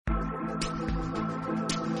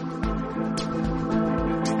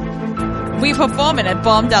We performing at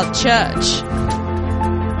Bombed Out Church.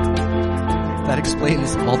 That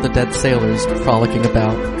explains all the dead sailors frolicking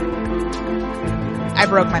about. I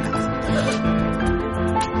broke my mouth.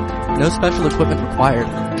 No special equipment required.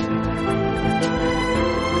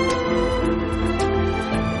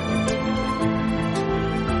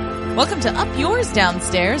 Welcome to Up Yours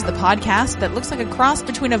Downstairs, the podcast that looks like a cross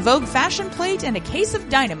between a Vogue fashion plate and a case of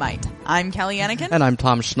dynamite. I'm Kelly Anakin. And I'm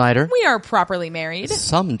Tom Schneider. We are properly married.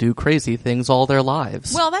 Some do crazy things all their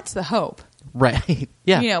lives. Well, that's the hope. Right.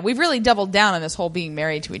 Yeah. You know, we've really doubled down on this whole being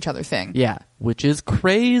married to each other thing. Yeah. Which is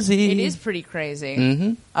crazy. It is pretty crazy.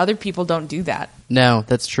 Mm-hmm. Other people don't do that. No,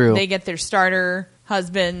 that's true. They get their starter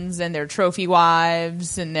husbands and their trophy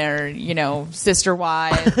wives and their, you know, sister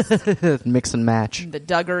wives. Mix and match. The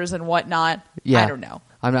Duggars and whatnot. Yeah. I don't know.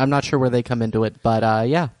 I'm not sure where they come into it, but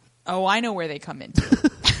yeah. Oh, I know where they come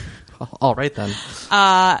into. All right, then.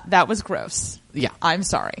 That was gross. Yeah. I'm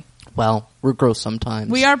sorry. Well, we're gross sometimes.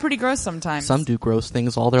 We are pretty gross sometimes. Some do gross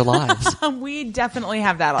things all their lives. We definitely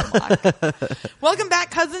have that on lock. Welcome back,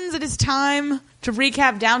 cousins. It is time to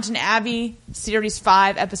recap Downton Abbey, Series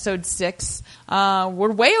 5, Episode 6.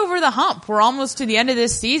 We're way over the hump. We're almost to the end of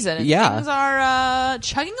this season. And yeah. Things are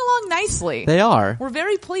chugging along nicely. They are. We're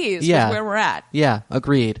very pleased yeah. with where we're at. Yeah,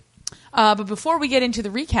 agreed. But before we get into the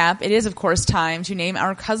recap, it is, of course, time to name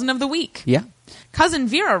our Cousin of the Week. Yeah. Cousin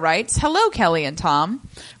Vera writes, "Hello, Kelly and Tom.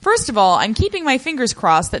 First of all, I'm keeping my fingers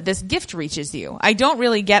crossed that this gift reaches you. I don't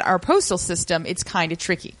really get our postal system. It's kind of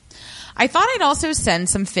tricky. I thought I'd also send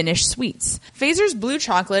some Finnish sweets, Fazer's blue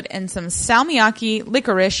chocolate and some salmiakki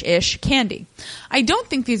licorice-ish candy. I don't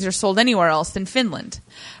think these are sold anywhere else than Finland.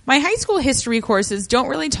 My high school history courses don't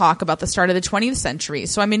really talk about the start of the 20th century,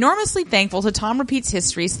 so I'm enormously thankful to Tom Repeats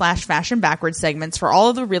History / Fashion Backwards segments for all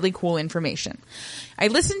of the really cool information. I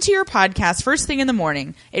listen to your podcast first thing in the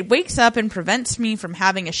morning. It wakes up and prevents me from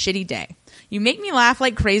having a shitty day. You make me laugh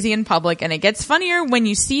like crazy in public, and it gets funnier when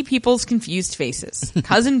you see people's confused faces.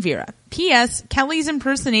 Cousin Vera. P.S. Kelly's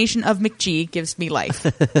impersonation of McGee gives me life."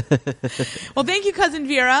 Well, thank you, Cousin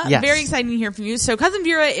Vera. Yes. Very exciting to hear from you. So Cousin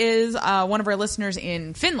Vera is one of our listeners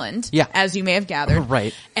in Finland, yeah. as you may have gathered.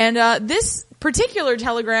 Right. And this particular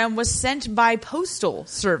telegram was sent by postal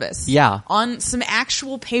service. Yeah. On some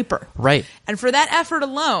actual paper. Right. And for that effort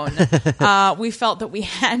alone, we felt that we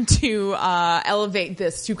had to elevate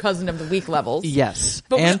this to Cousin of the Week levels. Yes.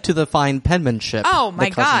 But and to the fine penmanship. Oh my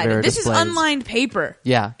that Cousin Vera God. This displays. is unlined paper.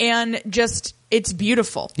 Yeah. And just, it's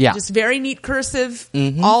beautiful. Yeah. Just very neat cursive,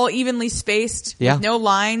 Mm-hmm. all evenly spaced, yeah. with no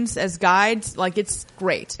lines as guides. Like, it's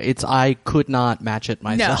great. I could not match it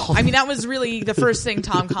myself. No. I mean, that was really the first thing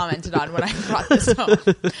Tom commented on when I brought this home.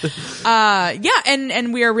 Yeah,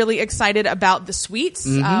 and we are really excited about the sweets.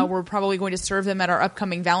 Mm-hmm. We're probably going to serve them at our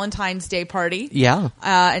upcoming Valentine's Day party. Yeah.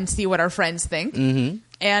 And see what our friends think. Mm-hmm.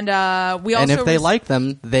 And we also, and if they like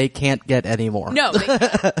them, they can't get any more. No, they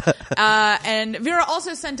can't. And Vera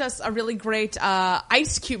also sent us a really great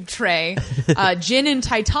ice cube tray, gin and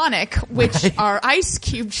Titanic, which are ice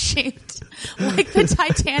cube shaped like the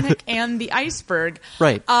Titanic and the iceberg.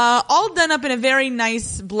 Right. All done up in a very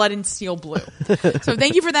nice blood and steel blue. So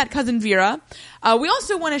thank you for that, Cousin Vera. We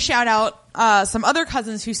also want to shout out some other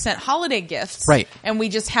cousins who sent holiday gifts. Right. And we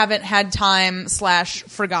just haven't had time /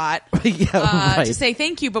 forgot yeah, right. to say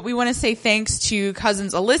thank you. But we want to say thanks to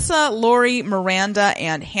cousins Alyssa, Lori, Miranda,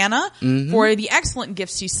 and Hannah for the excellent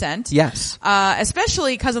gifts you sent. Yes.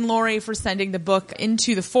 Especially cousin Lori for sending the book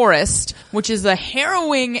Into the Forest, which is a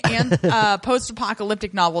harrowing and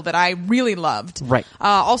post-apocalyptic novel that I really loved. Right.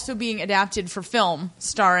 Also being adapted for film,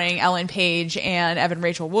 starring Ellen Page and Evan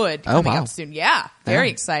Rachel Wood coming up soon. Yeah, very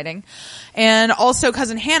exciting. And also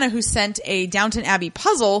cousin Hannah, who sent a Downton Abbey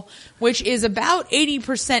puzzle, which is about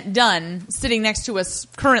 80% done, sitting next to us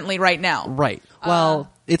currently right now. Right. Well,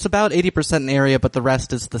 it's about 80% in area, but the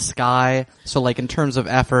rest is the sky. So, like, in terms of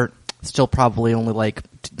effort, still probably only like,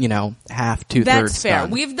 half, 2/3 That's fair.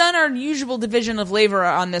 done. We've done our usual division of labor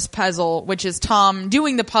on this puzzle, which is Tom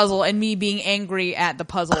doing the puzzle and me being angry at the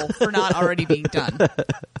puzzle for not already being done.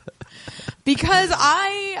 Because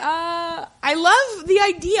I love the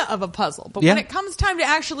idea of a puzzle, but when it comes time to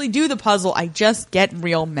actually do the puzzle, I just get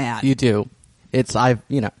real mad. You do.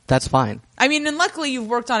 That's fine. I mean, and luckily you've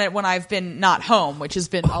worked on it when I've been not home, which has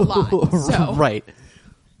been a lot. So. Right.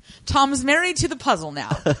 Tom's married to the puzzle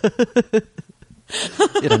now.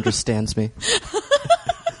 It understands me.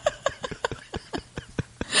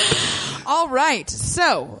 All right.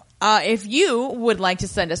 So, if you would like to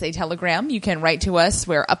send us a telegram, you can write to us.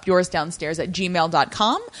 We're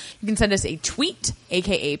upyoursdownstairs@gmail.com. You can send us a tweet,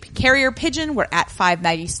 aka carrier pigeon. We're at 5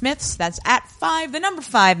 Maggie Smiths. That's at 5, the number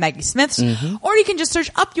 5 Maggie Smiths. Or you can just search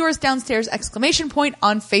Up Yours Downstairs ! On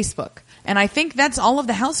Facebook. And I think that's all of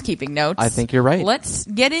the housekeeping notes. I think you're right. Let's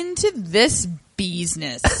get into this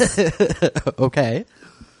business. Okay.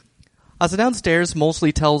 So downstairs,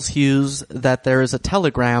 Molesley tells Hughes that there is a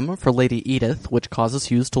telegram for Lady Edith, which causes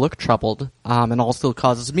Hughes to look troubled, and also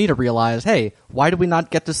causes me to realize, hey, why do we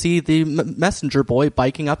not get to see the messenger boy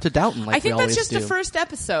biking up to Downton like I think we always that's just do? the first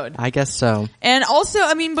episode. I guess so. And also,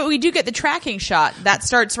 I mean, but we do get the tracking shot. That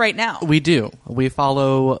starts right now. We do. We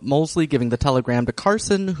follow Molesley giving the telegram to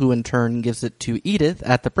Carson, who in turn gives it to Edith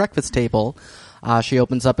at the breakfast table. She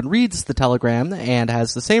opens up and reads the telegram and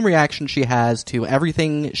has the same reaction she has to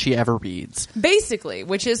everything she ever reads. Basically,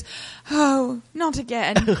 which is, oh, not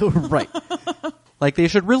again. Right. Like, they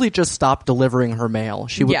should really just stop delivering her mail.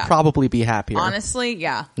 She would probably be happier. Honestly,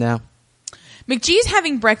 yeah. No. McGee's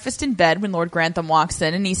having breakfast in bed when Lord Grantham walks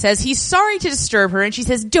in, and he says he's sorry to disturb her, and she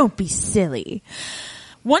says, don't be silly.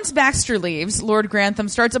 Once Baxter leaves, Lord Grantham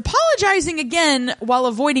starts apologizing again while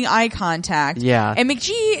avoiding eye contact. Yeah. And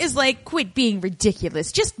McGee is like, quit being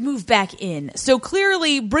ridiculous. Just move back in. So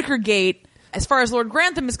clearly, Brickergate, as far as Lord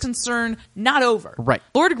Grantham is concerned, not over. Right.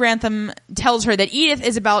 Lord Grantham tells her that Edith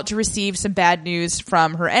is about to receive some bad news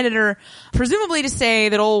from her editor, presumably to say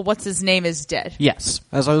that old what's-his-name is dead. Yes.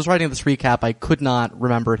 As I was writing this recap, I could not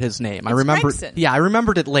remember his name. I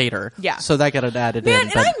remembered it later. Yeah. So that got added in. Man,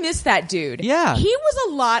 and I miss that dude. Yeah. He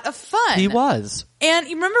was a lot of fun. He was. And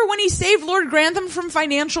you remember when he saved Lord Grantham from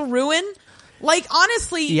financial ruin? Like,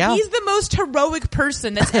 honestly, he's the most heroic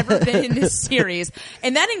person that's ever been in this series.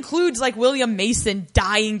 And that includes, like, William Mason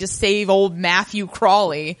dying to save old Matthew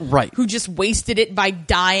Crawley. Right. Who just wasted it by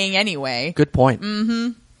dying anyway. Good point.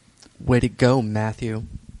 Mm-hmm. Way to go, Matthew.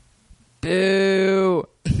 Boo.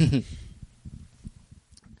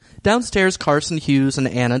 Downstairs, Carson, Hughes, and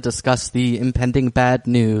Anna discuss the impending bad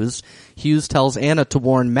news. Hughes tells Anna to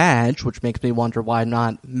warn Madge, which makes me wonder why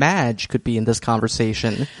not Madge could be in this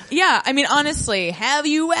conversation. Yeah, I mean, honestly, have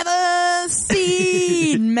you ever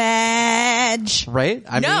seen Madge? Right?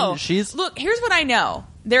 I mean, she's... Look, here's what I know.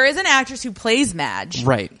 There is an actress who plays Madge.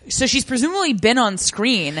 Right. So she's presumably been on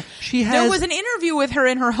screen. There was an interview with her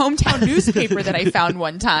in her hometown newspaper that I found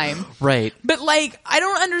one time. Right. But, like, I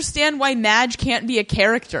don't understand why Madge can't be a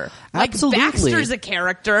character. Absolutely. Like, Baxter's a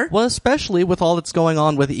character. Well, especially with all that's going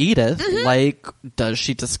on with Edith. Mm-hmm. Like, does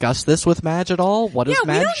she discuss this with Madge at all? What is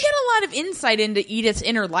Madge? We don't get a lot of insight into Edith's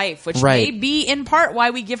inner life, which may be in part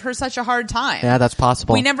why we give her such a hard time. Yeah, that's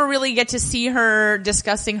possible. We never really get to see her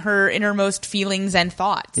discussing her innermost feelings and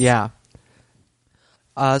thoughts. Yeah.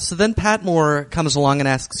 So then Patmore comes along and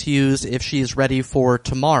asks Hughes if she's ready for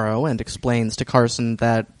tomorrow and explains to Carson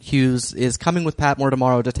that Hughes is coming with Patmore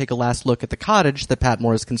tomorrow to take a last look at the cottage that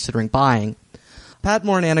Patmore is considering buying.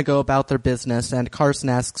 Patmore and Anna go about their business, and Carson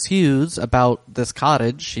asks Hughes about this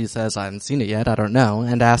cottage. She says, I haven't seen it yet, I don't know,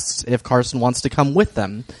 and asks if Carson wants to come with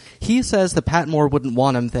them. He says that Patmore wouldn't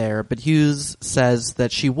want him there, but Hughes says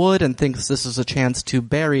that she would and thinks this is a chance to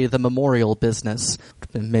bury the memorial business.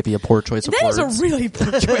 Maybe a poor choice of words. That is a really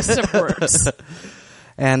poor choice of words.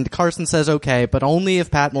 And Carson says okay, but only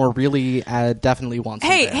if Patmore really definitely wants him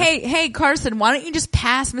there. Hey, Carson, why don't you just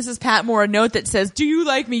pass Mrs. Patmore a note that says, do you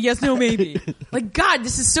like me? Yes, no, maybe. Like, God,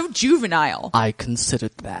 this is so juvenile. I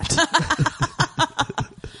considered that.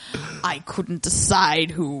 I couldn't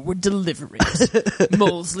decide who would deliver it.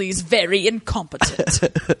 Molesley's very incompetent.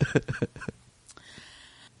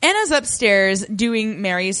 Anna's upstairs doing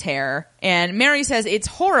Mary's hair, and Mary says it's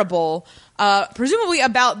horrible, presumably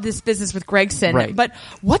about this business with Gregson. Right. But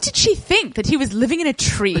what did she think? That he was living in a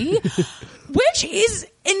tree? Which is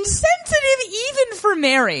insensitive even for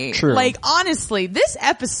Mary. True. Like, honestly, this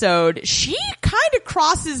episode, she kind of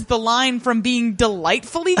crosses the line from being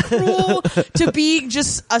delightfully cruel to being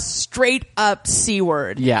just a straight up C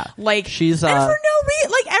word. Yeah. Like, she's, and for no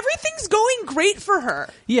reason, like, everything's going great for her.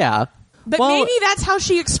 Yeah. But well, maybe that's how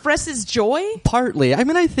she expresses joy? Partly. I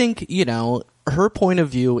mean, I think, her point of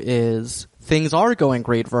view is things are going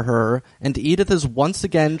great for her, and Edith is once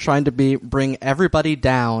again trying to bring everybody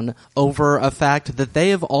down over a fact that they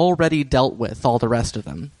have already dealt with, all the rest of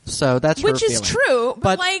them. So that's Which her is feeling. true,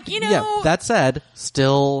 but Yeah, that said,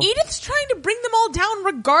 still... Edith's trying to bring them all down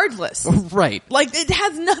regardless. Right. Like, it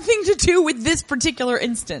has nothing to do with this particular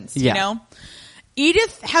instance, you know?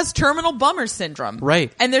 Edith has terminal bummer syndrome.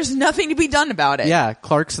 Right. And there's nothing to be done about it. Yeah,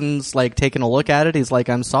 Clarkson's, like, taking a look at it. He's like,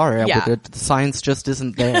 I'm sorry. Yeah. The science just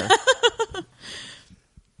isn't there.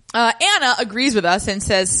 Anna agrees with us and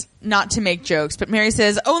says not to make jokes, but Mary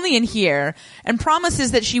says only in here, and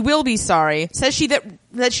promises that she will be sorry. Says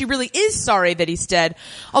that she really is sorry that he's dead,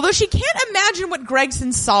 although she can't imagine what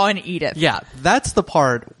Gregson saw in Edith. Yeah, that's the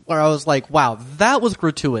part where I was like, wow, that was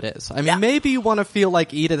gratuitous. I mean, Yeah. maybe you want to feel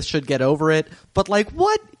like Edith should get over it, but like,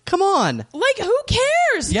 what? Come on. Like, who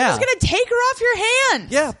cares? Yeah. He's gonna take her off your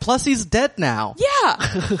hands. Yeah, plus he's dead now. Yeah. Boy,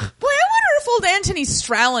 I wonder if old Anthony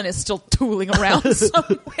Strallen is still tooling around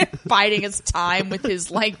somewhere, biding his time with his,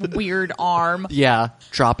 like, weird arm. Yeah,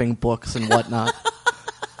 dropping books and whatnot.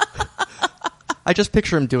 I just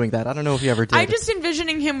picture him doing that. I don't know if he ever did. I'm just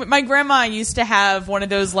envisioning him. My grandma used to have one of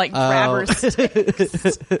those, like, grabber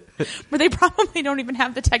sticks. Where they probably don't even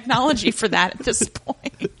have the technology for that at this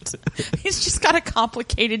point. He's just got a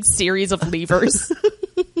complicated series of levers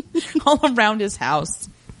all around his house.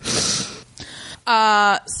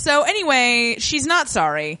 So anyway, she's not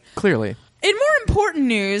sorry. Clearly. In more important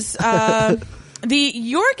news, the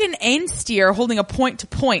York and Ainsty are holding a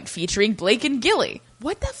point-to-point featuring Blake and Gilly.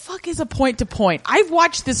 What the fuck is a point-to-point? I've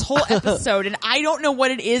watched this whole episode and I don't know what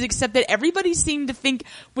it is, except that everybody seemed to think,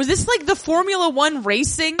 was this like the Formula One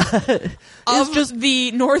racing of just the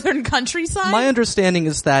northern countryside? My understanding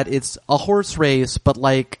is that it's a horse race, but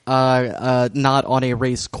like not on a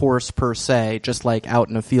race course per se, just like out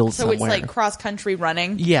in a field so somewhere. it's like cross-country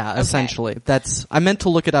running? Yeah, Okay. essentially. I meant to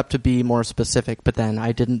look it up to be more specific, but then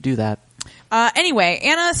I didn't do that. Anyway,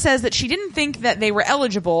 Anna says that she didn't think that they were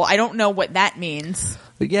eligible. I don't know what that means.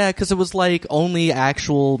 But yeah, because it was like only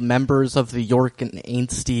actual members of the York and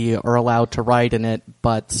Ainsty are allowed to ride in it,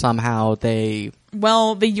 but somehow they...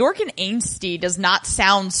 Well, the York and Ainsty does not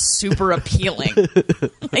sound super appealing.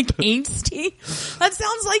 Like Ainsty? That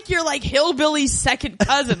sounds like your like hillbilly second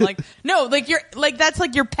cousin. Like no, like you're like that's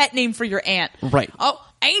like your pet name for your aunt. Right. Oh,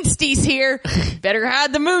 Ainsty's here. Better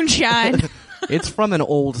hide the moonshine. It's from an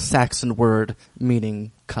old Saxon word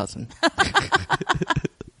meaning cousin.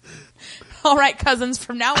 All right, cousins,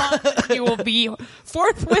 from now on you will be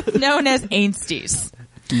forthwith known as Ainstys.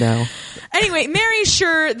 No. Anyway, Mary's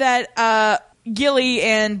sure that Gilly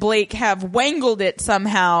and Blake have wangled it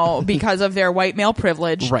somehow because of their white male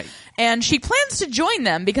privilege. Right. And she plans to join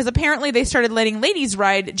them because apparently they started letting ladies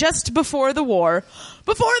ride just before the war.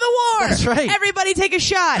 Before the war! That's right. Everybody take a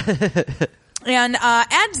shot! And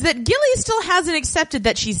adds that Gilly still hasn't accepted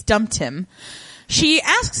that she's dumped him. She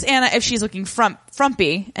asks Anna if she's looking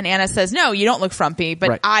frumpy, and Anna says, no, you don't look frumpy, but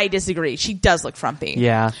Right. I disagree. She does look frumpy.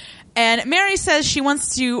 Yeah. And Mary says she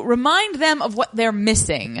wants to remind them of what they're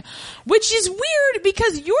missing, which is weird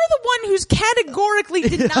because you're the one who's categorically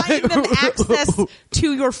denying them access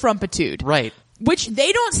to your frumpitude. Right. Which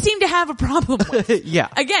they don't seem to have a problem with. Yeah.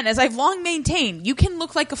 Again, as I've long maintained, you can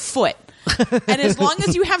look like a foot. And as long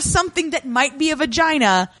as you have something that might be a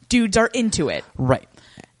vagina, dudes are into it. Right.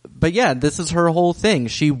 But yeah, this is her whole thing.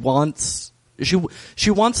 She wants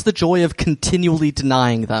the joy of continually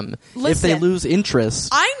denying them. If Listen, they lose interest.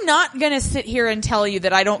 I'm not going to sit here and tell you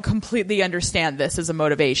that I don't completely understand this as a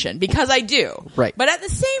motivation, because I do. Right. But at the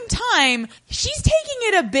same time, she's taking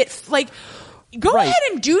it a bit, like, go Right. ahead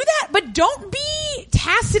and do that, but don't be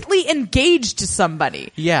tacitly engaged to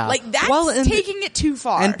somebody. Yeah. Like, that's Well, and- taking it too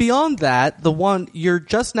far. And beyond that, you're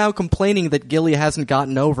just now complaining that Gilly hasn't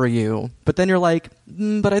gotten over you, but then you're like,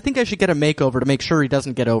 but I think I should get a makeover to make sure he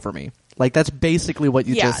doesn't get over me. Like, that's basically what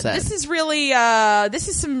you just said. This is really, this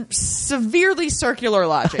is some severely circular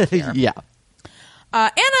logic here. Yeah.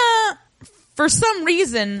 Anna, for some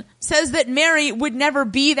reason, says that Mary would never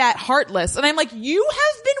be that heartless. And I'm like, you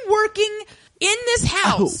have been working in this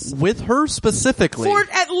house With her specifically. for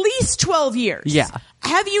at least 12 years. Yeah.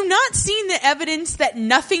 Have you not seen the evidence that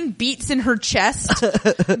nothing beats in her chest?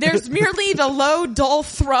 There's merely the low, dull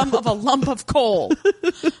thrum of a lump of coal.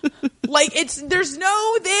 Like, there's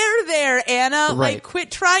no there, Anna. Right. Like,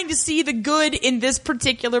 quit trying to see the good in this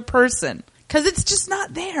particular person. 'Cause it's just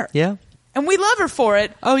not there. Yeah. And we love her for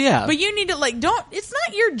it. Oh, yeah. But you need to, like, it's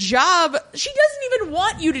not your job. She doesn't even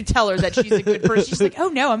want you to tell her that she's a good person. She's like, oh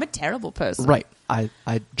no, I'm a terrible person. Right. I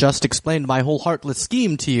just explained my whole heartless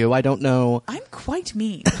scheme to you. I don't know. I'm quite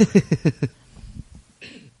mean.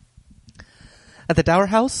 At the Dower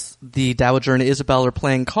House, the Dowager and Isabel are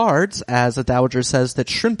playing cards as the Dowager says that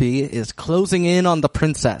Shrimpy is closing in on the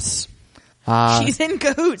princess. She's in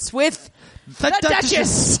cahoots with the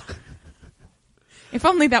Duchess. If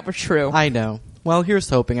only that were true. I know. Well, here's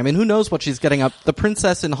hoping. I mean, who knows what she's getting up? The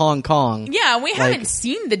princess in Hong Kong. Yeah, we haven't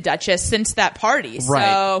seen the Duchess since that party, so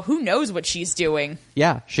Right. who knows what she's doing.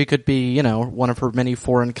 Yeah, she could be, one of her many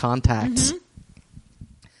foreign contacts. Mm-hmm.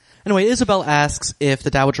 Anyway, Isabel asks if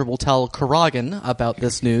the Dowager will tell Kuragin about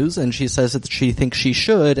this news, and she says that she thinks she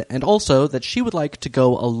should, and also that she would like to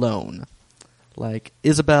go alone. Like,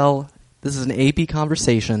 Isabel, this is an AP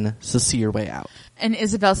conversation, so see your way out. And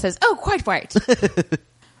Isabel says, oh, quite right.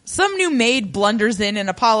 Some new maid blunders in and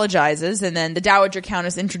apologizes, and then the Dowager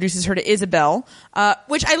Countess introduces her to Isabel,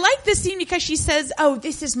 which I like this scene because she says, oh,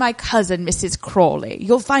 this is my cousin, Mrs. Crawley.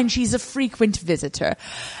 You'll find she's a frequent visitor.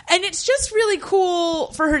 And it's just really cool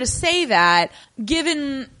for her to say that,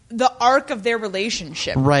 given the arc of their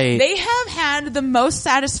relationship. Right. They have had the most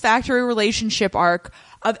satisfactory relationship arc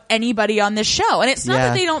of anybody on this show. And it's not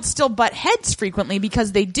that they don't still butt heads frequently,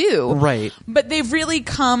 because they do. Right. But they've really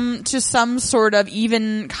come to some sort of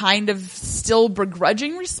even kind of still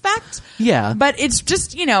begrudging respect. Yeah. But it's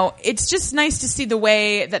just, it's just nice to see the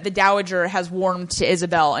way that the Dowager has warmed to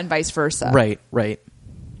Isabel and vice versa. Right.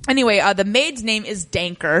 Anyway, the maid's name is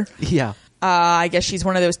Danker. Yeah. I guess she's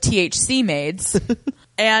one of those THC maids.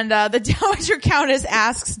 And the Dowager Countess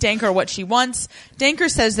asks Danker what she wants. Danker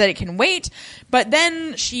says that it can wait, but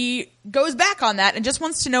then she goes back on that and just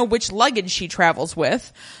wants to know which luggage she travels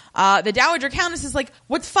with. The Dowager Countess is like,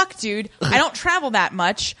 what the fuck, dude? I don't travel that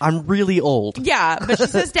much. I'm really old. Yeah, but she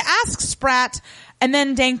says to ask Sprat, and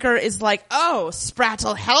then Danker is like, oh,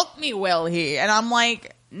 Sprat'll help me, will he? And I'm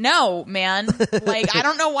like, no, man. Like, I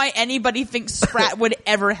don't know why anybody thinks Sprat would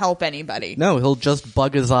ever help anybody. No, he'll just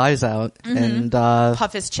bug his eyes out and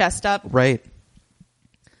Puff his chest up. Right.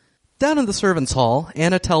 Down in the servants' hall,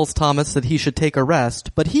 Anna tells Thomas that he should take a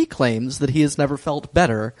rest, but he claims that he has never felt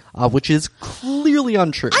better, which is clearly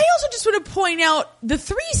untrue. I also just want to point out the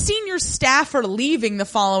 3 senior staff are leaving the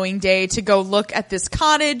following day to go look at this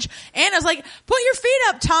cottage. Anna's like, put your feet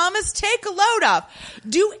up, Thomas. Take a load off.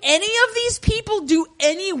 Do any of these people do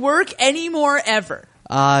any work anymore ever?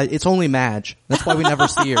 It's only Madge. That's why we never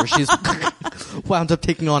see her. She's wound up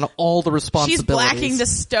taking on all the responsibilities. She's blacking the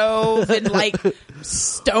stove and like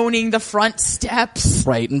stoning the front steps.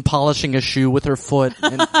 Right, and polishing a shoe with her foot.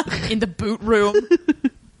 And in the boot room.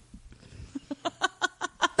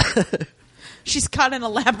 She's got an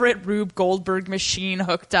elaborate Rube Goldberg machine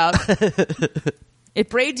hooked up. It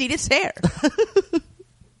braids Edith's hair.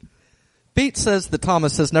 Bates says that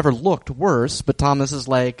Thomas has never looked worse, but Thomas is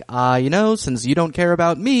like, since you don't care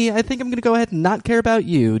about me, I think I'm going to go ahead and not care about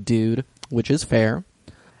you, dude, which is fair.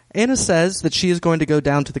 Anna says that she is going to go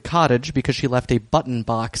down to the cottage because she left a button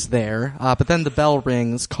box there, but then the bell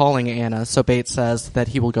rings calling Anna, so Bates says that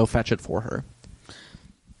he will go fetch it for her.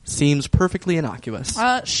 Seems perfectly innocuous.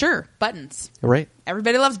 Sure, buttons. Right.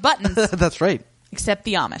 Everybody loves buttons. That's right. Except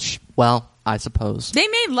the Amish. Well, I suppose. They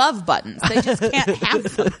may love buttons. They just can't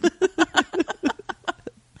have them.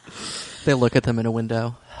 They look at them in a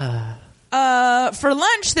window. For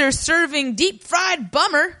lunch, they're serving deep-fried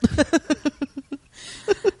bummer.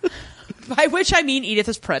 By which I mean Edith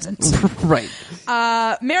is present. Right.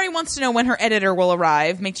 Mary wants to know when her editor will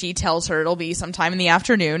arrive. McGee tells her it'll be sometime in the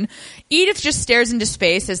afternoon. Edith just stares into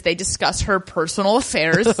space as they discuss her personal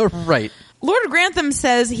affairs. Right. Lord Grantham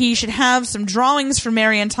says he should have some drawings for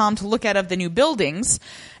Mary and Tom to look at of the new buildings.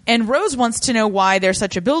 And Rose wants to know why there's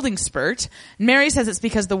such a building spurt. Mary says it's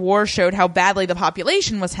because the war showed how badly the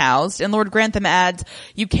population was housed. And Lord Grantham adds,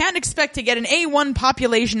 you can't expect to get an A1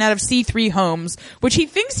 population out of C3 homes, which he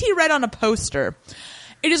thinks he read on a poster.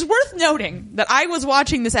 It is worth noting that I was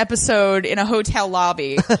watching this episode in a hotel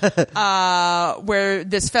lobby, where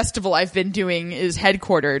this festival I've been doing is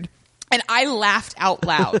headquartered. And I laughed out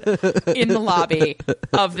loud in the lobby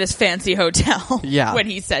of this fancy hotel when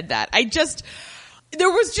he said that. There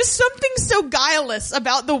was just something so guileless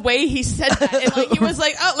about the way he said that. And like, he was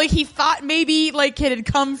like, oh, like he thought maybe like it had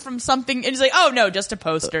come from something. And he's like, oh no, just a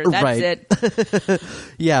poster. That's it.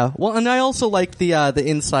 Yeah. Well, and I also like the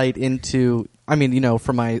insight into,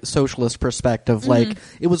 from my socialist perspective, like,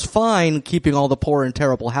 it was fine keeping all the poor in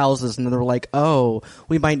terrible houses, and then they're like, oh,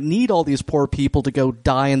 we might need all these poor people to go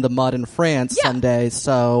die in the mud in France someday,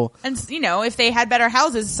 so... And, if they had better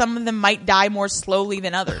houses, some of them might die more slowly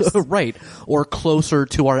than others. Right. Or closer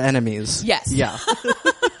to our enemies. Yes. Yeah.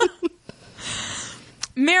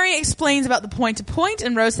 Mary explains about the point-to-point,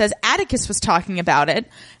 and Rose says Atticus was talking about it.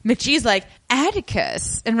 McGee's like,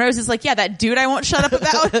 Atticus? And Rose is like, yeah, that dude I won't shut up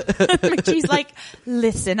about. McGee's like,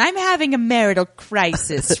 listen, I'm having a marital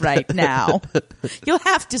crisis right now. You'll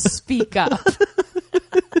have to speak up.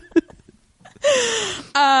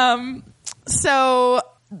 So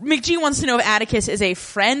McGee wants to know if Atticus is a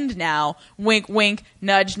friend now. Wink, wink,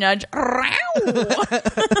 nudge, nudge.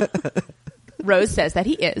 Rose says that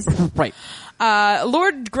he is. Right.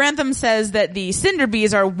 Lord Grantham says that the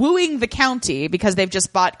Cinderbees are wooing the county because they've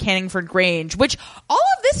just bought Canningford Grange, which all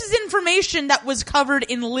of this is information that was covered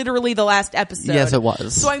in literally the last episode. Yes, it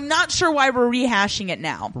was. So I'm not sure why we're rehashing it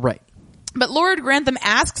now. Right. But Lord Grantham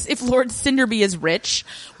asks if Lord Cinderbee is rich,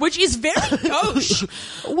 which is very gauche.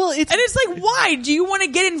 Well, it's like, why? Do you want to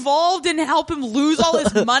get involved and help him lose all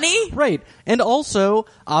his money? Right. And also,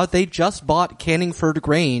 they just bought Canningford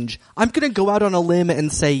Grange. I'm going to go out on a limb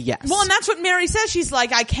and say yes. Well, and that's what Mary says. She's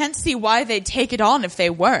like, I can't see why they'd take it on if they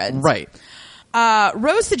weren't. Right.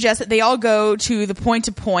 Rose suggests that they all go to the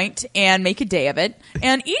point and make a day of it.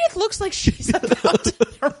 And Edith looks like she's about to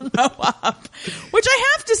throw up. Which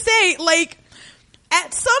I have to say, like,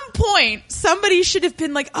 at some point, somebody should have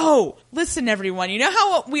been like, oh, listen, everyone, you know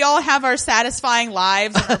how we all have our satisfying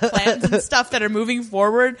lives and our plans and stuff that are moving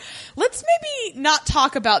forward? Let's maybe not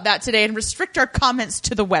talk about that today and restrict our comments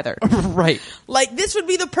to the weather. Right. Like, this would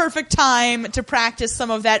be the perfect time to practice some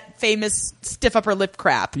of that famous stiff upper lip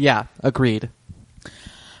crap. Yeah, agreed.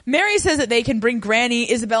 Mary says that they can bring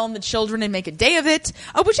Granny, Isabel, and the children and make a day of it,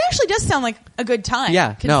 which actually does sound like a good time.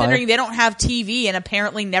 Yeah, considering they don't have TV and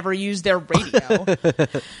apparently never use their radio.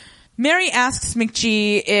 Mary asks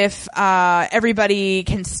McGee if everybody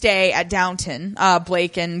can stay at Downton,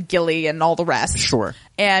 Blake and Gilly and all the rest. Sure.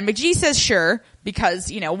 And McGee says sure, because,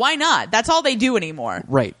 you know, why not? That's all they do anymore.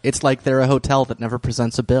 Right. It's like they're a hotel that never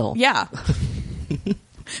presents a bill. Yeah.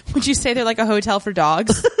 Would you say they're like a hotel for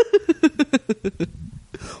dogs?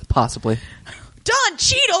 Possibly. Don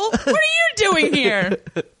Cheadle, what are you doing here?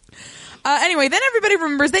 Anyway, then everybody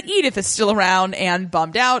remembers that Edith is still around and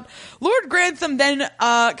bummed out. Lord Grantham then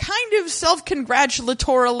kind of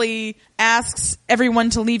self-congratulatorily asks everyone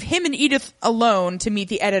to leave him and Edith alone to meet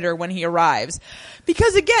the editor when he arrives.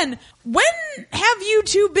 Because again, when have you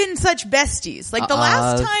two been such besties? Like the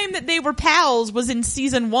last time that they were pals was in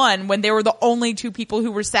season 1 when they were the only two people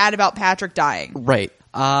who were sad about Patrick dying. Right.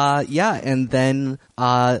 Yeah, and then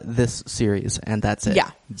this series, and that's it.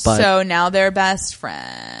 Yeah. But, so now they're best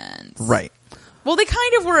friends. Right. Well, they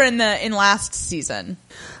kind of were in last season.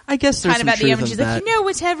 I guess there's kind some of at the truth end when in she's that. like, you know,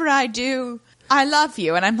 whatever I do, I love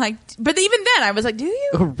you. And I'm like, but even then I was like, do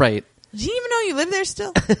you? Right. Do you even know you live there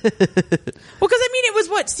still? Well, because I mean, it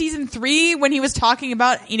was season 3 when he was talking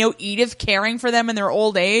about, you know, Edith caring for them in their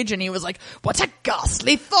old age, and he was like, what a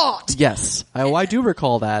ghastly thought. Yes. I do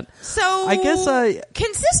recall that. So, I guess,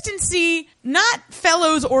 consistency, not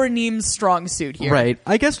Fellows or Neem's strong suit here. Right.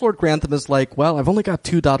 I guess Lord Grantham is like, well, I've only got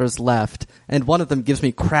 2 daughters left, and one of them gives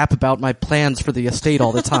me crap about my plans for the estate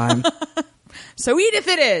all the time. So Edith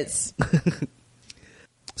it is.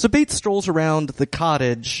 So Bates strolls around the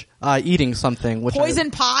cottage, eating something. Which Poison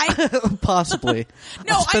pie? Possibly.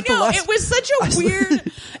 No, I know. It was such a weird,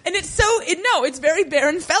 and it's very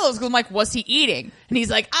Baron Fellows, because I'm like, what's he eating? And he's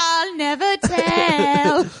like, I'll never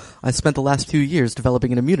tell. I spent the last 2 years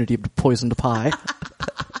developing an immunity to poisoned pie.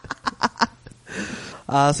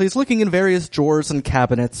 So he's looking in various drawers and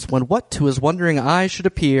cabinets when what to his wondering eye should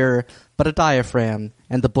appear but a diaphragm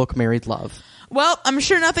and the book Married Love. Well, I'm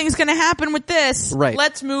sure nothing's going to happen with this. Right.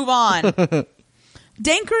 Let's move on.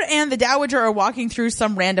 Danker and the Dowager are walking through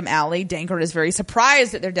some random alley. Danker is very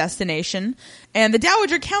surprised at their destination. And the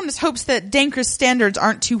Dowager Countess hopes that Danker's standards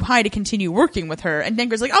aren't too high to continue working with her. And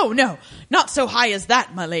Danker's like, oh no, not so high as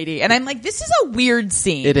that, my lady. And I'm like, this is a weird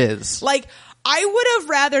scene. It is. Like, I would have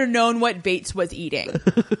rather known what Bates was eating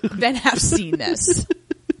than have seen this.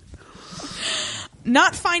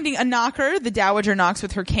 Not finding a knocker, the Dowager knocks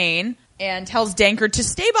with her cane and tells Danker to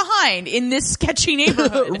stay behind in this sketchy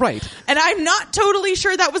neighborhood. Right. And I'm not totally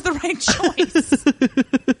sure that was the right choice.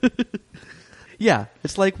 Yeah,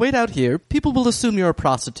 it's like, wait out here. People will assume you're a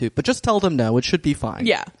prostitute, but just tell them no. It should be fine.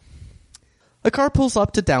 Yeah. A car pulls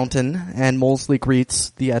up to Downton, and Molesley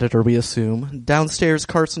greets the editor, we assume. Downstairs,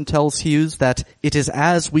 Carson tells Hughes that it is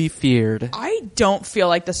as we feared. I don't feel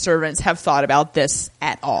like the servants have thought about this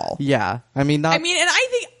at all. Yeah. I mean, and I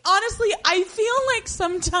think, honestly, I feel like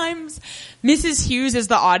sometimes Mrs. Hughes is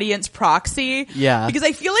the audience proxy. Yeah. Because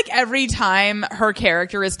I feel like every time her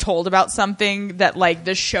character is told about something that, like,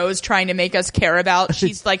 the show's trying to make us care about,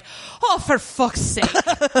 she's like, oh, for fuck's sake.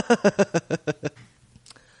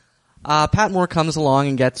 Patmore comes along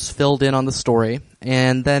and gets filled in on the story,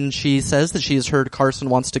 and then she says that she has heard Carson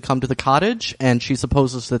wants to come to the cottage, and she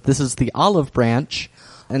supposes that this is the olive branch,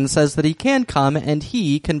 and says that he can come and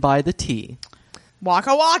he can buy the tea.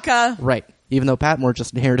 Waka waka. Right. Even though Patmore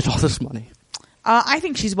just inherited all this money. I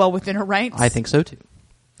think she's well within her rights. I think so too.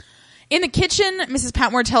 In the kitchen, Mrs.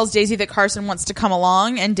 Patmore tells Daisy that Carson wants to come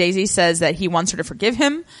along, and Daisy says that he wants her to forgive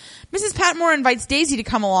him. Mrs. Patmore invites Daisy to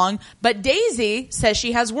come along, but Daisy says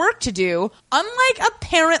she has work to do, unlike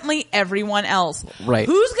apparently everyone else. Right.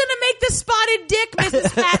 Who's going to make the spotted dick,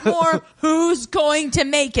 Mrs. Patmore? Who's going to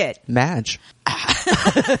make it? Madge.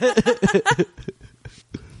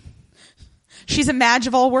 She's a Madge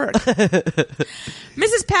of all work.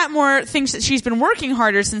 Mrs. Patmore thinks that she's been working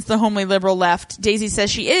harder since the homely liberal left. Daisy says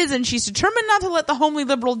she is, and she's determined not to let the homely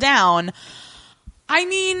liberal down. I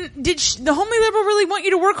mean, did the homely liberal really want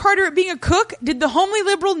you to work harder at being a cook? Did the homely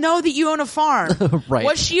liberal know that you own a farm? Right.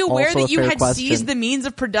 Was she aware Also that you a fair had question. seized the means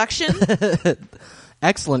of production?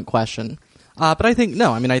 Excellent question. But I think,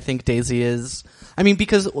 no, I mean, I think Daisy is... I mean,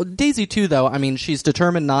 because Daisy, too, though, I mean, she's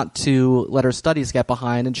determined not to let her studies get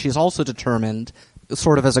behind, and she's also determined,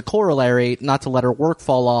 sort of as a corollary, not to let her work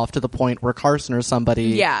fall off to the point where Carson or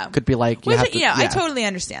somebody could be like... I totally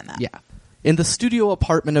understand that. Yeah. In the studio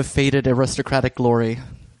apartment of faded aristocratic glory,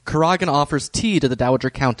 Kuragin offers tea to the Dowager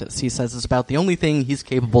Countess. He says it's about the only thing he's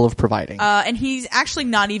capable of providing. And he's actually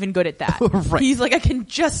not even good at that. Right. He's like, I can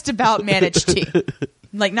just about manage tea.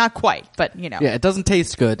 Like, not quite, but, you know. Yeah, it doesn't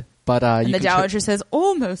taste good, but and the Dowager says,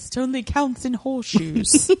 almost only counts in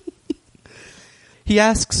horseshoes. He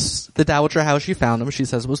asks the Dowager how she found him. She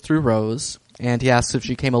says it was through Rose. And he asks if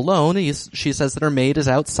she came alone. She says that her maid is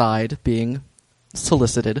outside being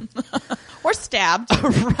solicited. Or stabbed.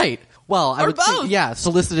 Right. Well, I Or would both. think, yeah,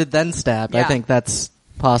 solicited then stabbed. Yeah. I think that's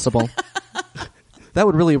possible. That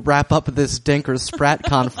would really wrap up this Denker-Spratt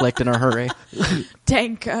conflict in a hurry.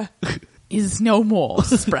 Denker is no more,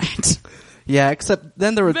 Spratt. Yeah, except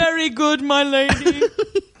then there would Very good, my lady.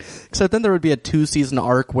 except then there would be a 2-season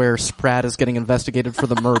arc where Spratt is getting investigated for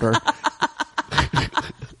the murder.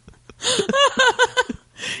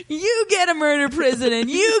 You get a murder prison, and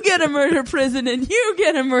you get a murder prison, and you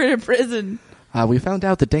get a murder prison. We found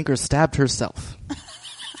out that Denker stabbed herself.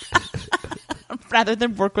 Rather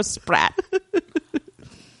than work with Spratt.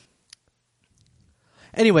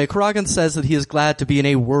 Anyway, Kuragin says that he is glad to be in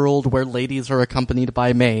a world where ladies are accompanied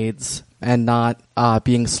by maids and not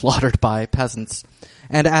being slaughtered by peasants,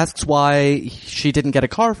 and asks why she didn't get a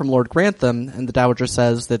car from Lord Grantham, and the Dowager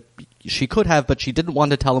says that she could have, but she didn't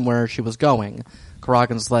want to tell him where she was going.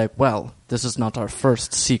 Kuragin's like, well, this is not our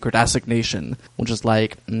first secret assignation, which is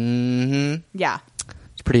like, Yeah.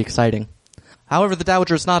 It's pretty exciting. However, the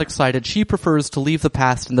Dowager is not excited. She prefers to leave the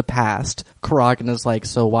past in the past. Kuragin is like,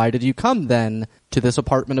 so why did you come, then, to this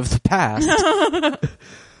apartment of the past?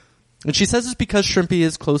 And she says it's because Shrimpy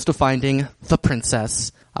is close to finding the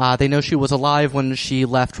princess. They know she was alive when she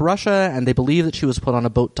left Russia, and they believe that she was put on a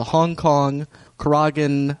boat to Hong Kong.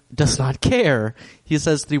 Kuragin does not care. He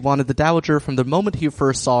says that he wanted the Dowager from the moment he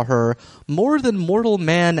first saw her more than mortal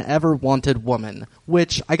man ever wanted woman,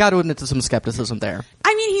 which I gotta admit to some skepticism there.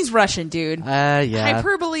 I mean, he's Russian, dude. Yeah.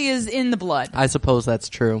 Hyperbole is in the blood. I suppose that's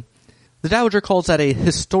true. The Dowager calls that a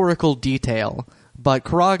historical detail, but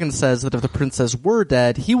Kuragin says that if the princess were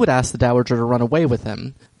dead, he would ask the Dowager to run away with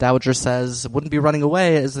him. Dowager says it wouldn't be running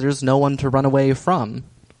away as there's no one to run away from.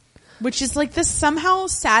 Which is like the somehow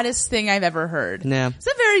saddest thing I've ever heard. Yeah. It's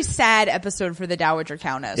a very sad episode for the Dowager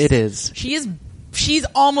Countess. It is. She's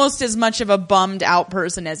almost as much of a bummed out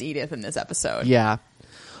person as Edith in this episode. Yeah.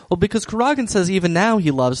 Well, because Kuragin says even now he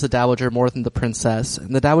loves the Dowager more than the princess,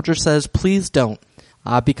 and the Dowager says, please don't.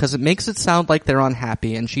 Because it makes it sound like they're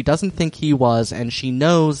unhappy, and she doesn't think he was, and she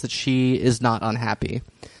knows that she is not unhappy.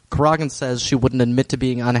 Kuragin says she wouldn't admit to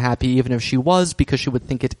being unhappy even if she was, because she would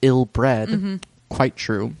think it ill-bred. Mm-hmm. Quite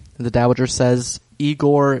true. And the Dowager says,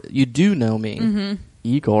 Igor, you do know me. Mm-hmm.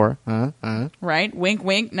 Igor, Right? Wink,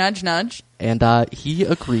 wink, nudge, nudge. And he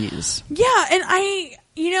agrees. Yeah, and I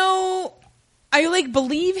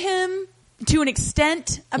believe him to an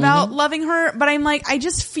extent about loving her, but I'm like, I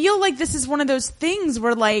just feel like this is one of those things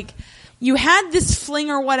where like you had this fling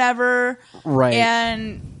or whatever, right?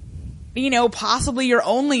 And possibly your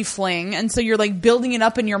only fling, and so you're like building it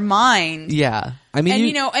up in your mind. Yeah, I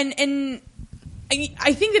mean, and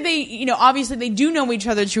I think that they, obviously they do know each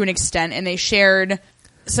other to an extent, and they shared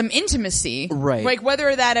some intimacy, right? Like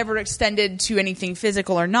whether that ever extended to anything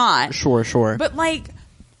physical or not. Sure. But like,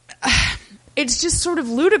 it's just sort of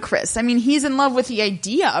ludicrous. I mean, he's in love with the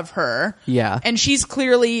idea of her. Yeah. And she's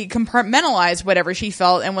clearly compartmentalized whatever she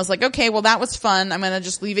felt and was like, okay, well, that was fun. I'm going to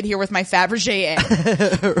just leave it here with my Fabergé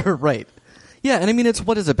egg. Right. Yeah, and I mean,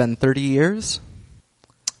 what has it been, 30 years?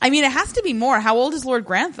 I mean, it has to be more. How old is Lord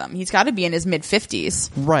Grantham? He's got to be in his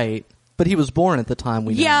mid-50s. Right. But he was born at the time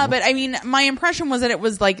we know. Yeah, but I mean, my impression was that it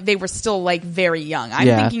was like they were still like very young. I'm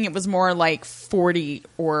thinking it was more like 40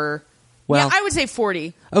 or... Well, yeah, I would say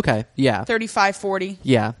 40. Okay, yeah. 35, 40.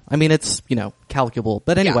 Yeah. I mean, it's, calculable.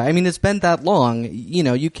 But anyway, Yeah. I mean, it's been that long.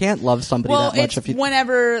 You can't love somebody Well, that much it's if you...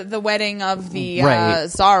 whenever the wedding of the Right.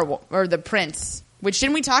 Tsar or the prince. Which,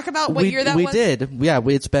 didn't we talk about what year that was? We did. Yeah,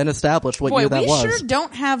 it's been established what year that was. Boy, we sure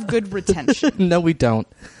don't have good retention. No, we don't.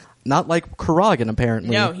 Not like Kuragin,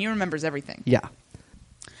 apparently. No, he remembers everything. Yeah.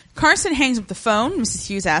 Carson hangs up the phone. Mrs.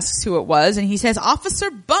 Hughes asks who it was, and he says,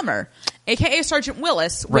 Officer Bummer, a.k.a. Sergeant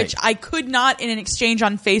Willis, which Right. I could not, in an exchange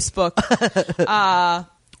on Facebook,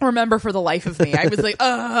 remember for the life of me. I was like,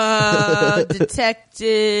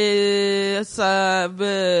 Detective...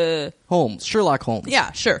 Holmes. Sherlock Holmes.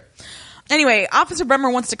 Yeah, sure. Anyway, Officer Bremer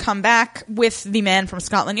wants to come back with the man from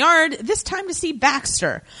Scotland Yard, this time to see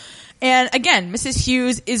Baxter. And again, Mrs.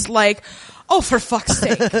 Hughes is like, oh, for fuck's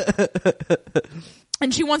sake.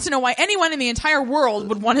 And she wants to know why anyone in the entire world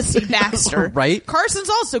would want to see Baxter. Right. Carson's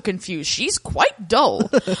also confused. She's quite dull.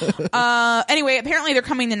 Anyway, apparently they're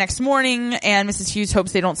coming the next morning, and Mrs. Hughes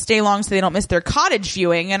hopes they don't stay long so they don't miss their cottage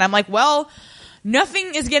viewing. And I'm like, well,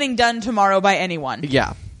 nothing is getting done tomorrow by anyone.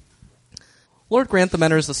 Yeah. Lord Grantham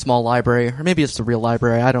enters a small library, or maybe it's the real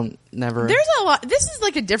library. Never. There's a lot. This is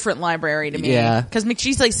like a different library to me. Yeah. Because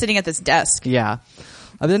McGee's like sitting at this desk. Yeah.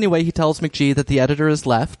 But anyway, he tells McGee that the editor has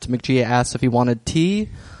left. McGee asks if he wanted tea.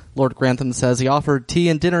 Lord Grantham says he offered tea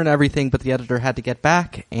and dinner and everything, but the editor had to get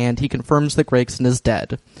back, and he confirms that Gregson is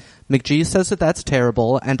dead. McGee says that that's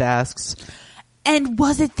terrible and asks, And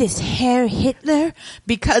was it this Herr Hitler?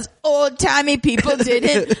 Because old-timey people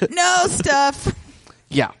didn't know stuff.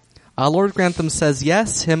 yeah. Lord Grantham says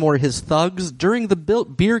yes, him or his thugs, during the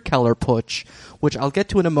beer keller putsch, which I'll get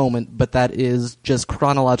to in a moment, but that is just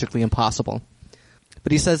chronologically impossible.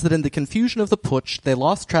 But he says that in the confusion of the putsch, they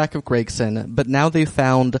lost track of Gregson, but now they've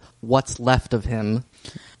found what's left of him.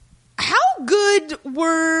 How good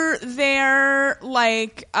were their,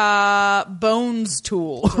 bones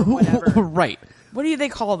tools or whatever? Right. What do they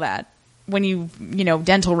call that? When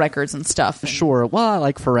dental records and stuff. Sure. Well,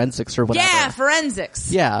 like forensics or whatever. Yeah, forensics.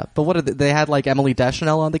 Yeah, but what did they had Emily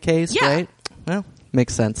Deschanel on the case, Yeah. right? Well,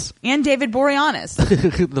 makes sense. And David Boreanaz.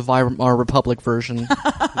 The Weimar Republic version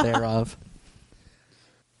thereof.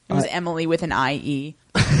 It was Emily with an I-E.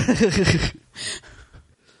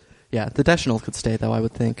 Yeah, the Deschanel could stay, though, I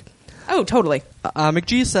would think. Oh, totally.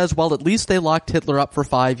 McGee says, well, at least they locked Hitler up for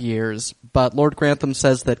 5 years, but Lord Grantham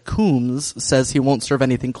says that Coombs says he won't serve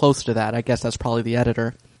anything close to that. I guess that's probably the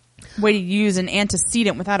editor. Way to use an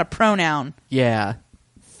antecedent without a pronoun. Yeah,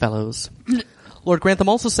 fellows. Lord Grantham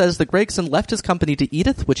also says that Gregson left his company to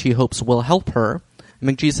Edith, which he hopes will help her.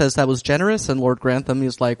 McGee says that was generous, and Lord Grantham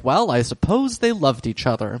is like, well, I suppose they loved each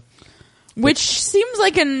other. Which seems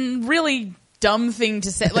like a really dumb thing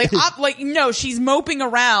to say. No, she's moping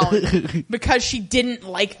around because she didn't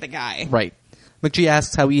like the guy. Right. McGee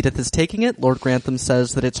asks how Edith is taking it. Lord Grantham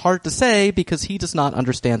says that it's hard to say because he does not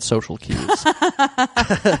understand social cues.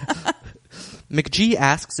 McGee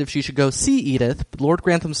asks if she should go see Edith, but Lord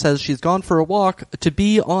Grantham says she's gone for a walk to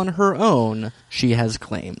be on her own, she has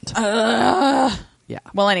claimed. Yeah.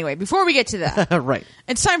 Well, anyway, before we get to that, Right.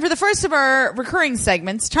 it's time for the first of our recurring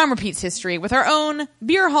segments, Tom Repeats History, with our own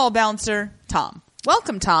beer hall bouncer, Tom.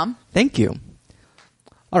 Welcome, Tom. Thank you.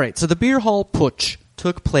 All right, so the beer hall putsch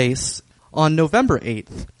took place on November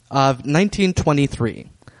 8th of 1923.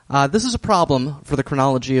 This is a problem for the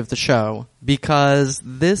chronology of the show because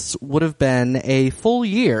this would have been a full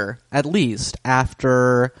year, at least,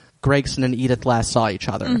 after Gregson and Edith last saw each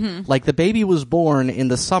other. Mm-hmm. Like, the baby was born in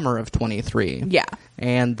the summer of 23. Yeah.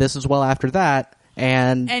 And this is well after that.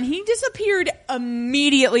 And he disappeared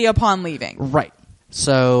immediately upon leaving. Right.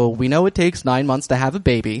 So we know it takes 9 months to have a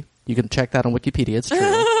baby. You can check that on Wikipedia. It's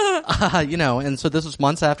true. And so this was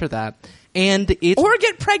months after that. And it's... Or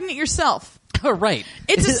get pregnant yourself. Right.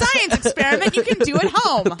 It's a science experiment you can do at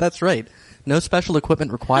home. That's right. No special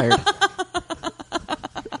equipment required.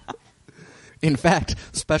 In fact,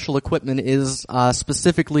 special equipment is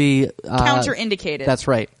specifically... counterindicated. That's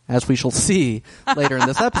right, as we shall see later in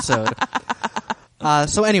this episode.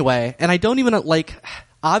 So anyway, and I don't even,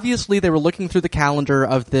 obviously they were looking through the calendar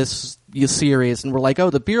of this series and were like,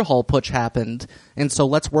 oh, the beer hall putsch happened, and so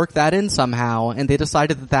let's work that in somehow, and they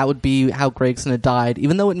decided that that would be how Gregson had died,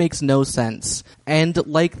 even though it makes no sense. And,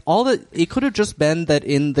 it could have just been that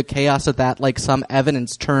in the chaos of that, some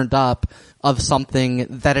evidence turned up of something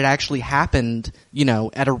that had actually happened,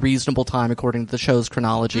 at a reasonable time according to the show's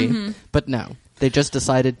chronology. Mm-hmm. But no, they just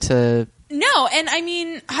decided to... No, and I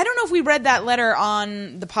mean, I don't know if we read that letter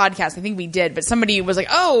on the podcast. I think we did, but somebody was like,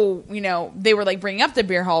 oh, they were bringing up the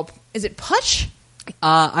beer hall. Is it putsch?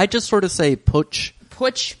 I just sort of say putsch.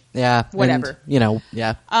 Putsch? Yeah. Whatever. And,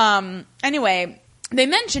 yeah. Anyway, They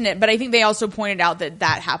mention it, but I think they also pointed out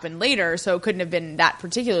that happened later, so it couldn't have been that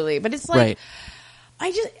particularly. But it's like,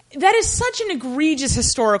 right. that is such an egregious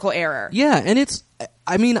historical error. Yeah, and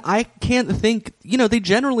I can't think, they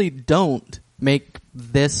generally don't make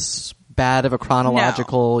this bad of a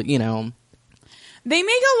chronological, They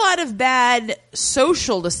make a lot of bad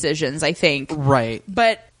social decisions, I think. Right.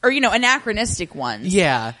 Or anachronistic ones.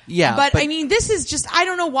 Yeah. But I mean, this is just, I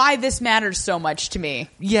don't know why this matters so much to me.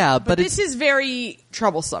 Yeah, but this is very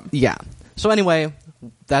troublesome. Yeah. So anyway,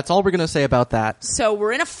 that's all we're going to say about that. So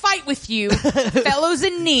we're in a fight with you, fellows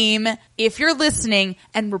in Nîmes, if you're listening,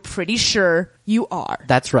 and we're pretty sure you are.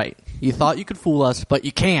 That's right. You thought you could fool us, but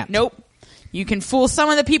you can't. Nope. You can fool some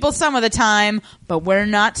of the people some of the time, but we're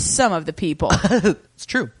not some of the people. It's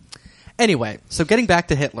true. Anyway, so getting back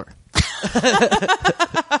to Hitler.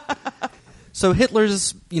 So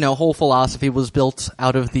Hitler's, whole philosophy was built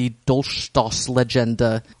out of the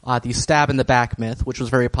Dolchstoßlegende, the stab in the back myth, which was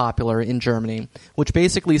very popular in Germany, which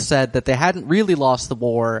basically said that they hadn't really lost the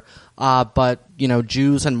war, but,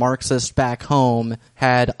 Jews and Marxists back home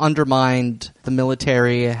had undermined the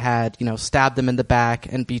military, had, stabbed them in the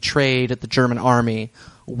back and betrayed the German army,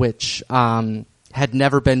 which, had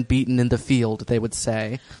never been beaten in the field, they would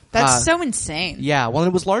say. That's so insane. Yeah, well,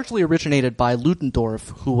 it was largely originated by Ludendorff,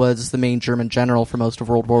 who was the main German general for most of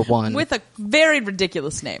World War I. With a very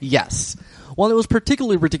ridiculous name. Yes. Well, it was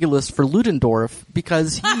particularly ridiculous for Ludendorff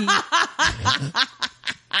because he...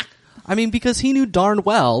 because he knew darn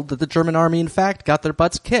well that the German army, in fact, got their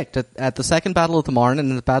butts kicked at the Second Battle of the Marne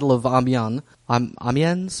and the Battle of Amiens.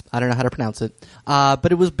 Amiens? I don't know how to pronounce it.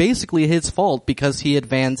 But it was basically his fault because he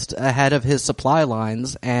advanced ahead of his supply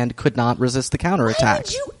lines and could not resist the counterattack. Why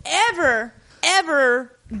would you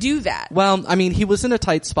ever do that? Well, he was in a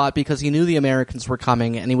tight spot because he knew the Americans were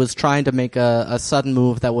coming and he was trying to make a sudden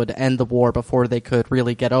move that would end the war before they could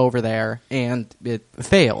really get over there, and it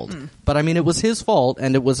failed. But it was his fault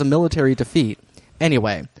and it was a military defeat.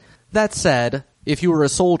 Anyway, that said, if you were a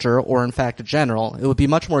soldier, or in fact a general, it would be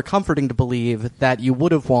much more comforting to believe that you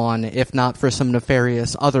would have won if not for some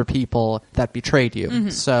nefarious other people that betrayed you. Mm-hmm.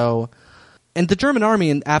 So... And the German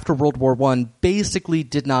army after World War I basically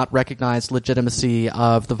did not recognize legitimacy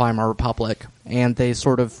of the Weimar Republic, and they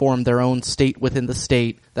sort of formed their own state within the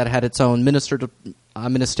state that had its own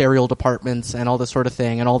ministerial departments and all this sort of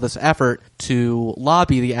thing, and all this effort to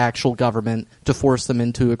lobby the actual government to force them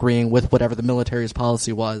into agreeing with whatever the military's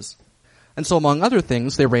policy was. And so, among other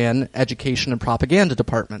things, they ran education and propaganda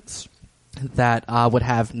departments that would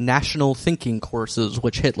have national thinking courses,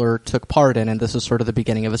 which Hitler took part in, and this is sort of the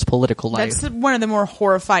beginning of his political life. That's one of the more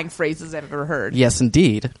horrifying phrases I've ever heard. Yes,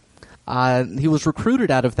 indeed. He was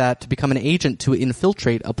recruited out of that to become an agent to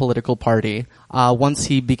infiltrate a political party. Once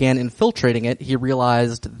he began infiltrating it, he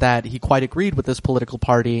realized that he quite agreed with this political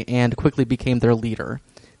party and quickly became their leader.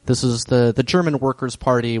 This is the German Workers'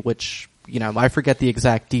 Party, which... I forget the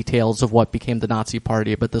exact details of what became the Nazi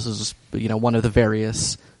Party, but this is, one of the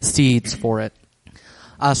various seeds for it.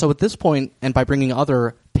 So at this point, and by bringing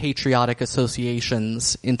other patriotic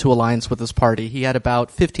associations into alliance with this party, he had about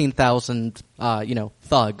 15,000,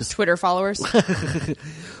 thugs. Twitter followers?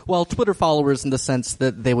 Well, Twitter followers in the sense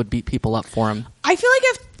that they would beat people up for him. I feel like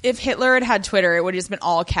if Hitler had Twitter, it would have just been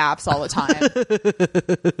all caps all the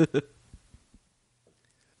time.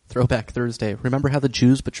 Throwback Thursday. Remember how the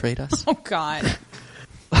Jews betrayed us? Oh, God.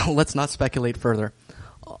 Let's not speculate further.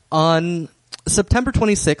 On September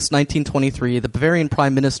 26, 1923, the Bavarian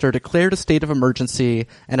Prime Minister declared a state of emergency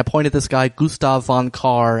and appointed this guy, Gustav von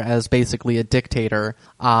Kahr, as basically a dictator.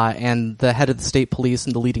 And the head of the state police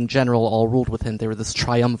and the leading general all ruled with him. They were this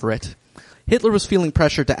triumvirate. Hitler was feeling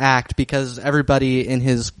pressured to act because everybody in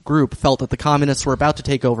his group felt that the communists were about to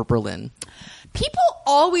take over Berlin. People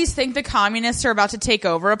always think the communists are about to take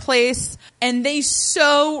over a place, and they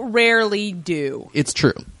so rarely do. It's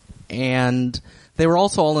true. And they were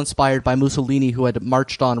also all inspired by Mussolini, who had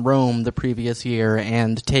marched on Rome the previous year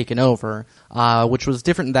and taken over, which was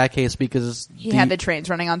different in that case because... He had the trains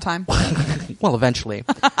running on time? Well, eventually.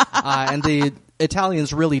 And the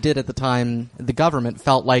Italians really did at the time, the government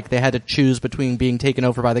felt like they had to choose between being taken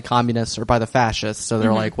over by the communists or by the fascists, so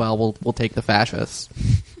they're like, well, we'll take the fascists.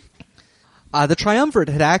 The triumvirate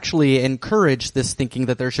had actually encouraged this thinking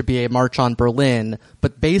that there should be a march on Berlin,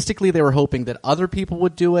 but basically they were hoping that other people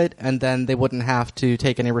would do it, and then they wouldn't have to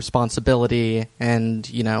take any responsibility and,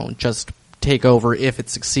 just take over if it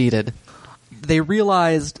succeeded. They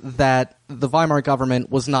realized that the Weimar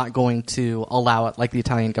government was not going to allow it like the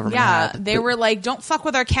Italian government had. Yeah, they were like, don't fuck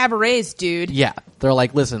with our cabarets, dude. Yeah, they're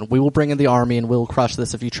like, listen, we will bring in the army and we'll crush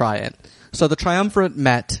this if you try it. So the triumvirate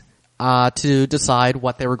met to decide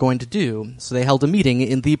what they were going to do. So they held a meeting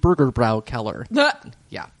in the Bürgerbrau Keller.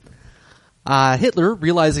 Yeah. Hitler,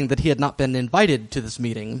 realizing that he had not been invited to this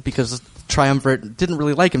meeting because the Triumvirate didn't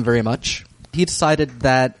really like him very much, he decided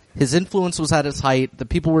that his influence was at its height, the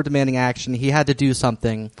people were demanding action, he had to do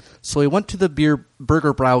something. So he went to the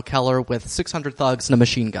Bürgerbrau Keller with 600 thugs and a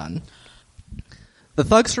machine gun. The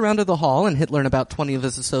thugs surrounded the hall, and Hitler and about 20 of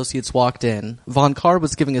his associates walked in. Von Kahr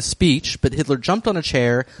was giving a speech, but Hitler jumped on a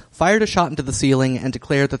chair, fired a shot into the ceiling, and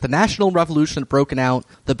declared that the national revolution had broken out,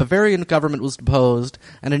 the Bavarian government was deposed,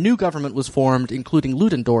 and a new government was formed, including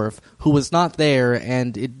Ludendorff, who was not there,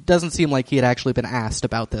 and it doesn't seem like he had actually been asked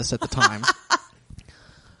about this at the time.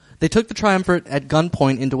 They took the Triumvirate at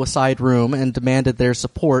gunpoint into a side room and demanded their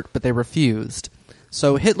support, but they refused.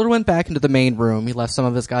 So Hitler went back into the main room, he left some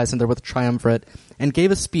of his guys in there with the Triumvirate, and gave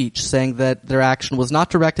a speech saying that their action was not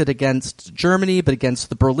directed against Germany, but against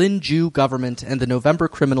the Berlin Jew government and the November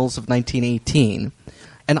criminals of 1918.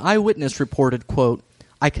 An eyewitness reported, quote,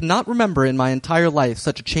 "I cannot remember in my entire life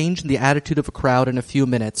such a change in the attitude of a crowd in a few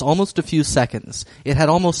minutes, almost a few seconds. It had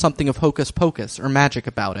almost something of hocus pocus, or magic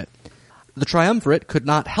about it." The Triumvirate could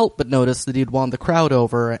not help but notice that he'd won the crowd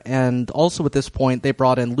over, and also at this point they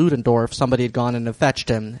brought in Ludendorff. Somebody had gone in and fetched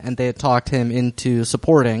him, and they had talked him into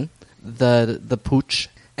supporting the putsch.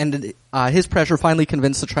 And his pressure finally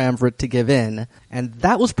convinced the Triumvirate to give in, and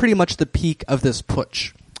that was pretty much the peak of this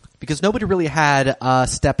putsch. Because nobody really had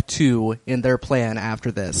step 2 in their plan after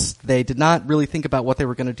this. They did not really think about what they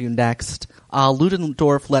were going to do next.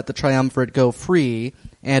 Ludendorff let the Triumvirate go free,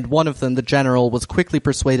 and one of them, the general, was quickly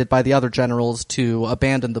persuaded by the other generals to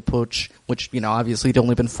abandon the putsch, which, obviously he'd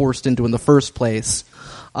only been forced into in the first place.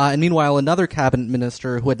 And meanwhile, another cabinet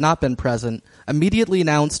minister, who had not been present, immediately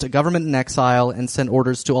announced a government in exile and sent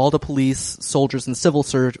orders to all the police, soldiers, and civil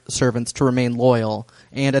servants to remain loyal.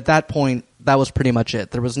 And at that point, that was pretty much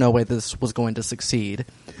it. There was no way this was going to succeed.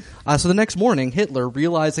 So the next morning, Hitler,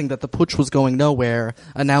 realizing that the putsch was going nowhere,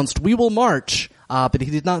 announced, "We will march," but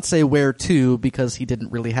he did not say where to because he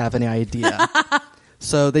didn't really have any idea.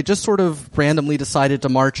 So they just sort of randomly decided to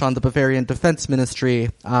march on the Bavarian Defense Ministry,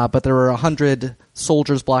 but there were 100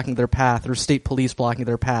 soldiers blocking their path, or state police blocking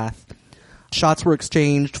their path. Shots were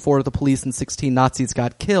exchanged, 4 of the police and 16 Nazis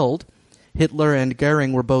got killed. Hitler and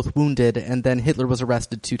Goering were both wounded, and then Hitler was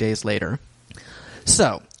arrested 2 days later.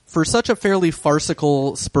 So, for such a fairly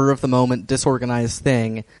farcical, spur-of-the-moment, disorganized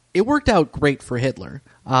thing, it worked out great for Hitler.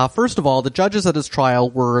 First of all, the judges at his trial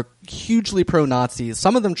were hugely pro-Nazis.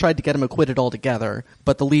 Some of them tried to get him acquitted altogether,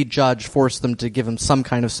 but the lead judge forced them to give him some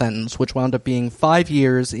kind of sentence, which wound up being 5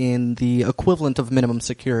 years in the equivalent of minimum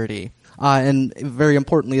security. And very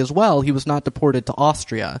importantly as well, he was not deported to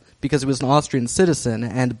Austria because he was an Austrian citizen,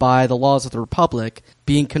 and by the laws of the Republic,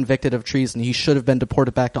 being convicted of treason, he should have been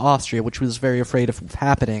deported back to Austria, which he was very afraid of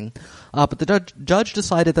happening. But the judge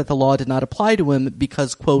decided that the law did not apply to him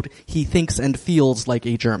because, quote, "he thinks and feels like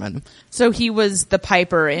a German." So he was the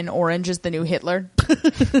Piper in Orange is the New Hitler?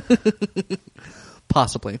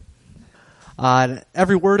 Possibly.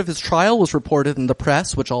 Every word of his trial was reported in the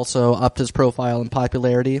press, which also upped his profile and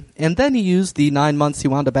popularity. And then he used the 9 months he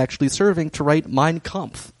wound up actually serving to write Mein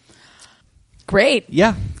Kampf. Great.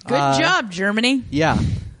 Yeah. Good job, Germany. Yeah.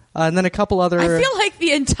 And then a couple other... I feel like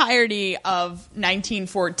the entirety of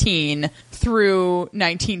 1914 through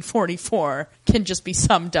 1944 can just be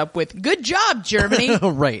summed up with, good job, Germany.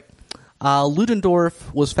 Right.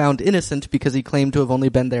 Ludendorff was found innocent because he claimed to have only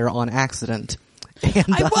been there on accident. And,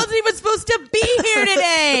 I wasn't even supposed to be here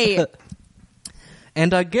today!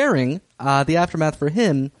 And Goering, the aftermath for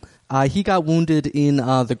him, he got wounded in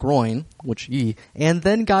the groin, and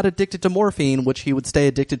then got addicted to morphine, which he would stay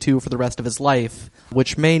addicted to for the rest of his life,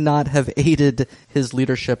 which may not have aided his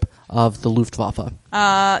leadership of the Luftwaffe.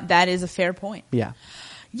 That is a fair point. Yeah.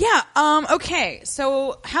 Yeah, okay,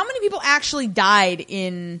 so how many people actually died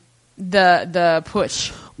in the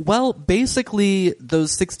putsch? Well, basically,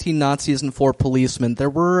 those 16 Nazis and 4 policemen, there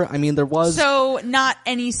was... So, not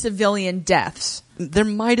any civilian deaths? There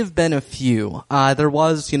might have been a few. There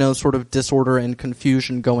was, sort of disorder and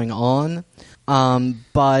confusion going on.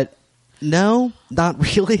 But no, not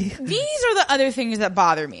really. These are the other things that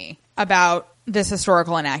bother me about this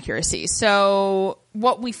historical inaccuracy. So,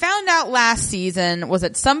 what we found out last season was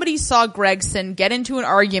that somebody saw Gregson get into an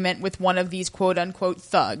argument with one of these quote-unquote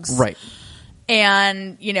thugs. Right.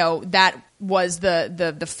 And, that was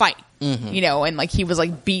the fight, mm-hmm. And, he was,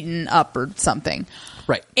 beaten up or something.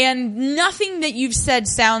 Right. And nothing that you've said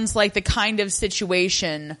sounds like the kind of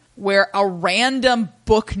situation where a random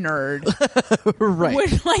book nerd Right.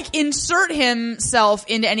 would like insert himself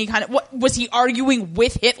into any kind of, what was he arguing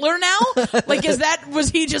with Hitler now? Like, was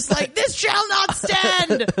he just like, this shall not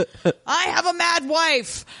stand. I have a mad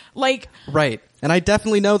wife. Like, Right. And I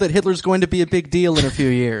definitely know that Hitler's going to be a big deal in a few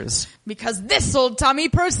years. because this old Tommy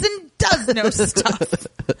person does know stuff.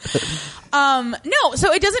 No,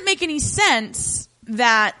 so it doesn't make any sense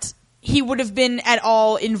that he would have been at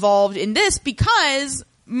all involved in this, because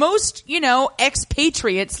most,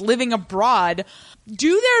 expatriates living abroad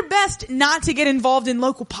do their best not to get involved in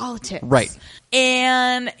local politics. Right.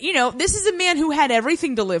 And, this is a man who had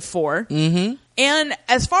everything to live for. Mm-hmm. And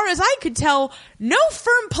as far as I could tell, no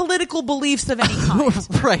firm political beliefs of any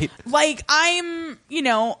kind. Right. Like, I'm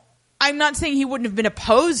not saying he wouldn't have been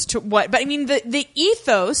opposed to but I mean, the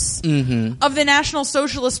ethos of the National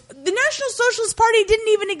Socialist Party didn't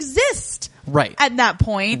even exist. Right. At that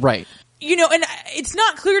point. Right. And it's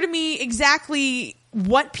not clear to me exactly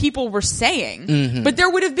what people were saying, but there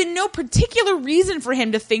would have been no particular reason for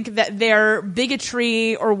him to think that their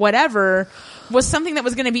bigotry or whatever was something that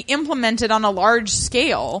was going to be implemented on a large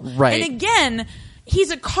scale. Right. And again, he's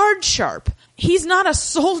a card sharp. He's not a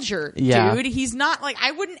soldier, Yeah. dude. He's not like,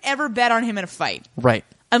 I wouldn't ever bet on him in a fight. Right.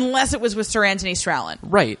 Unless it was with Sir Anthony Strallan.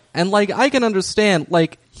 Right. And I can understand,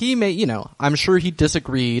 he may, I'm sure he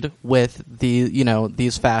disagreed with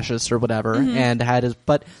these fascists or whatever and had his,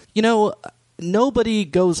 but, nobody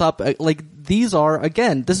goes up, these are,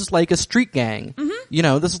 again, this is like a street gang.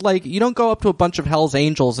 This is like, you don't go up to a bunch of Hell's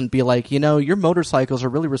Angels and be like, your motorcycles are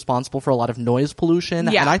really responsible for a lot of noise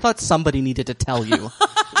pollution. Yeah. And I thought somebody needed to tell you.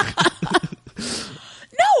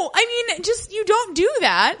 No, I mean, just, you don't do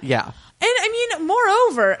that. Yeah. And I mean,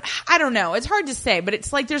 moreover, I don't know, it's hard to say, but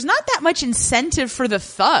it's like there's not that much incentive for the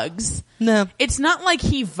thugs. No. It's not like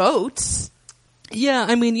he votes. Yeah,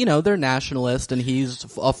 I mean, they're nationalist and he's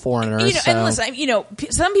a foreigner. So. And listen,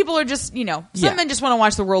 some people are just, some men just want to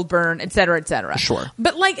watch the world burn, et cetera, et cetera. Sure.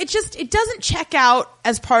 But it doesn't check out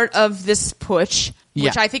as part of this putsch,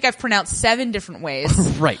 which I think I've pronounced 7 different ways.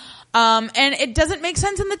 Right. And it doesn't make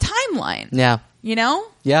sense in the timeline. Yeah.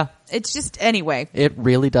 Yeah. It's just, anyway. It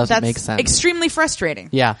really doesn't That's make sense. extremely frustrating.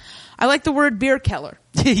 Yeah. I like the word beer keller.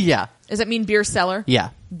 Yeah. Does that mean beer cellar? Yeah.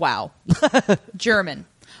 Wow. German.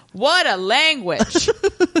 What a language.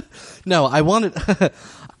 No, I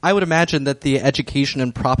would imagine that the education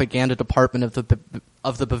and propaganda department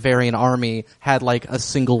of the Bavarian army had a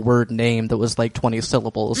single word name that was 20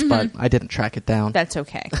 syllables, but I didn't track it down. That's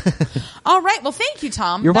okay. All right. Well, thank you,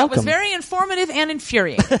 Tom. You're that welcome. was very informative and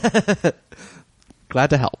infuriating. Glad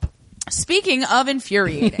to help. Speaking of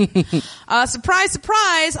infuriating, surprise,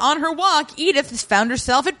 surprise, on her walk, Edith has found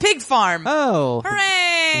herself at Pig Farm. Oh.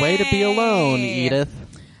 Hooray! Way to be alone, Edith.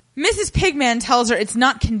 Mrs. Pigman tells her it's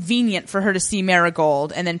not convenient for her to see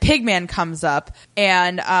Marigold, and then Pigman comes up,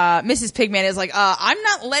 and Mrs. Pigman is like, I'm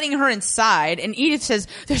not letting her inside, and Edith says,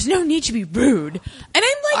 there's no need to be rude. And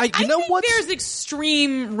I'm like, I think there's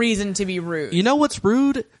extreme reason to be rude. You know what's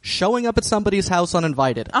rude? Showing up at somebody's house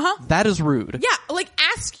uninvited. Uh-huh. That is rude. Yeah,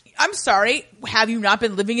 I'm sorry, have you not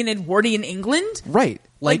been living in Edwardian England? Right.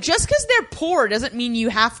 Just because they're poor doesn't mean you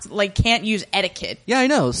have to, can't use etiquette. Yeah, I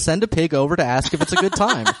know. Send a pig over to ask if it's a good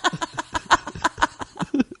time.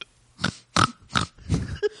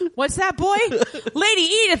 What's that, boy? Lady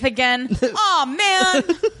Edith again. Aw, man.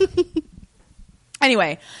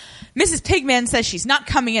 Anyway, Mrs. Pigman says she's not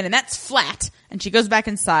coming in, and that's flat. And she goes back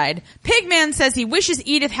inside. Pigman says he wishes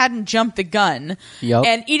Edith hadn't jumped the gun. Yep.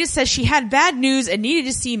 And Edith says she had bad news and needed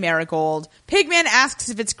to see Marigold. Pigman asks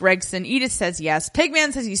if it's Gregson. Edith says yes.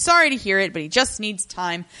 Pigman says he's sorry to hear it, but he just needs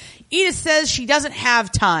time. Edith says she doesn't have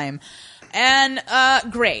time. And,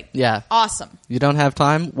 great. Yeah. Awesome. You don't have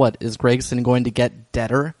time? What, is Gregson going to get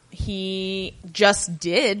deader? He just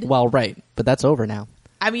did. Well, right. But that's over now.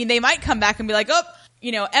 I mean, they might come back and be like,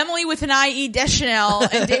 Emily with an IE Deschanel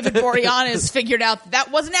and David Boreanaz figured out that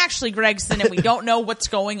wasn't actually Gregson and we don't know what's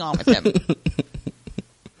going on with him.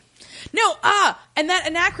 No, and that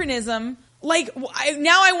anachronism,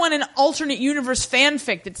 now I want an alternate universe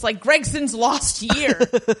fanfic that's like Gregson's lost year.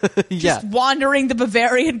 Just wandering the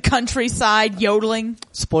Bavarian countryside, yodeling.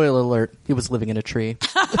 Spoiler alert, he was living in a tree.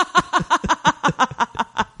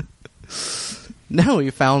 No, he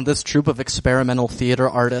found this troupe of experimental theater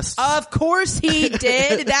artists. Of course he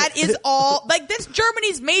did. That is all. That's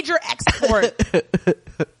Germany's major export.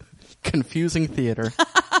 Confusing theater.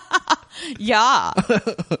 Yeah.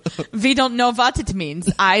 We don't know what it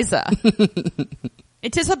means either.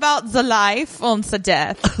 It is about the life and the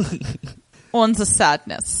death and the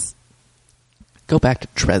sadness. Go back to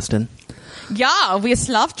Dresden. Yeah, we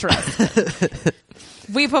love Dresden.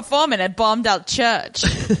 We performing at Bombed Out Church.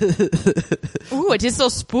 Ooh, it is so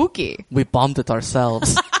spooky. We bombed it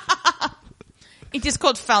ourselves. It is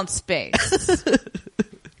called Found Space.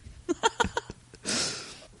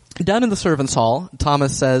 Down in the servants' hall,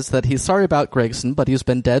 Thomas says that he's sorry about Gregson, but he's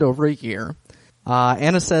been dead over a year.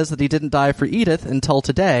 Anna says that he didn't die for Edith until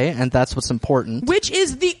today, and that's what's important. Which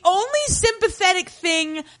is the only sympathetic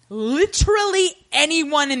thing literally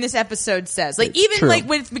anyone in this episode says. Like, even True. like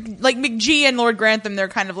with like McGee and Lord Grantham, they're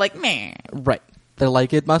kind of like, meh. Right. They're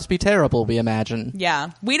like, it must be terrible, we imagine. Yeah.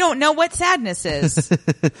 We don't know what sadness is.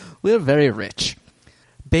 We're very rich.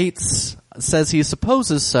 Bates says he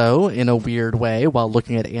supposes so, in a weird way, while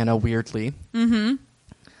looking at Anna weirdly. Mm-hmm.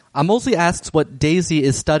 Molesley asks what Daisy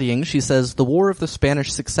is studying. She says, the War of the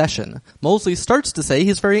Spanish Succession. Molesley starts to say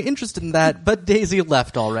he's very interested in that, but Daisy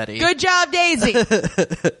left already. Good job, Daisy.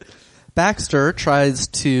 Baxter tries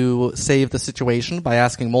to save the situation by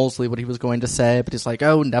asking Molesley what he was going to say, but he's like,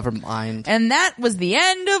 oh, never mind. And that was the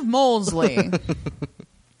end of Molesley.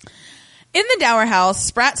 In the Dower House,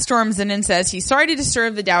 Spratt storms in and says he's sorry to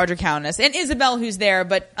disturb the Dowager Countess and Isabel, who's there,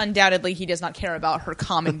 but undoubtedly he does not care about her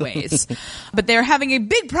common ways. But they're having a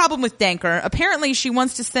big problem with Danker. Apparently she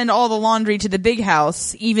wants to send all the laundry to the big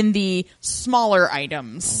house, even the smaller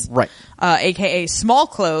items. Right. AKA small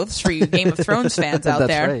clothes for you Game of Thrones fans out That's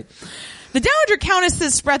there. right. The Dowager Countess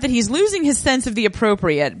says Spratt that he's losing his sense of the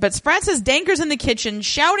appropriate, but Spratt says Danker's in the kitchen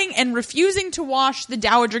shouting and refusing to wash the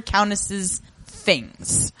Dowager Countess's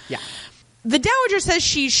things. Yeah. The Dowager says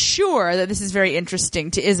she's sure that this is very interesting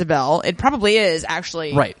to Isabel. It probably is,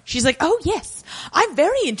 actually. Right. She's like, oh, yes, I'm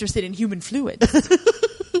very interested in human fluids.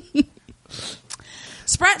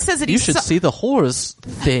 Spratt says that You should see the whores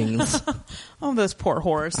things. Oh, those poor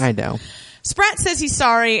whores. I know. Spratt says he's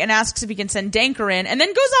sorry and asks if he can send Danker in, and then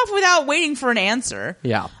goes off without waiting for an answer.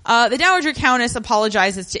 Yeah. The Dowager Countess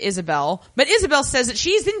apologizes to Isabel, but Isabel says that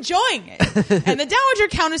she's enjoying it. And the Dowager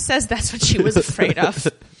Countess says that's what she was afraid of.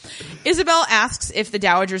 Isabel asks if the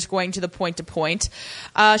Dowager's going to the point-to-point.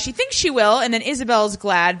 She thinks she will, and then Isabel's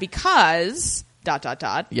glad because... ...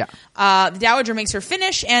 Yeah. The Dowager makes her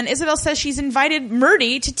finish, and Isabel says she's invited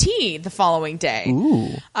Murdy to tea the following day. Ooh.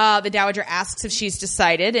 The Dowager asks if she's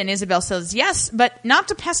decided, and Isabel says yes, but not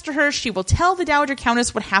to pester her. She will tell the Dowager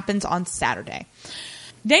Countess what happens on Saturday.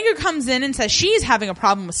 Danker comes in and says she's having a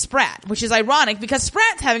problem with Spratt, which is ironic because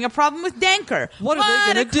Spratt's having a problem with Danker. What are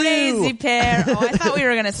they going to do? Crazy pair. Oh, I thought we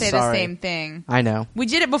were going to say the Sorry. same thing. I know. We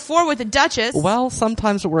did it before with the Duchess. Well,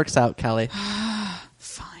 sometimes it works out, Kelly.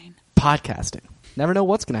 Fine. Podcasting. Never know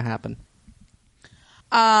what's going to happen.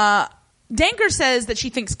 Danker says that she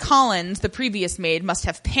thinks Collins, the previous maid, must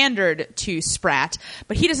have pandered to Spratt,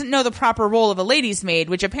 but he doesn't know the proper role of a lady's maid,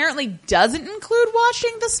 which apparently doesn't include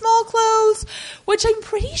washing the small clothes, which I'm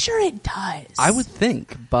pretty sure it does. I would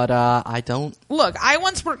think, but I don't. Look, I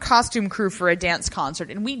once worked costume crew for a dance concert,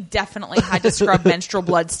 and we definitely had to scrub menstrual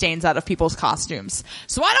blood stains out of people's costumes.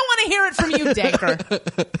 So I don't want to hear it from you,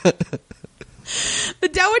 Danker. The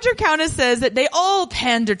Dowager Countess says that they all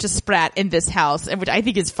pander to Spratt in this house, which I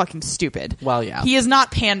think is fucking stupid. Well, yeah. He is not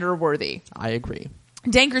pander-worthy. I agree.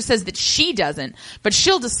 Danker says that she doesn't, but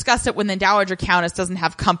she'll discuss it when the Dowager Countess doesn't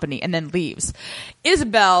have company and then leaves.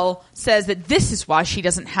 Isabel says that this is why she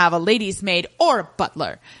doesn't have a lady's maid or a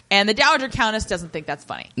butler. And the Dowager Countess doesn't think that's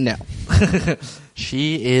funny. No.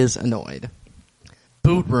 She is annoyed.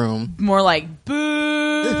 Boot room. More like,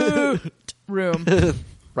 boot room.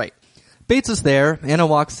 Right. Bates is there. Anna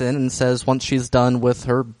walks in and says once she's done with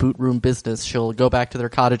her boot room business, she'll go back to their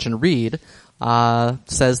cottage and read.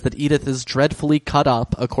 Says that Edith is dreadfully cut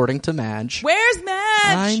up, according to Madge. Where's Madge?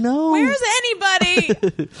 I know. Where's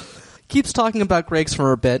anybody? Keeps talking about Greggs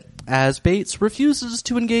for a bit, as Bates refuses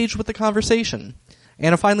to engage with the conversation.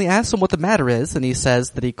 Anna finally asks him what the matter is, and he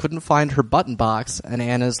says that he couldn't find her button box, and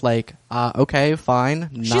Anna's like, okay, fine.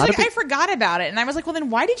 She's like, I forgot about it. And I was like, well, then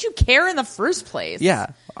why did you care in the first place? Yeah.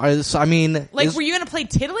 So, I mean... Like, were you going to play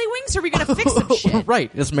Tiddlywinks, or were we going to fix some shit? Right.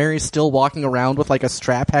 Is Mary still walking around with, like, a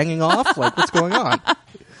strap hanging off? Like, what's going on?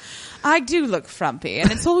 I do look frumpy,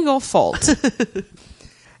 and it's all your fault.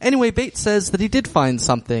 Anyway, Bates says that he did find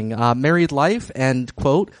something, married life and,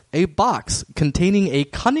 quote, a box containing a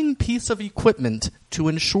cunning piece of equipment to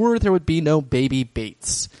ensure there would be no baby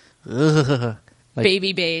Bates. Ugh. Like,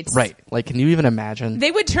 baby Bates. Right. Like, can you even imagine? They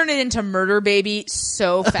would turn it into Murder Baby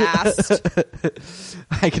so fast.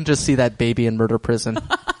 I can just see that baby in murder prison.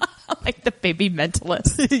 Like the baby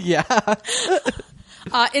mentalist. Yeah.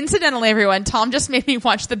 Incidentally, everyone, Tom just made me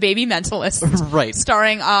watch The Baby Mentalist. Right.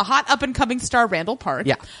 Starring hot up-and-coming star Randall Park.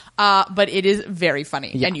 Yeah. But it is very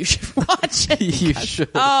funny, Yeah. and you should watch it. You should.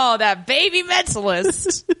 Oh, that Baby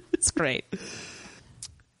Mentalist. It's great.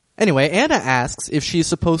 Anyway, Anna asks if she's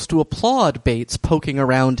supposed to applaud Bates poking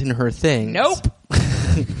around in her things. Nope.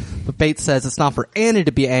 But Bates says it's not for Anna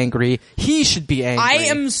to be angry. He should be angry.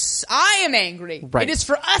 I am angry. Right. It is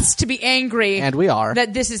for us to be angry. And we are.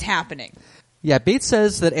 That this is happening. Yeah, Bates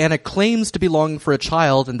says that Anna claims to be longing for a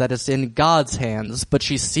child and that it's in God's hands, but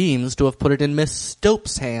she seems to have put it in Miss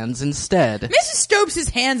Stopes' hands instead. Mrs. Stopes'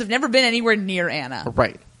 hands have never been anywhere near Anna.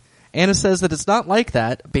 Right. Anna says that it's not like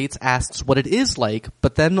that. Bates asks what it is like,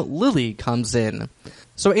 but then Lily comes in.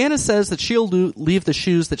 So Anna says that she'll leave the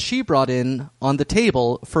shoes that she brought in on the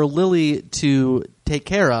table for Lily to take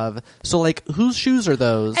care of. So, like, whose shoes are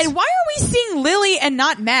those? And why are we seeing Lily and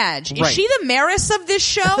not Madge? Is Right. she the Maris of this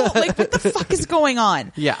show? Like, what the fuck is going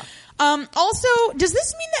on? Yeah. Also, does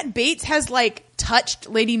this mean that Bates has, like, touched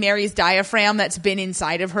Lady Mary's diaphragm that's been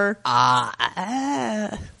inside of her?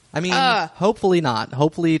 I mean, hopefully not.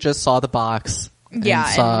 Hopefully you just saw the box.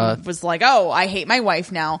 Yeah, and was like, oh, I hate my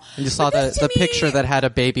wife now. And you saw the picture that had a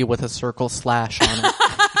baby with a circle slash on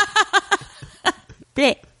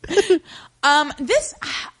it.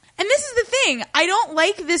 This is the thing. I don't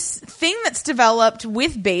like this thing that's developed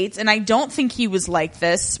with Bates, and I don't think he was like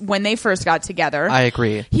this when they first got together. I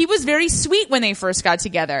agree. He was very sweet when they first got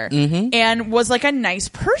together and was like a nice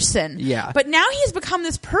person. Yeah. But now he's become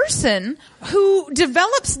this person who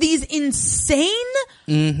develops these insane,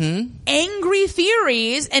 angry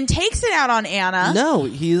theories and takes it out on Anna. No,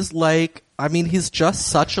 he's like, I mean, he's just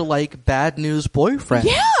such a, like, bad news boyfriend.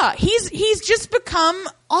 Yeah, he's just become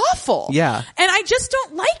awful. Yeah. And I just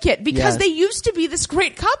don't like it because Yeah. they used to be this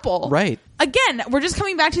great couple. Right. Again, we're just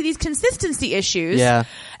coming back to these consistency issues. Yeah.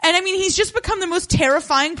 And I mean, he's just become the most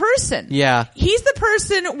terrifying person. Yeah. He's the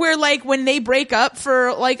person where, like, when they break up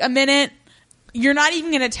for, like, a minute, you're not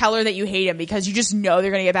even going to tell her that you hate him because you just know they're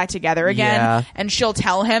going to get back together again. Yeah. And she'll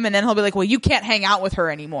tell him, and then he'll be like, well, you can't hang out with her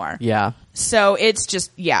anymore. Yeah. So it's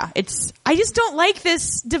just, I just don't like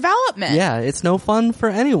this development. Yeah, it's no fun for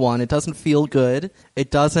anyone. It doesn't feel good. It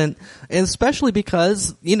doesn't, and especially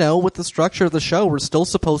because, you know, with the structure of the show, we're still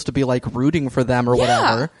supposed to be, like, rooting for them or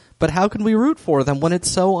whatever. But how can we root for them when it's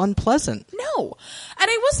so unpleasant? No. And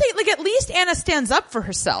I will say, like, at least Anna stands up for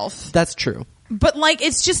herself. That's true. But, like,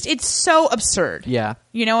 it's so absurd. Yeah.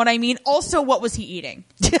 You know what I mean? Also, what was he eating?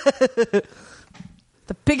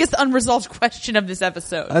 The biggest unresolved question of this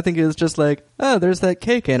episode. I think it was just like, oh, there's that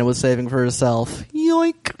cake Anna was saving for herself.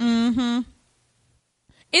 Yoink.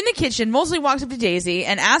 In the kitchen, Molesley walks up to Daisy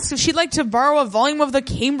and asks if she'd like to borrow a volume of the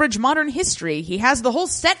Cambridge Modern History. He has the whole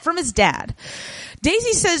set from his dad.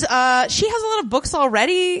 Daisy says she has a lot of books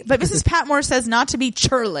already, but Mrs. Patmore says not to be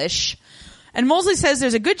churlish. And Molesley says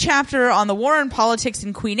there's a good chapter on the war and politics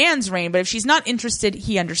in Queen Anne's reign, but if she's not interested,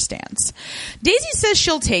 he understands. Daisy says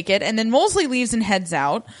she'll take it, and then Molesley leaves and heads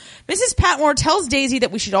out. Mrs. Patmore tells Daisy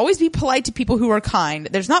that we should always be polite to people who are kind.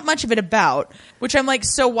 There's not much of it about, which I'm like,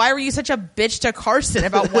 so why were you such a bitch to Carson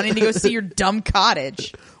about wanting to go see your dumb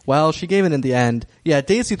cottage? Well, she gave it in the end. Yeah,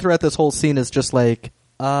 Daisy throughout this whole scene is just like,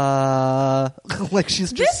 like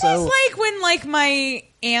she's just This so... is like when, like, my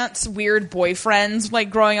aunt's weird boyfriends,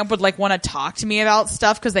 like, growing up would, like, want to talk to me about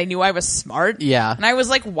stuff because they knew I was smart. Yeah. And I was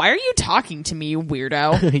like, why are you talking to me, you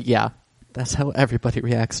weirdo? Yeah. That's how everybody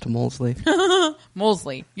reacts to Molesley.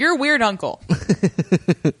 Molesley, you're a weird uncle.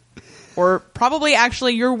 Or probably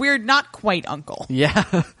actually your weird not quite uncle. Yeah.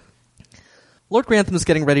 Lord Grantham is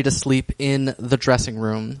getting ready to sleep in the dressing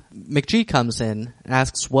room. McGee comes in,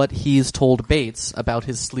 asks what he's told Bates about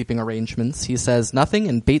his sleeping arrangements. He says nothing,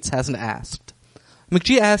 and Bates hasn't asked.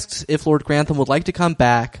 McGee asks if Lord Grantham would like to come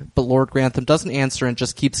back, but Lord Grantham doesn't answer and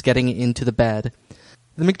just keeps getting into the bed.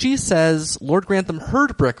 The McGee says Lord Grantham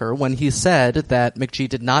heard Bricker when he said that McGee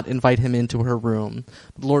did not invite him into her room.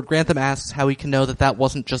 But Lord Grantham asks how he can know that that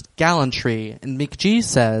wasn't just gallantry, and McGee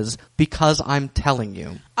says, because I'm telling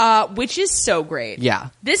you. Which is so great. Yeah.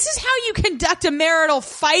 This is how you conduct a marital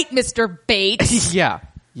fight, Mr. Bates. Yeah.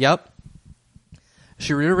 Yep.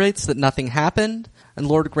 She reiterates that nothing happened, and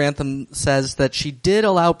Lord Grantham says that she did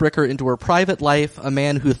allow Bricker into her private life, a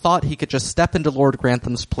man who thought he could just step into Lord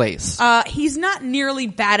Grantham's place. He's not nearly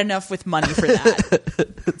bad enough with money for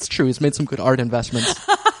that. It's true. He's made some good art investments.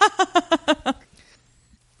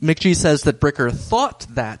 McGee says that Bricker thought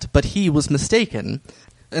that, but he was mistaken.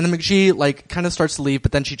 And then McGee, like, kind of starts to leave,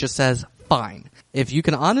 but then she just says, fine. If you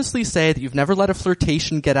can honestly say that you've never let a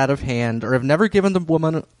flirtation get out of hand or have never given a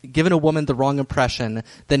woman the wrong impression,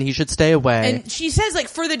 then he should stay away. And she says, like,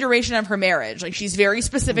 for the duration of her marriage. Like, she's very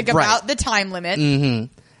specific about the time limit. Mm-hmm.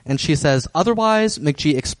 And she says, otherwise,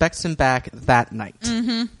 McGee expects him back that night.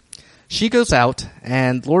 Mm-hmm. She goes out,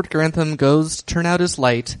 and Lord Grantham goes to turn out his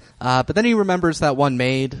light, but then he remembers that one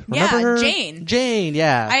maid. Remember her? Jane. Jane,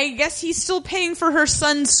 yeah. I guess he's still paying for her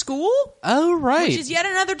son's school? Oh, right. Which is yet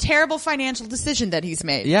another terrible financial decision that he's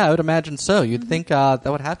made. Yeah, I would imagine so. You'd think that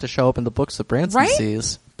would have to show up in the books that Branson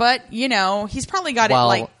sees. But, you know, he's probably got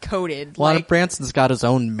it, coded. Well, Branson's got his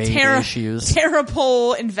own maid issues.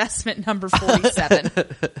 Terrible investment number 47.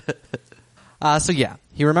 So yeah,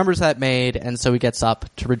 he remembers that maid, and so he gets up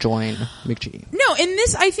to rejoin McGee. No, and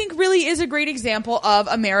this, I think, really is a great example of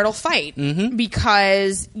a marital fight. Mm-hmm.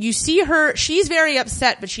 Because you see her, she's very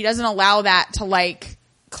upset, but she doesn't allow that to,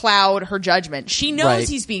 cloud her judgment. She knows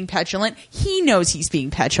he's being petulant. He knows he's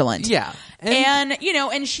being petulant. Yeah.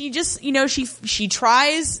 And she just, she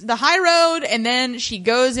tries the high road, and then she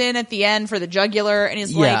goes in at the end for the jugular, and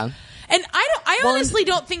is like... And I honestly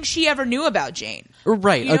don't think she ever knew about Jane.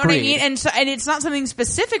 Right, you know agreed. what I mean? And it's not something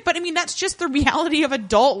specific, but I mean, that's just the reality of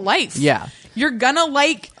adult life. Yeah. You're gonna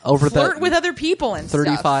flirt with other people and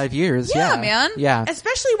 35 years, yeah, man. Yeah.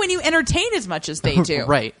 Especially when you entertain as much as they do.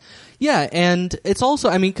 Right. Yeah, and it's also,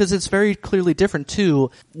 I mean, because it's very clearly different,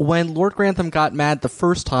 too. When Lord Grantham got mad the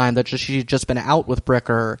first time that she'd just been out with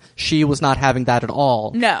Bricker, she was not having that at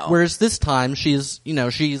all. No. Whereas this time, she's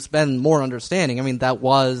been more understanding. I mean, that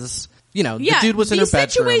was... the dude was in her bedroom. The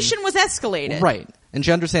situation was escalated. Right. And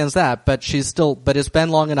she understands that, but it's been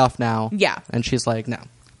long enough now. Yeah. And she's like, no.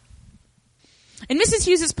 In Mrs.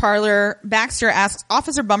 Hughes' parlor, Baxter asks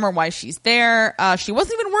Officer Bummer why she's there. She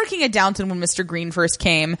wasn't even working at Downton when Mr. Green first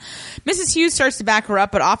came. Mrs. Hughes starts to back her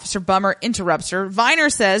up, but Officer Bummer interrupts her. Viner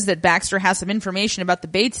says that Baxter has some information about the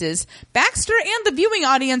Bateses. Baxter and the viewing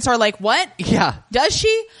audience are like, what? Yeah. Does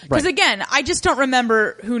she? Because again, I just don't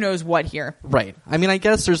remember who knows what here. Right. I mean, I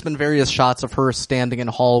guess there's been various shots of her standing in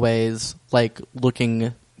hallways,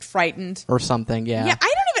 looking... frightened. Or something, yeah. Yeah,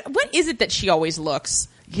 I don't even... What is it that she always looks?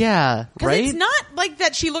 Yeah, right? It's not like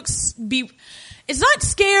that she looks... It's not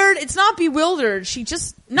scared. It's not bewildered. She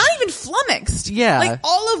just... Not even flummoxed. Yeah.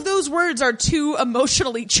 All of those words are too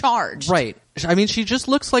emotionally charged. Right. I mean, she just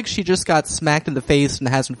looks like she just got smacked in the face and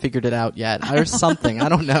hasn't figured it out yet. Or something. I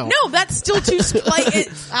don't know. No, that's still too...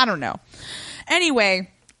 I don't know.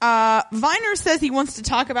 Anyway... Viner says he wants to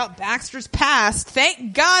talk about Baxter's past.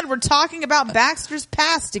 Thank God we're talking about Baxter's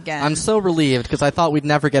past again. I'm so relieved because I thought we'd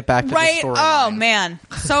never get back to this story. Oh, man.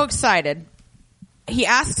 So excited. He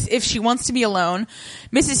asks if she wants to be alone.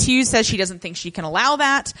 Mrs. Hughes says she doesn't think she can allow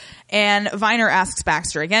that. And Viner asks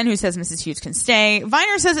Baxter again, who says Mrs. Hughes can stay.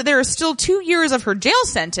 Viner says that there are still 2 years of her jail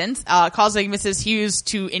sentence, causing Mrs. Hughes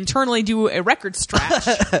to internally do a record scratch.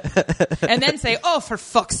 And then say, oh, for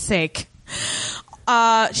fuck's sake.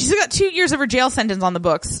 She's still got 2 years of her jail sentence on the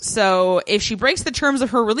books, so if she breaks the terms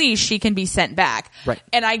of her release, she can be sent back. Right.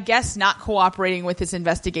 And I guess not cooperating with this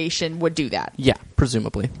investigation would do that. Yeah,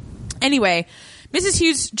 presumably. Anyway, Mrs.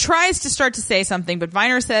 Hughes tries to start to say something, but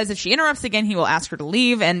Viner says if she interrupts again, he will ask her to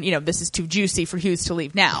leave, and, this is too juicy for Hughes to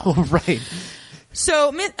leave now. Oh, right.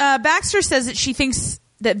 So, Baxter says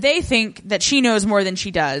that they think that she knows more than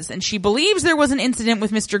she does, and she believes there was an incident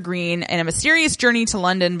with Mr. Green and a mysterious journey to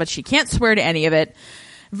London, but she can't swear to any of it.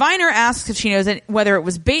 Viner asks if she knows whether it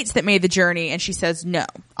was Bates that made the journey, and she says no.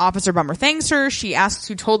 Officer Bummer thanks her. She asks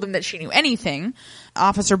who told them that she knew anything.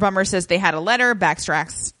 Officer Bummer says they had a letter. Baxter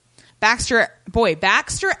asks.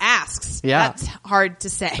 Yeah. That's hard to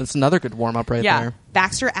say. That's another good warm-up right there.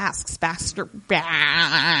 Baxter asks. I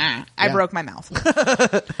broke my mouth.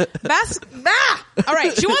 All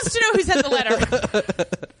right. She wants to know who sent the letter.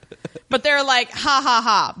 But they're like, ha ha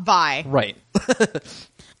ha, bye. Right.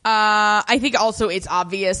 I think also it's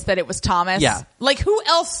obvious that it was Thomas. Yeah. Who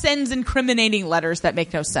else sends incriminating letters that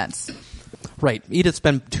make no sense? Right. Edith's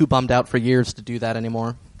been too bummed out for years to do that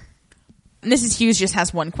anymore. Mrs. Hughes just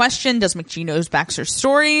has one question. Does McGee knows Baxter's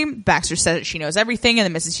story? Baxter says that she knows everything,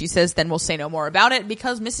 and then Mrs. Hughes says, then we'll say no more about it,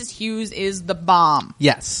 because Mrs. Hughes is the bomb.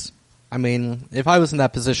 Yes. I mean, if I was in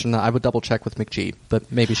that position, I would double check with McGee,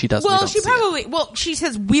 but maybe she doesn't. Well, she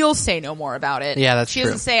says we'll say no more about it. Yeah, that's true. She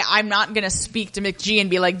doesn't say, I'm not going to speak to McGee and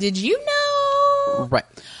be like, did you know? Right.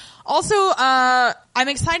 Also, I'm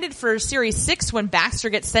excited for Series 6 when Baxter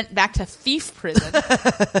gets sent back to thief prison.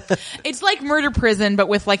 It's like murder prison, but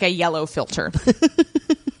with a yellow filter.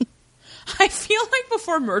 I feel like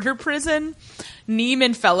before Murder Prison, Neem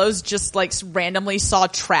and Fellows just like randomly saw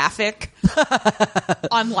Traffic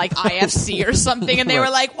on like IFC or something, and they were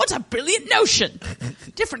like, "What a brilliant notion!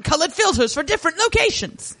 Different colored filters for different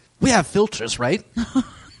locations." We have filters, right?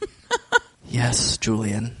 Yes,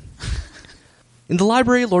 Julian. In the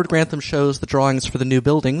library, Lord Grantham shows the drawings for the new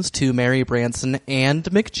buildings to Mary Branson and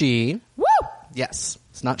McGee. Woo! Yes,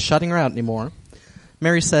 it's not shutting her out anymore.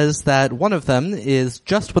 Mary says that one of them is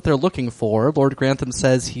just what they're looking for. Lord Grantham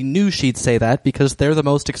says he knew she'd say that because they're the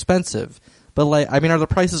most expensive. But, like, I mean, are the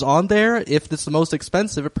prices on there? If it's the most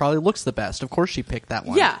expensive, it probably looks the best. Of course she picked that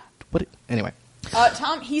one. Yeah. Anyway.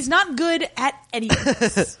 Tom, he's not good at any of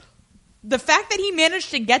this. The fact that he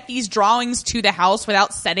managed to get these drawings to the house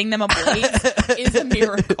without setting them ablaze is a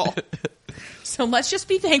miracle. So let's just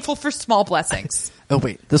be thankful for small blessings. Oh,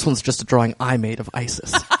 wait. This one's just a drawing I made of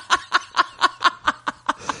ISIS.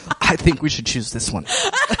 I think we should choose this one.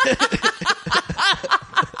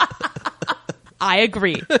 I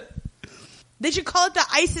agree. They should call it the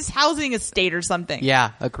ISIS housing estate or something.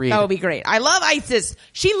 Yeah, agreed. That would be great. I love ISIS.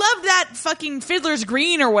 She loved that fucking Fiddler's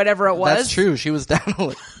Green or whatever it was. That's true. She was down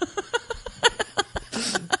on it.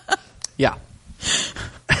 Yeah.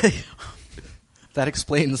 That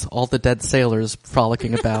explains all the dead sailors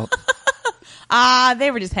frolicking about.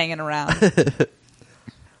 They were just hanging around.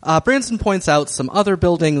 Branson points out some other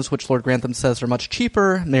buildings, which Lord Grantham says are much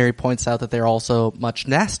cheaper. Mary points out that they're also much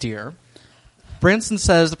nastier. Branson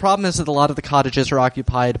says the problem is that a lot of the cottages are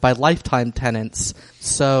occupied by lifetime tenants,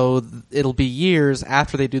 so it'll be years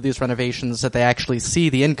after they do these renovations that they actually see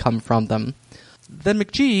the income from them. Then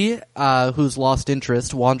McGee, who's lost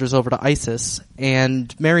interest, wanders over to ISIS,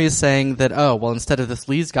 and Mary is saying that, instead of this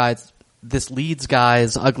Leeds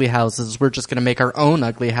guy's ugly houses, we're just going to make our own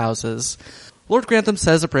ugly houses. Lord Grantham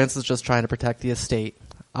says that Branson's just trying to protect the estate.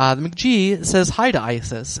 McGee says hi to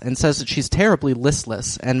ISIS and says that she's terribly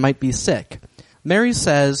listless and might be sick. Mary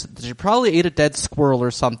says that she probably ate a dead squirrel or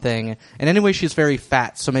something, and anyway she's very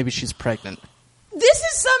fat, so maybe she's pregnant. This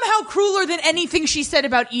is somehow crueler than anything she said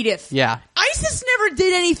about Edith. Yeah. ISIS never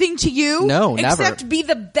did anything to you. No, never. Except be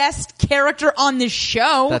the best character on this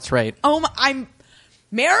show. That's right.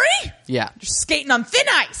 Mary? Yeah. You're skating on thin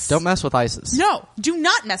ice. Don't mess with ISIS. No, do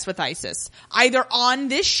not mess with ISIS. Either on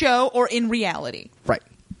this show or in reality. Right.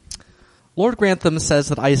 Lord Grantham says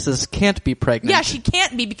that ISIS can't be pregnant. Yeah, she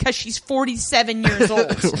can't be because she's 47 years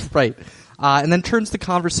old. Right. And then turns the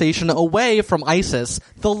conversation away from ISIS,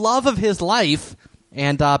 the love of his life,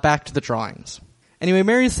 and back to the drawings. Anyway,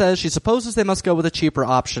 Mary says she supposes they must go with a cheaper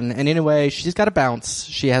option, and anyway, she's got to bounce.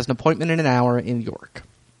 She has an appointment in an hour in York.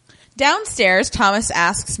 Downstairs, Thomas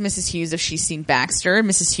asks Mrs. Hughes if she's seen Baxter.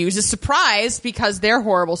 Mrs. Hughes is surprised because their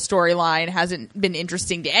horrible storyline hasn't been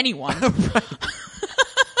interesting to anyone. Right.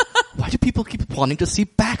 Why do people keep wanting to see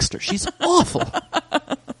Baxter? She's awful.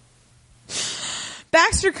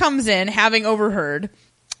 Baxter comes in, having overheard.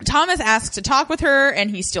 Thomas asks to talk with her, and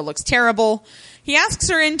he still looks terrible. He asks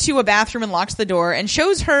her into a bathroom and locks the door and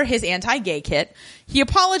shows her his anti-gay kit. He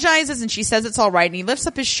apologizes, and she says it's all right, and he lifts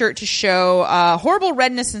up his shirt to show horrible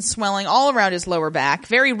redness and swelling all around his lower back.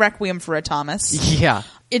 Very Requiem for a Thomas. Yeah.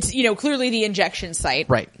 It's, clearly the injection site.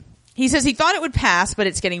 Right. He says he thought it would pass, but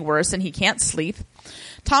it's getting worse, and he can't sleep.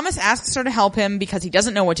 Thomas asks her to help him because he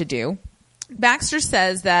doesn't know what to do. Baxter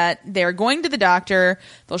says that they're going to the doctor.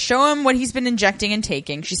 They'll show him what he's been injecting and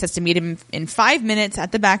taking. She says to meet him in 5 minutes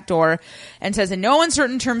at the back door and says in no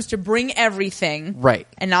uncertain terms to bring everything. Right.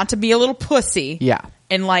 And not to be a little pussy. Yeah.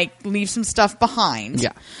 And leave some stuff behind.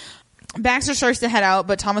 Yeah. Baxter starts to head out,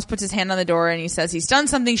 but Thomas puts his hand on the door and he says he's done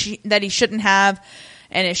something that he shouldn't have.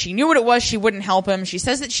 And if she knew what it was, she wouldn't help him. She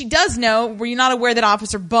says that she does know. Were you not aware that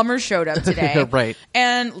Officer Bummer showed up today? Right.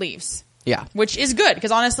 And leaves. Yeah. Which is good,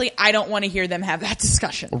 because honestly, I don't want to hear them have that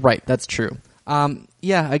discussion. Right, that's true.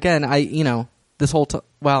 Yeah, again, this whole...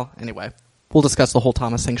 anyway, we'll discuss the whole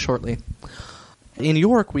Thomas thing shortly. In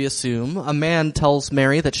York, we assume, a man tells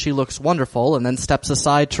Mary that she looks wonderful and then steps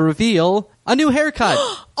aside to reveal a new haircut.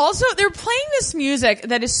 Also, they're playing this music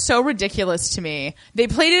that is so ridiculous to me. They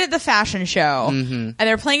played it at the fashion show, and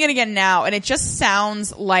they're playing it again now, and it just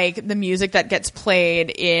sounds like the music that gets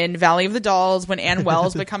played in Valley of the Dolls when Ann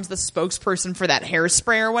Wells becomes the spokesperson for that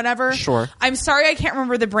hairspray or whatever. Sure. I'm sorry I can't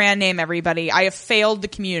remember the brand name, everybody. I have failed the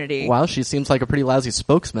community. Wow, she seems like a pretty lousy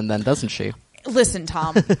spokesman then, doesn't she? Listen,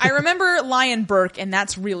 Tom, I remember Lion Burke, and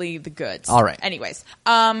that's really the goods. All right. Anyways,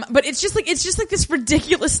 but it's just like this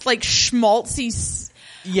ridiculous, schmaltzy.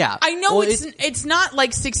 Yeah. I know it's not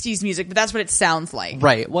like 60s music, but that's what it sounds like.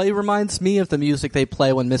 Right. Well, it reminds me of the music they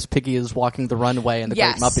play when Miss Piggy is walking the runway in the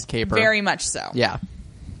Great Muppet Caper. Very much so. Yeah.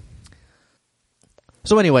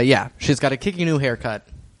 So anyway, yeah, she's got a kicky new haircut.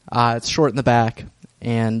 It's short in the back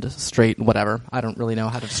and straight, whatever. I don't really know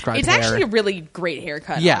how to describe It's hair. actually a really great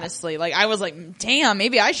haircut, Yeah. honestly. Like, I was like, damn,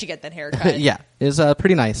 maybe I should get that haircut. Yeah, it's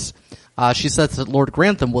pretty nice. She says that Lord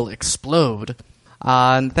Grantham will explode.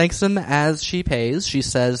 And thanks him as she pays. She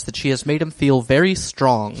says that she has made him feel very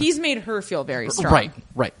strong. He's made her feel very strong.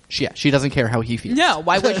 Right. She doesn't care how he feels. No,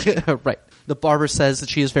 why would she? Right. The barber says that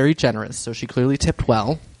she is very generous, so she clearly tipped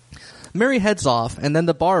well. Mary heads off, and then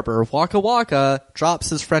the barber, Waka Waka, drops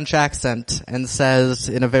his French accent and says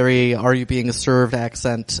in a very "are you being served"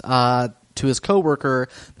 accent to his coworker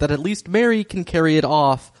that at least Mary can carry it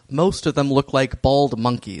off. Most of them look like bald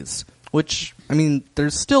monkeys. Which, I mean,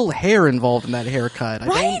 there's still hair involved in that haircut.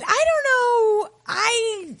 Right? I don't know.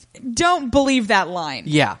 I don't believe that line.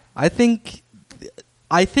 Yeah, I think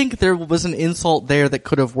there was an insult there that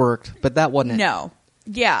could have worked, but that wasn't it. No.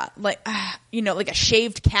 Yeah, like, like a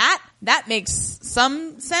shaved cat? That makes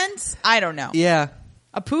some sense? I don't know. Yeah.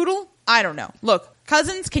 A poodle? I don't know. Look,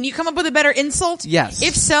 cousins, can you come up with a better insult? Yes.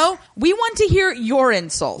 If so, we want to hear your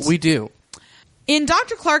insults. We do. In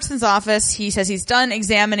Dr. Clarkson's office, he says he's done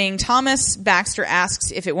examining Thomas. Baxter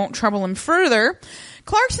asks if it won't trouble him further.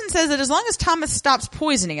 Clarkson says that as long as Thomas stops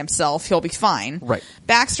poisoning himself, he'll be fine. Right.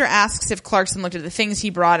 Baxter asks if Clarkson looked at the things he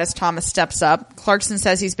brought as Thomas steps up. Clarkson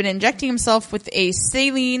says he's been injecting himself with a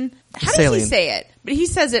saline. How does he say it? But he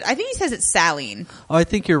says it, I think he says it's saline. Oh, I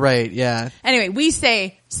think you're right, yeah. Anyway, we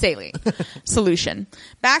say saline solution.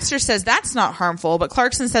 Baxter says that's not harmful, but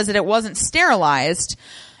Clarkson says that it wasn't sterilized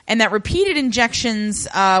and that repeated injections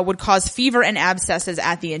would cause fever and abscesses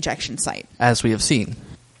at the injection site. As we have seen.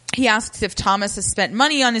 He asks if Thomas has spent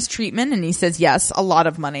money on his treatment, and he says yes, a lot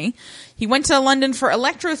of money. He went to London for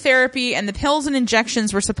electrotherapy, and the pills and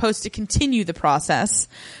injections were supposed to continue the process.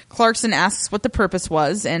 Clarkson asks what the purpose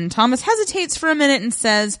was, and Thomas hesitates for a minute and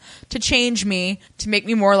says, to change me, to make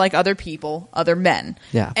me more like other people, other men.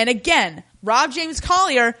 Yeah. And again, Rob James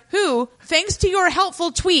Collier, who, thanks to your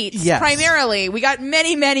helpful tweets, primarily, we got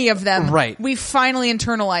many, many of them. Right. We finally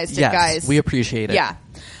internalized it, guys. We appreciate it. Yeah.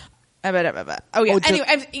 Oh, yeah.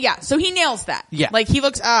 Anyway, so he nails that. Yeah. Like, he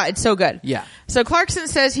looks, it's so good. Yeah. So Clarkson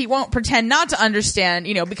says he won't pretend not to understand,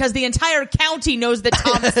 because the entire county knows that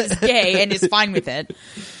Thomas is gay and is fine with it.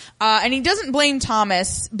 And he doesn't blame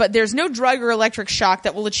Thomas, but there's no drug or electric shock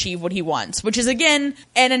that will achieve what he wants, which is, again,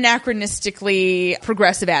 an anachronistically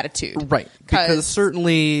progressive attitude. Right. Because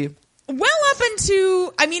certainly... Well up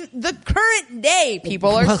into, the current day, people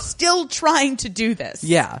are still trying to do this.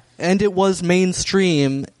 Yeah. And it was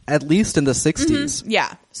mainstream, at least in the 60s. Mm-hmm.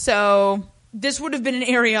 Yeah. So this would have been an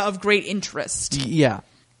area of great interest. Yeah.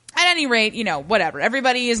 At any rate, whatever.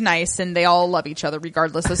 Everybody is nice and they all love each other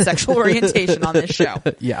regardless of sexual orientation on this show.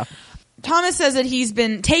 Yeah. Thomas says that he's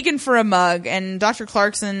been taken for a mug, and Dr.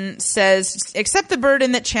 Clarkson says, accept the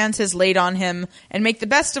burden that chance has laid on him and make the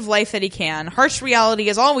best of life that he can. Harsh reality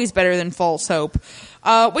is always better than false hope,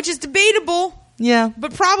 which is debatable. Yeah.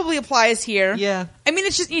 But probably applies here. Yeah.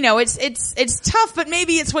 It's just, it's tough, but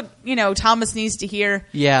maybe it's what, Thomas needs to hear.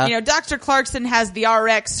 Yeah. Dr. Clarkson has the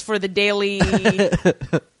RX for the daily, maybe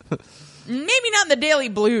not the daily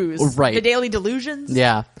blues. Right. The daily delusions.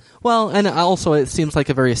 Yeah. Well, and also it seems like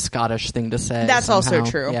a very Scottish thing to say. That's somehow. also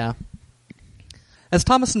true. Yeah. As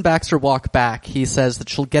Thomas and Baxter walk back, he says that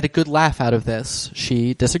she'll get a good laugh out of this.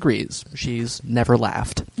 She disagrees. She's never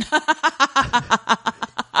laughed.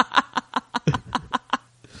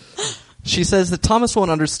 She says that Thomas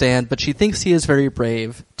won't understand, but she thinks he is very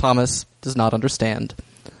brave. Thomas does not understand.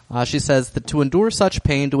 She says that to endure such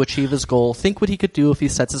pain to achieve his goal, think what he could do if he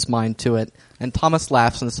sets his mind to it. And Thomas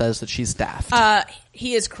laughs and says that she's daft.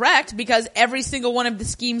 He is correct, because every single one of the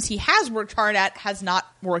schemes he has worked hard at has not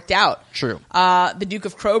worked out. True. The Duke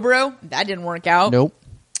of Crowborough, that didn't work out. Nope.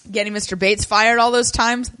 Getting Mr. Bates fired all those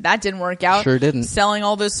times, that didn't work out. Sure didn't. Selling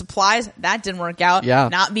all those supplies, that didn't work out. Yeah.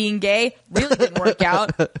 Not being gay, really didn't work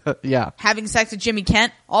out. Yeah. Having sex with Jimmy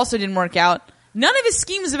Kent, also didn't work out. None of his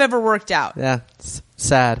schemes have ever worked out. Yeah, it's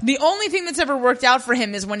sad. The only thing that's ever worked out for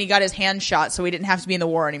him is when he got his hand shot, so he didn't have to be in the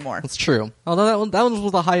war anymore. That's true. Although that one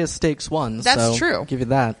was the highest stakes one. That's so true. I'll give you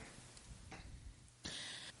that.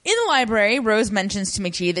 In the library, Rose mentions to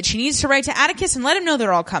McGee that she needs to write to Atticus and let him know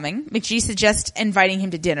they're all coming. McGee suggests inviting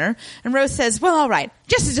him to dinner, and Rose says, well, all right,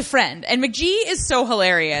 just as a friend. And McGee is so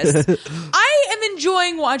hilarious. I am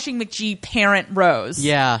enjoying watching McGee parent Rose.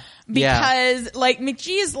 Yeah. Because,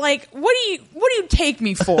 McGee is like, what do you take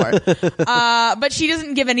me for? But she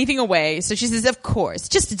doesn't give anything away, so she says, of course,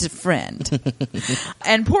 just as a friend.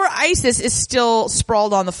 And poor Isis is still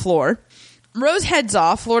sprawled on the floor. Rose heads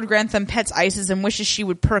off. Lord Grantham pets Isis and wishes she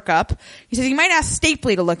would perk up. He says he might ask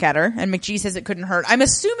Stapley to look at her, and McGee says it couldn't hurt. I'm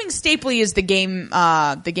assuming Stapley is the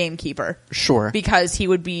gamekeeper. Sure. Because he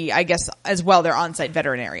would be, I guess, as well, their on-site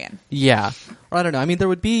veterinarian. Yeah. Or I don't know. I mean, there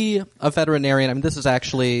would be a veterinarian. I mean, this is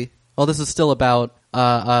actually... Well, this is still about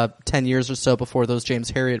 10 years or so before those James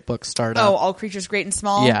Herriot books start up. Oh, All Creatures Great and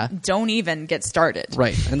Small? Yeah. Don't even get started.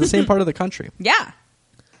 Right. And the same part of the country. Yeah.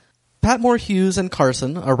 Patmore, Hughes, and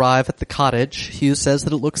Carson arrive at the cottage. Hughes says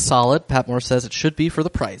that it looks solid. Patmore says it should be for the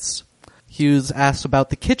price. Hughes asks about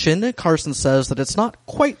the kitchen. Carson says that it's not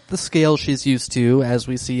quite the scale she's used to, as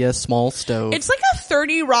we see a small stove. It's like a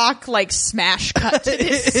 30 Rock, smash cut to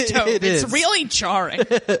this stove. It's really jarring.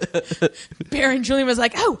 Baron Julian was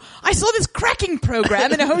like, oh, I saw this cracking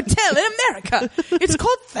program in a hotel in America. It's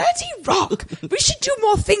called 30 Rock. We should do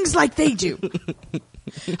more things like they do.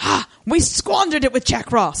 We squandered it with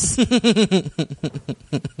Jack Ross. He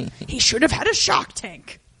should have had a Shark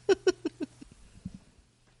Tank.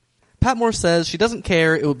 Patmore says she doesn't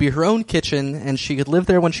care. It would be her own kitchen, and she could live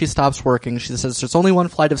there when she stops working. She says there's only one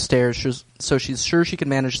flight of stairs, so she's sure she can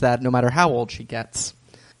manage that no matter how old she gets.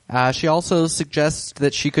 She also suggests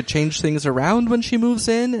that she could change things around when she moves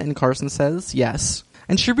in, and Carson says yes.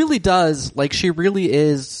 And she really does. She really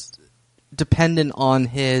is dependent on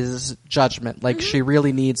his judgment. She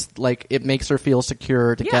really needs, it makes her feel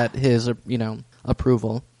secure to get his,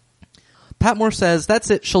 approval. Patmore says that's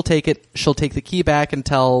it. She'll take it. She'll take the key back and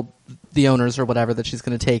tell the owners or whatever that she's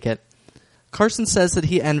going to take it. Carson says that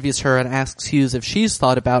he envies her and asks Hughes if she's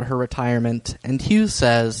thought about her retirement. And Hughes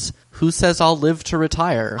says, who says I'll live to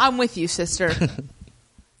retire? I'm with you, sister.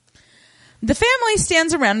 The family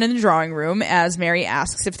stands around in the drawing room as Mary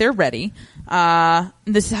asks if they're ready.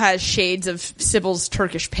 This has shades of Sybil's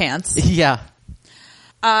Turkish pants. Yeah.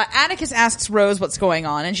 Atticus asks Rose what's going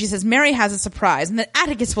on, and she says Mary has a surprise, and that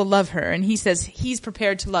Atticus will love her, and he says he's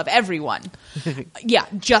prepared to love everyone. Yeah,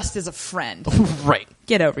 just as a friend. Right.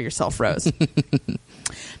 Get over yourself, Rose.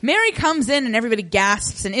 Mary comes in, and everybody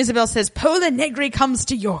gasps, and Isabel says, Pola Negri comes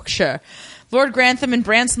to Yorkshire. Lord Grantham and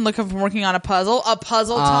Branson look up working on a puzzle. A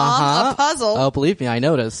puzzle, Tom? A puzzle. Oh, believe me, I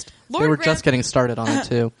noticed. Lord they were just getting started on it,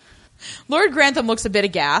 too. Lord Grantham looks a bit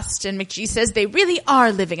aghast, and McGee says they really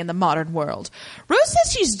are living in the modern world. Rose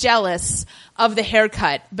says she's jealous of the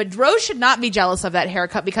haircut, but Rose should not be jealous of that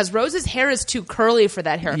haircut because Rose's hair is too curly for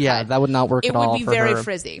that haircut. Yeah, that would not work at all for her. It would be very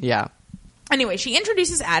frizzy. Yeah. Anyway, she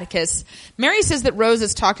introduces Atticus. Mary says that Rose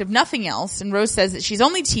has talked of nothing else, and Rose says that she's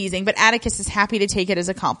only teasing, but Atticus is happy to take it as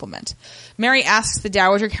a compliment. Mary asks the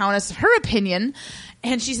Dowager Countess her opinion,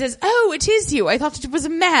 and she says, oh, it is you. I thought it was a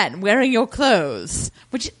man wearing your clothes,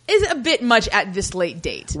 which is a bit much at this late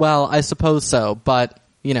date. Well, I suppose so, but,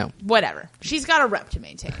 Whatever. She's got a rep to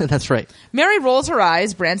maintain. That's right. Mary rolls her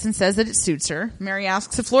eyes. Branson says that it suits her. Mary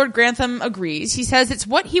asks if Lord Grantham agrees. He says it's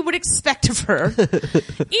what he would expect of her.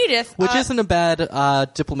 Edith... Which isn't a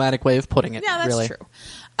bad diplomatic way of putting it, yeah, that's really. true.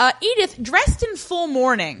 Edith, dressed in full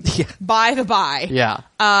mourning, by the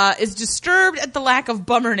by, is disturbed at the lack of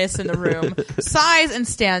bummerness in the room, sighs and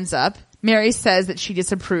stands up. Mary says that she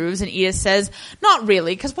disapproves, and Edith says, not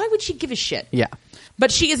really, because why would she give a shit? Yeah.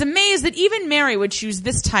 But she is amazed that even Mary would choose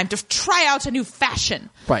this time to try out a new fashion.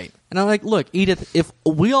 Right. And I'm like, look, Edith, if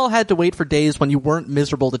we all had to wait for days when you weren't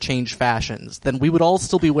miserable to change fashions, then we would all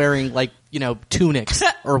still be wearing, tunics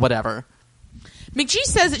or whatever. McGee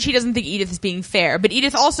says that she doesn't think Edith is being fair, but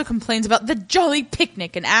Edith also complains about the jolly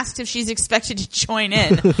picnic and asks if she's expected to join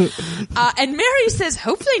in. And Mary says,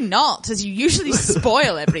 hopefully not, as you usually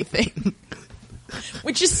spoil everything.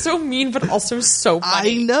 Which is so mean, but also so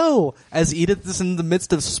funny. I know. As Edith is in the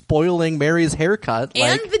midst of spoiling Mary's haircut.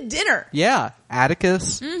 And the dinner. Yeah.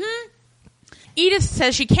 Atticus. Mm-hmm. Edith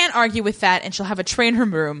says she can't argue with that and she'll have a tray in her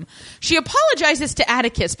room. She apologizes to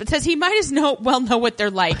Atticus, but says he might as well know what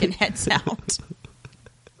they're like and heads out.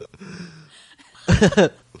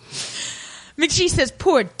 McGee says,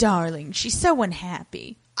 poor darling, she's so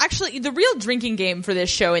unhappy. Actually, the real drinking game for this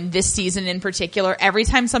show and this season in particular, every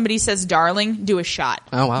time somebody says darling, do a shot.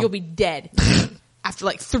 Oh, wow. You'll be dead after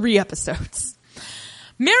 3 episodes.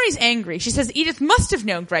 Mary's angry. She says Edith must have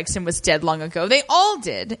known Gregson was dead long ago. They all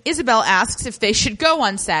did. Isabel asks if they should go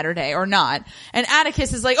on Saturday or not. And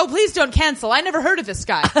Atticus is like, oh, please don't cancel. I never heard of this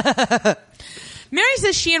guy. Mary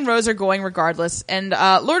says she and Rose are going regardless, and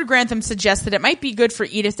Lord Grantham suggests that it might be good for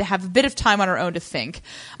Edith to have a bit of time on her own to think,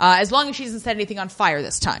 as long as she hasn't set anything on fire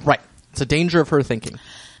this time. Right. It's a danger of her thinking.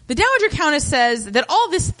 The Dowager Countess says that all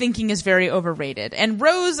this thinking is very overrated, and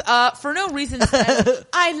Rose, for no reason, says,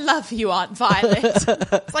 I love you, Aunt Violet.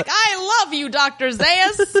 It's like, I love you, Dr.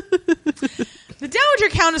 Zayas. The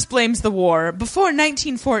Dowager Countess blames the war. Before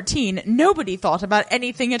 1914, nobody thought about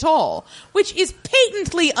anything at all, which is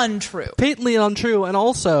patently untrue. Patently untrue, and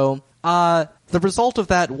also, the result of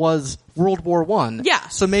that was World War I. Yeah.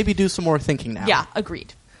 So maybe do some more thinking now. Yeah,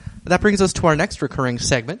 agreed. That brings us to our next recurring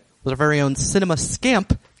segment with our very own cinema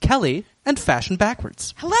scamp, Kelly, and Fashion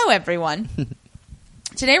Backwards. Hello, everyone.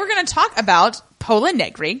 Today we're going to talk about Pola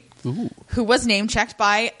Negri, who was name-checked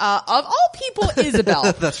by, of all people,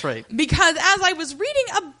 Isabel. That's right. Because as I was reading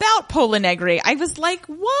about Pola Negri, I was like,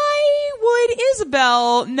 why would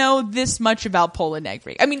Isabel know this much about Pola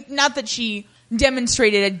Negri? I mean, not that she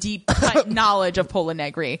demonstrated a deep knowledge of Pola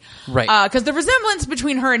Negri. Right. Because the resemblance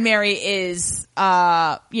between her and Mary is,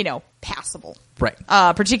 passable. Right.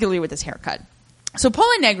 Particularly with this haircut. So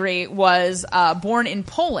Pola Negri was born in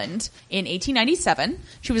Poland in 1897.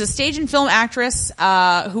 She was a stage and film actress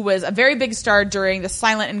who was a very big star during the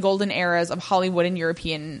silent and golden eras of Hollywood and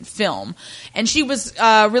European film. And she was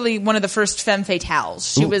really one of the first femme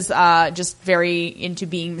fatales. She was just very into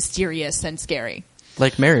being mysterious and scary.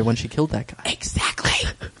 Like Mary when she killed that guy. Exactly.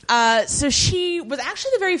 So she was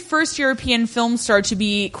actually the very first European film star to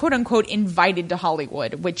be, quote unquote, invited to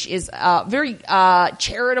Hollywood, which is a very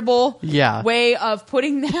charitable way of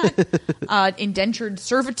putting that. Indentured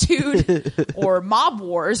servitude or mob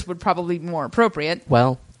wars would probably be more appropriate.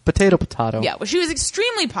 Well, potato. Yeah, well, she was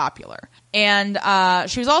extremely popular. And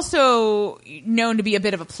she was also known to be a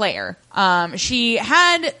bit of a player. She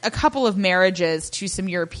had a couple of marriages to some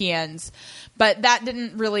Europeans, but that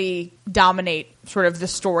didn't really dominate sort of the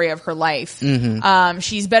story of her life. Mm-hmm.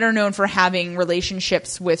 She's better known for having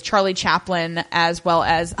relationships with Charlie Chaplin as well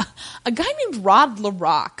as a guy named Rod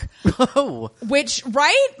LaRock. Oh. Which,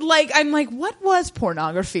 right? Like, I'm like, what was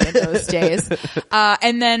pornography in those days?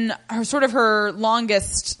 And then her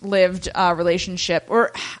longest lived relationship,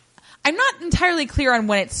 or I'm not entirely clear on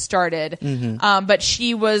when it started, but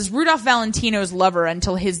she was Rudolph Valentino's lover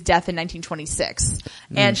until his death in 1926.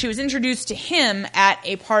 And she was introduced to him at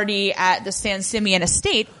a party at the San Simeon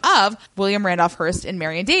estate of William Randolph Hearst and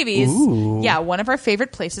Marion Davies. Ooh. Yeah, one of our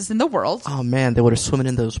favorite places in the world. Oh, man, they were swimming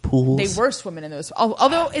in those pools. They were swimming in those.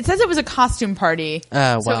 Although it says it was a costume party.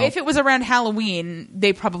 So if it was around Halloween,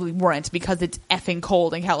 they probably weren't because it's effing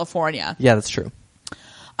cold in California. Yeah, that's true.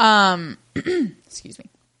 Excuse me.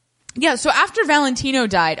 Yeah, so after Valentino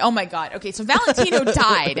died, oh my God. Okay, so Valentino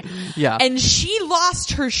died. Yeah. And she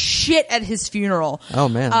lost her shit at his funeral. Oh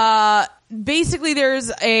man. Basically there's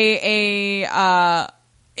clearly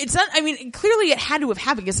it had to have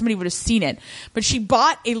happened because somebody would have seen it. But she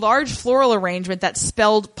bought a large floral arrangement that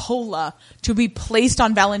spelled Pola to be placed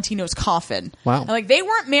on Valentino's coffin. Wow. And, they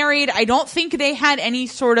weren't married. I don't think they had any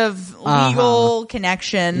sort of legal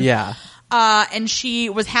connection. Yeah. And she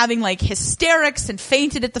was having hysterics and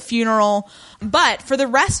fainted at the funeral. But for the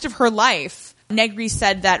rest of her life, Negri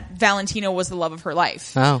said that Valentino was the love of her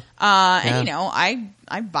life. Oh. And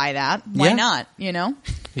I buy that. Why not?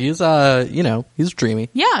 He's dreamy.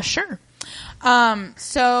 Yeah, sure.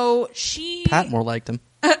 So she... Patmore liked him.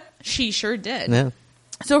 She sure did. Yeah.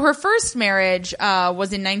 So her first marriage,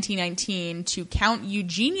 was in 1919 to Count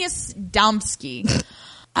Eugenius Domsky.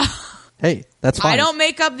 Hey, that's fine. I don't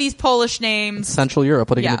make up these Polish names. Central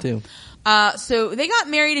Europe. What are you going to do? So they got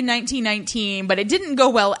married in 1919, but it didn't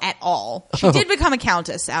go well at all. She did become a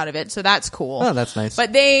countess out of it, so that's cool. Oh, that's nice.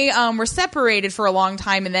 But they were separated for a long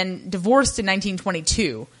time and then divorced in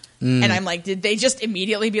 1922. And I'm like, did they just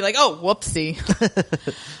immediately be like, oh, whoopsie?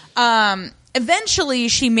 Eventually,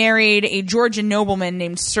 she married a Georgian nobleman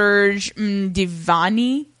named Serge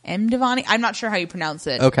Mdivani. I'm not sure how you pronounce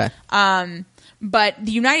it. Okay. But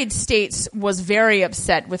the United States was very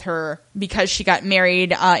upset with her because she got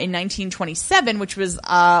married in 1927, which was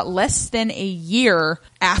less than a year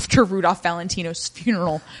after Rudolph Valentino's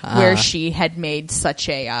funeral, where she had made such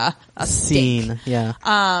a scene. stink. Yeah.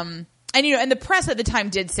 And the press at the time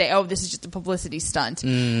did say, "Oh, this is just a publicity stunt."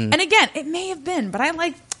 And again, it may have been,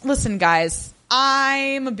 but listen, guys.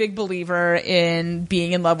 I'm a big believer in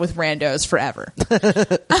being in love with randos forever.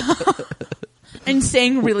 And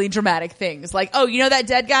saying really dramatic things like, oh, you know that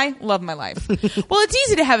dead guy? Love my life. Well, it's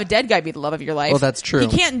easy to have a dead guy be the love of your life. Well, that's true. He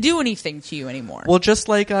can't do anything to you anymore. Well, just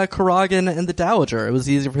like Kuragin and the Dowager, it was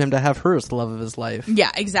easy for him to have her as the love of his life. Yeah,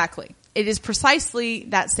 exactly. It is precisely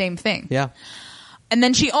that same thing. Yeah. And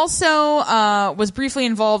then she also was briefly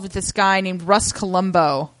involved with this guy named Russ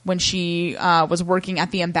Colombo when she was working at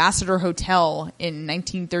the Ambassador Hotel in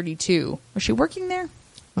 1932. Was she working there?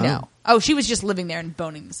 Oh. No. Oh, she was just living there and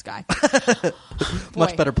boning this guy.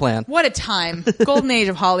 Much better plan. What a time. Golden age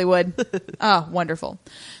of Hollywood. Oh, wonderful.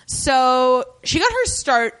 So she got her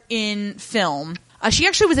start in film She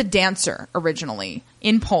actually was a dancer originally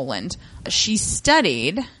in Poland. She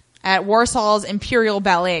studied at Warsaw's Imperial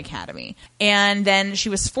Ballet Academy. And then she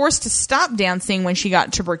was forced to stop dancing when she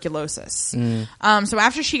got tuberculosis. So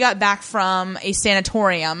after she got back from a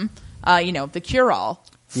sanatorium, the cure-all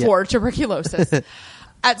for tuberculosis,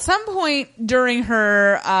 at some point during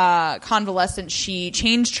her convalescence, she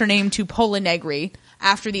changed her name to Pola Negri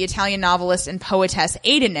after the Italian novelist and poetess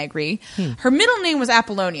Ada Negri. Her middle name was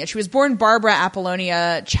Apollonia. She was born Barbara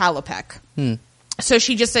Apollonia Chalopek. So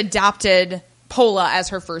she just adopted Pola as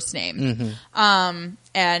her first name. And,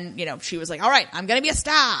 she was like, all right, I'm going to be a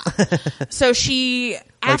star. So she,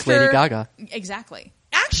 like Lady Gaga. Exactly.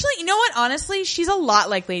 Actually, you know what? Honestly, she's a lot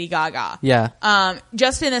like Lady Gaga. Yeah.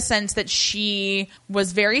 Just in the sense that she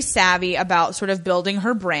was very savvy about sort of building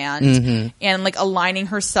her brand and like aligning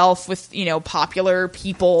herself with, popular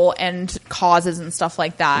people and causes and stuff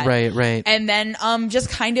like that. Right. And then, just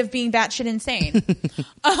kind of being batshit insane.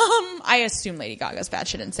 I assume Lady Gaga's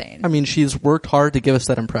batshit insane. I mean, she's worked hard to give us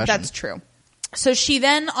that impression. That's true. So she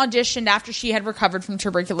then auditioned after she had recovered from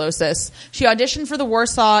tuberculosis. She auditioned for the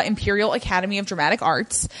Warsaw Imperial Academy of Dramatic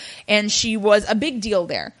Arts, and she was a big deal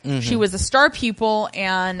there. She was a star pupil,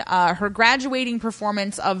 and her graduating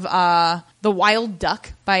performance of The Wild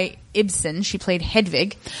Duck by Ibsen, she played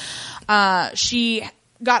Hedwig. She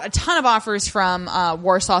got a ton of offers from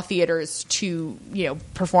Warsaw theaters to,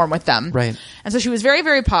 perform with them. Right. And so she was very,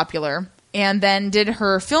 very popular. And then did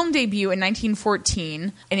her film debut in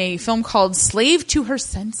 1914 in a film called Slave to Her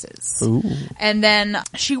Senses. Ooh. And then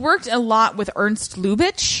she worked a lot with Ernst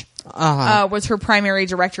Lubitsch, was her primary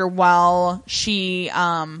director while she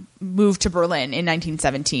moved to Berlin in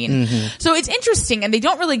 1917. So it's interesting, and they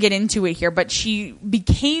don't really get into it here, but she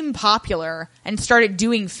became popular and started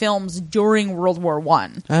doing films during World War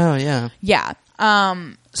I. Oh, yeah. Yeah.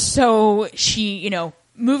 So she,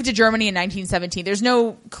 moved to Germany in 1917. There's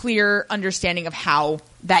no clear understanding of how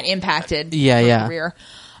that impacted her career.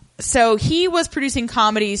 So he was producing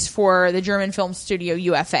comedies for the German film studio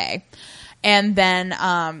UFA. And then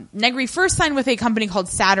Negri first signed with a company called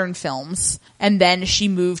Saturn Films, and then she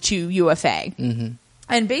moved to UFA.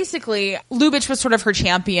 And basically, Lubitsch was sort of her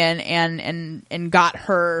champion and got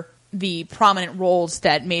her the prominent roles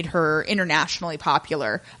that made her internationally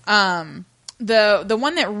popular. The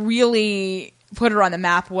one that really put her on the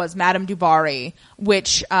map was Madame du Barry,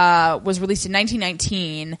 which was released in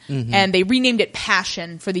 1919, and they renamed it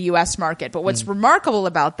Passion for the U.S. market. But what's remarkable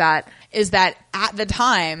about that is that at the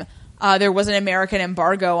time, there was an American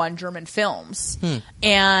embargo on German films,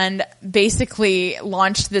 and basically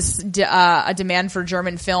launched this a demand for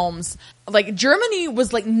German films. Like, Germany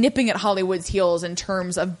was like nipping at Hollywood's heels in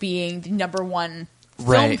terms of being the number one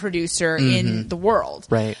film producer in the world.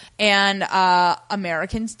 Right. And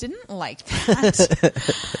Americans didn't like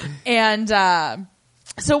that. And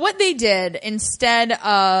so what they did, instead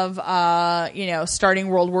of starting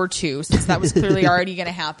World War II, since that was clearly already going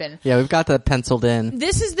to happen. Yeah, we've got that penciled in.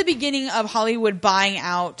 This is the beginning of Hollywood buying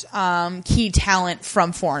out key talent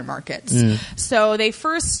from foreign markets. So they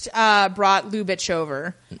first brought Lubitsch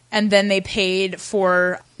over, and then they paid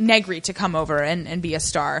for Negri to come over and be a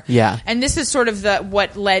star. Yeah. And this is sort of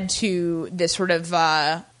what led to this sort of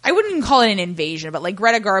I wouldn't even call it an invasion, but like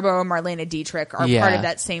Greta Garbo and Marlene Dietrich are part of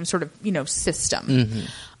that same sort of, system.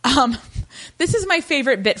 This is my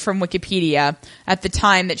favorite bit from Wikipedia at the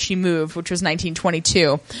time that she moved, which was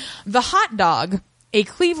 1922. The Hot Dog, a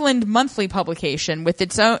Cleveland monthly publication with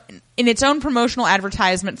its own promotional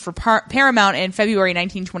advertisement for Paramount in February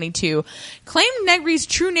 1922, claimed Negri's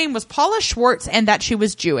true name was Paula Schwartz and that she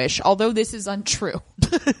was Jewish, although this is untrue.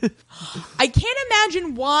 I can't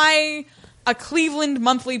imagine why a Cleveland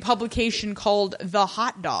monthly publication called The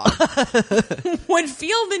Hot Dog would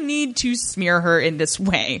feel the need to smear her in this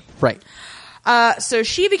way. Right. So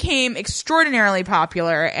she became extraordinarily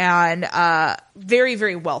popular and very,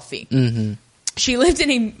 very wealthy. She lived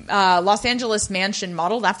in a Los Angeles mansion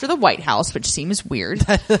modeled after the White House, which seems weird.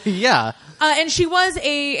 Yeah. And she was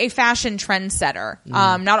a fashion trendsetter,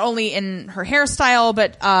 not only in her hairstyle,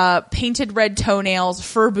 but painted red toenails,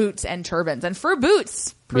 fur boots, and turbans. And fur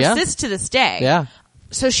boots persist to this day. Yeah.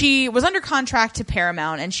 So she was under contract to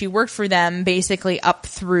Paramount, and she worked for them basically up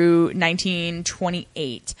through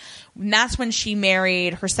 1928. And that's when she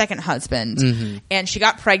married her second husband, and she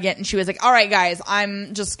got pregnant, and she was like, all right, guys,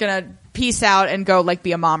 I'm just going to peace out and go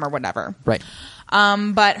be a mom or whatever. Right.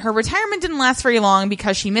 But her retirement didn't last very long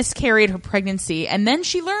because she miscarried her pregnancy, and then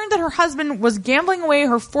she learned that her husband was gambling away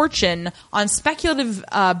her fortune on speculative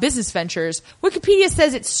business ventures. Wikipedia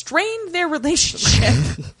says it strained their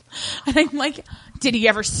relationship. And I'm like, did he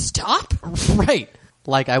ever stop? Right.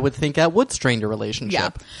 Like, I would think that would strain your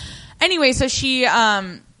relationship. Yeah. Anyway, so she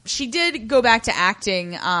did go back to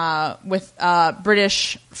acting with a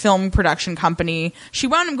British film production company. She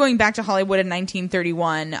wound up going back to Hollywood in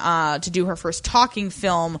 1931 to do her first talking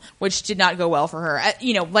film, which did not go well for her.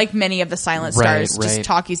 Like many of the silent stars, just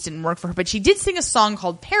talkies didn't work for her. But she did sing a song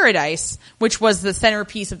called Paradise, which was the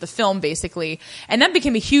centerpiece of the film, basically. And that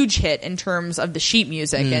became a huge hit in terms of the sheet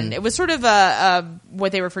music. And it was sort of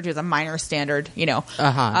what they refer to as a minor standard,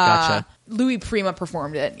 Gotcha. Louis Prima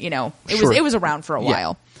performed it, Sure. It was around for a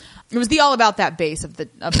while. It was the All About That bass of the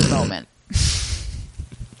moment.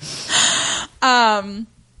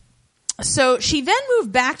 So she then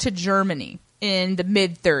moved back to Germany in the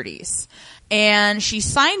mid-30s. And she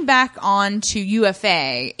signed back on to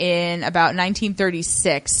UFA in about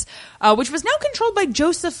 1936, which was now controlled by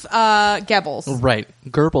Joseph Goebbels. Right.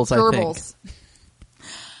 Goebbels, I think.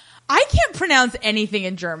 I can't pronounce anything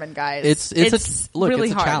in German, guys. It's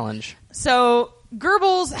really a hard. challenge. So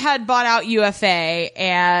Goebbels had bought out UFA,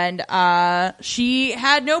 and she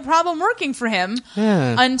had no problem working for him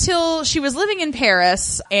until she was living in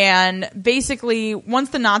Paris. And basically, once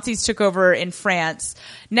the Nazis took over in France,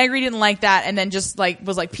 Negri didn't like that, and then just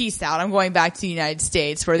was like, peace out. I'm going back to the United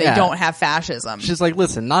States where they don't have fascism. She's like,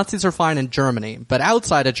 listen, Nazis are fine in Germany, but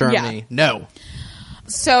outside of Germany, no.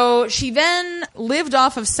 So she then lived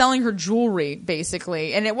off of selling her jewelry,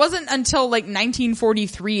 basically. And it wasn't until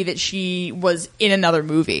 1943 that she was in another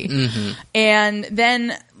movie. Mm-hmm. And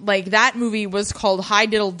then that movie was called High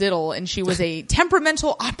Diddle Diddle, and she was a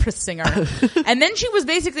temperamental opera singer. And then she was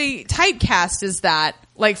basically typecast as that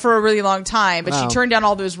for a really long time, but she turned down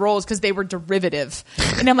all those roles because they were derivative.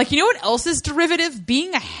 And I'm like, you know what else is derivative?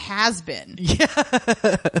 Being a has-been.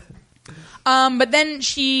 Yeah. But then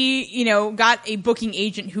she, got a booking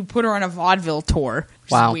agent who put her on a vaudeville tour,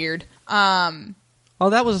 which is weird. Oh,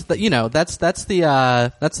 that was that's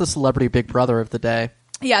the celebrity Big Brother of the day.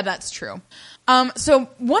 Yeah, that's true. So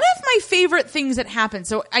one of my favorite things that happened,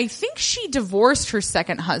 so I think she divorced her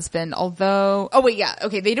second husband,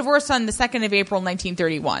 they divorced on the 2nd of April,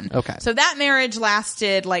 1931. Okay. So that marriage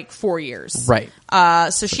lasted 4 years. Right.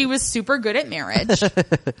 So she was super good at marriage.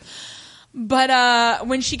 But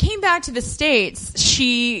when she came back to the States,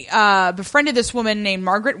 she befriended this woman named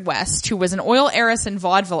Margaret West, who was an oil heiress and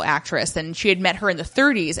vaudeville actress, and she had met her in the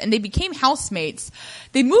 30s, and they became housemates.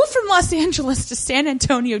 They moved from Los Angeles to San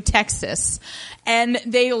Antonio, Texas, and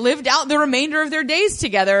they lived out the remainder of their days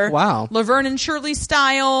together. Wow. Laverne and Shirley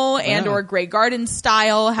style or Grey Garden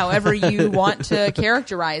style, however you want to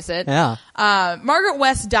characterize it. Yeah. Margaret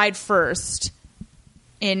West died first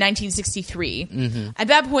in 1963. Mm-hmm. At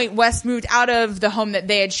that point, West moved out of the home that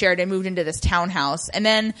they had shared and moved into this townhouse. And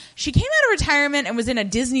then she came out of retirement and was in a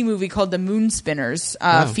Disney movie called The Moonspinners,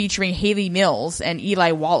 featuring Haley Mills and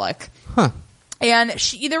Eli Wallach. Huh. And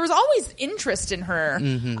there was always interest in her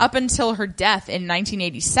up until her death in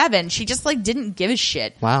 1987. She just didn't give a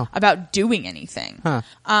shit about doing anything. Huh.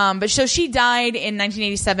 But so she died in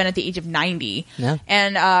 1987 at the age of 90. Yeah.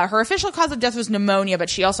 And her official cause of death was pneumonia, but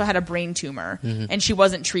she also had a brain tumor, and she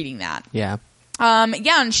wasn't treating that. Yeah.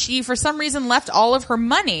 And she, for some reason, left all of her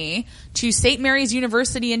money to St. Mary's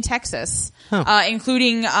University in Texas,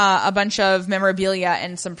 including a bunch of memorabilia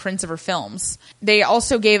and some prints of her films. They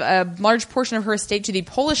also gave a large portion of her estate to the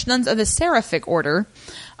Polish nuns of the Seraphic Order.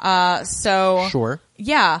 Sure.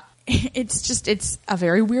 Yeah. It's a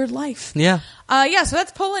very weird life. Yeah. So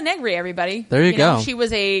that's Pola Negri, everybody. There you go. She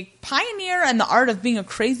was a pioneer in the art of being a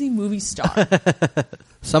crazy movie star.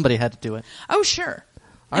 Somebody had to do it. Oh, sure.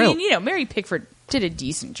 Mary Pickford did a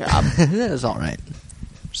decent job. That was all right.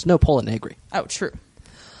 There's no Pola Negri. Oh, true.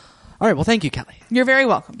 All right, well, thank you, Kelly. You're very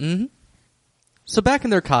welcome. Mm-hmm. So back in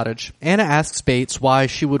their cottage, Anna asks Bates why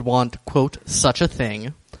she would want, quote, such a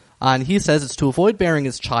thing. And he says it's to avoid bearing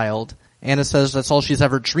his child. Anna says that's all she's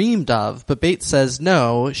ever dreamed of, but Bates says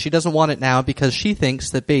no, she doesn't want it now because she thinks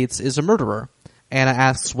that Bates is a murderer. Anna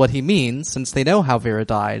asks what he means, since they know how Vera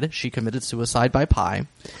died. She committed suicide by pie.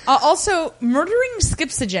 Also, murdering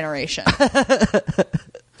skips a generation. It's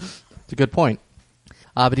a good point.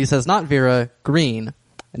 But he says not Vera, Green.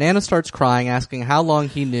 And Anna starts crying, asking how long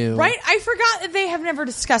he knew. Right? I forgot that they have never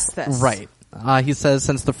discussed this. Right. He says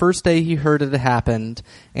since the first day he heard it had happened.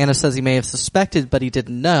 Anna says he may have suspected, but he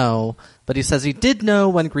didn't know. But he says he did know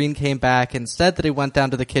when Green came back and said that he went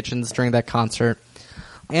down to the kitchens during that concert.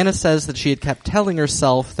 Anna says that she had kept telling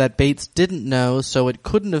herself that Bates didn't know, so it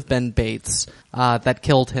couldn't have been Bates that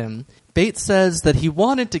killed him. Bates says that he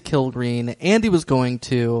wanted to kill Green, and he was going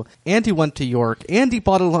to, and he went to York, and he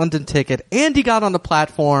bought a London ticket, and he got on the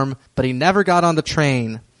platform, but he never got on the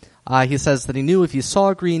train. He says that he knew if he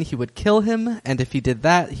saw Green, he would kill him, and if he did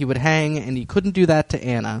that, he would hang, and he couldn't do that to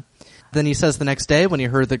Anna. Then he says the next day when he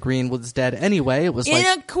heard that Green was dead anyway, it was In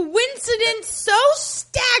a coincidence so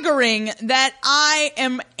staggering that I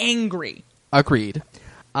am angry. Agreed.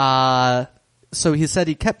 So he said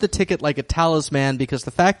he kept the ticket like a talisman because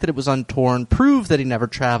the fact that it was untorn proved that he never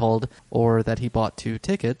traveled or that he bought 2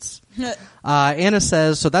 tickets. Anna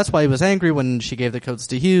says, so that's why he was angry when she gave the codes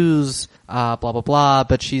to Hughes, blah, blah, blah.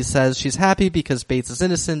 But she says she's happy because Bates is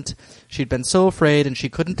innocent. She'd been so afraid and she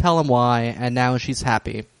couldn't tell him why, and now she's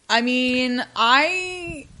happy. I mean,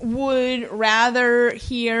 I would rather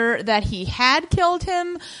hear that he had killed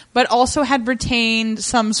him, but also had retained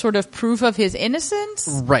some sort of proof of his innocence.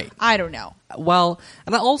 Right. I don't know. Well,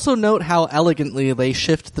 and I also note how elegantly they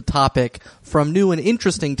shift the topic from new and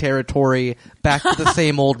interesting territory back to the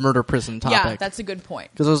same old murder prison topic. Yeah, that's a good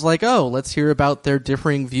point. Because I was like, oh, let's hear about their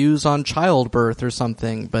differing views on childbirth or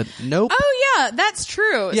something, but nope. Oh, yeah, that's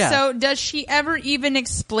true. Yeah. So does she ever even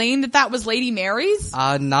explain that was Lady Mary's?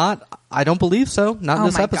 I don't believe so. Not in Oh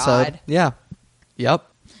this my episode. God. Yeah. Yep.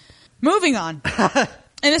 Moving on.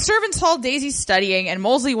 In the servants' hall, Daisy's studying, and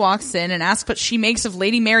Molesley walks in and asks what she makes of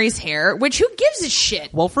Lady Mary's hair, which who gives a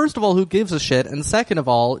shit? Well, first of all, who gives a shit? And second of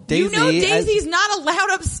all, Daisy... You know Daisy's not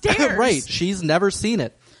allowed upstairs. Right. She's never seen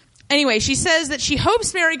it. Anyway, she says that she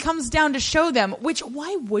hopes Mary comes down to show them, which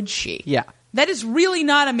why would she? Yeah. That is really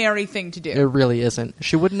not a Mary thing to do. It really isn't.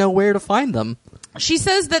 She wouldn't know where to find them. She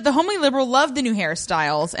says that the homely liberal loved the new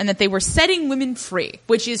hairstyles and that they were setting women free,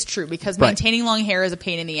 which is true because maintaining long hair is a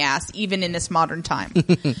pain in the ass, even in this modern time.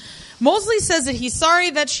 Molesley says that he's sorry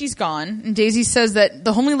that she's gone, and Daisy says that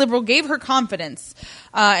the homely liberal gave her confidence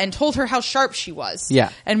and told her how sharp she was.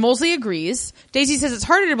 Yeah. And Molesley agrees. Daisy says it's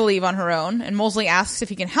harder to believe on her own, and Molesley asks if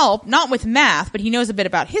he can help, not with math, but he knows a bit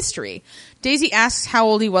about history. Daisy asks how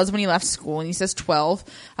old he was when he left school, and he says 12.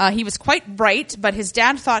 He was quite bright, but his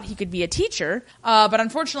dad thought he could be a teacher, but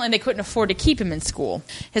unfortunately they couldn't afford to keep him in school.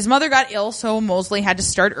 His mother got ill, so Molesley had to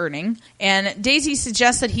start earning, and Daisy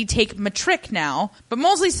suggests that he take matric now, but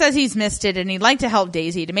Molesley says he's missed it, and he'd like to help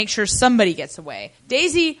Daisy to make sure somebody gets away.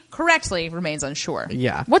 Daisy correctly remains unsure.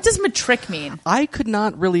 Yeah. What does matric mean? I could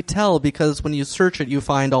not really tell because when you search it, you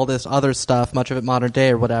find all this other stuff, much of it modern day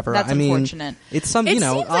or whatever. That's I unfortunate. mean, it's some, It you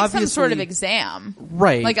know, seems like obviously... some sort of exam.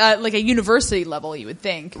 Right. Like a university level, you would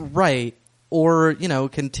think. Right. Or, you know,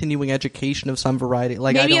 continuing education of some variety.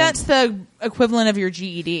 Like, Maybe I don't, that's the equivalent of your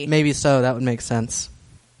GED. Maybe so. That would make sense.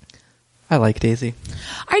 I like Daisy.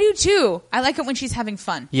 I do too. I like it when she's having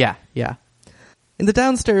fun. Yeah, yeah. In the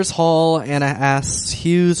downstairs hall, Anna asks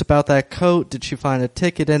Hughes about that coat. Did she find a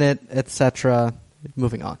ticket in it, etc.?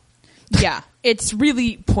 Moving on. Yeah. It's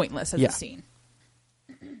really pointless as Yeah. a scene.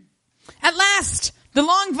 At last! The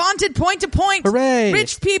long vaunted point to point. Hooray!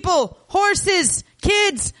 Rich people, horses,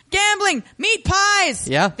 kids, gambling, meat pies.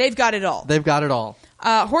 Yeah. They've got it all. They've got it all.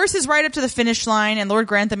 Horses right up to the finish line, and Lord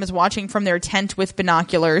Grantham is watching from their tent with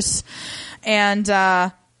binoculars. And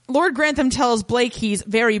Lord Grantham tells Blake he's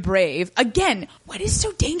very brave. Again, what is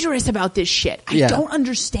so dangerous about this shit? I don't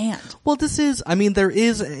understand. Well, there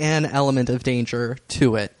is an element of danger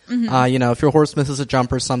to it. Mm-hmm. You know, if your horse misses a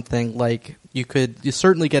jump or something, like, you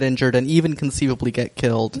certainly get injured and even conceivably get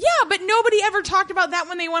killed. Yeah, but nobody ever talked about that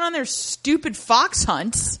when they went on their stupid fox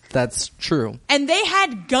hunts. That's true. And they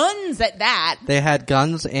had guns at that. They had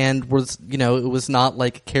guns and it was not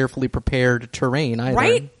like carefully prepared terrain either.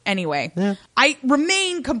 Right? Anyway, Yeah. I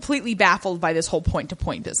remain completely baffled by this whole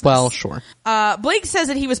point-to-point business. Well, sure. Blake says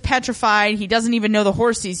that he was petrified. He doesn't even know the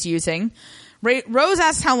horse he's using. Rose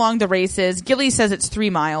asks how long the race is. Gilly says it's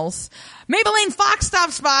 3 miles. Maybelline Fox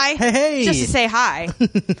stops by Hey! just to say hi.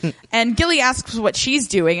 And Gilly asks what she's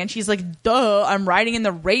doing, and she's like, duh, I'm riding in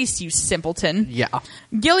the race, you simpleton. Yeah.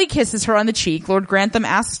 Gilly kisses her on the cheek. Lord Grantham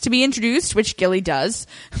asks to be introduced, which Gilly does.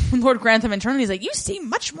 Lord Grantham internally is like, you seem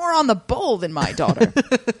much more on the bull than my daughter.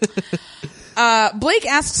 Blake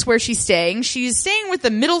asks where she's staying. She's staying with the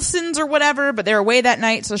Middlesons or whatever, but they're away that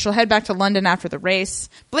night, so she'll head back to London after the race.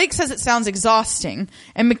 Blake says it sounds exhausting,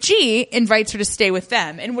 and McGee invites her to stay with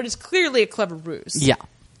them in what is clearly a clever ruse. Yeah.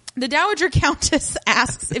 The Dowager Countess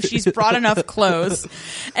asks if she's brought enough clothes,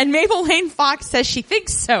 and Mabel Lane Fox says she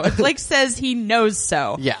thinks so, and Blake says he knows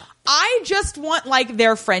so. Yeah. I just want, like,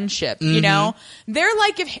 their friendship, you know? They're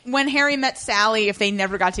like when Harry met Sally if they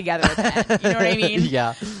never got together again. You know what I mean?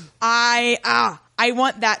 Yeah. I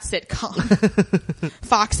want that sitcom.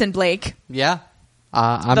 Fox and Blake. Yeah.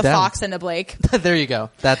 I'm the down. Fox and the Blake. There you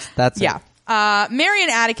go. That's Yeah. it. Mary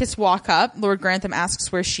and Atticus walk up. Lord Grantham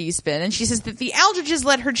asks where she's been, and she says that the Aldridges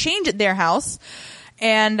let her change at their house.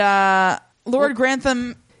 And Lord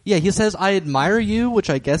Grantham... Yeah, he says, I admire you, which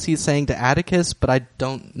I guess he's saying to Atticus, but I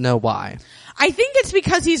don't know why. I think it's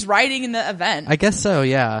because he's riding in the event. I guess so,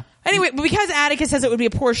 yeah. Anyway, but because Atticus says it would be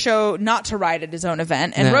a poor show not to ride at his own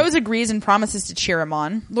event, and Rose agrees and promises to cheer him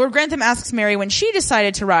on, Lord Grantham asks Mary when she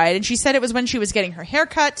decided to ride, and she said it was when she was getting her hair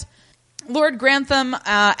cut. Lord Grantham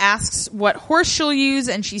asks what horse she'll use,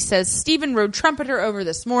 and she says Stephen rode Trumpeter over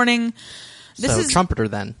this morning. Trumpeter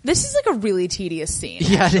then. This is like a really tedious scene.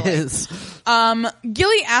 Yeah, actually. it is.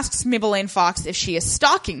 Gilly asks Maybelline Fox if she is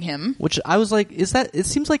stalking him. Which I was like, it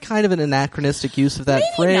seems like kind of an anachronistic use of that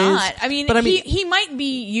phrase. Maybe not. I mean, he might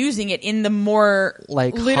be using it in the more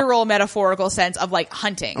like literal, metaphorical sense of like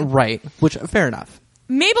hunting. Right. Which, fair enough.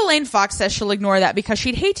 Maybelline Fox says she'll ignore that because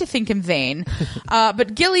she'd hate to think him vain.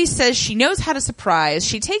 But Gilly says she knows how to surprise.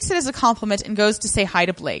 She takes it as a compliment and goes to say hi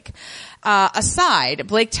to Blake. Aside,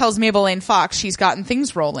 Blake tells Maybelline Fox she's gotten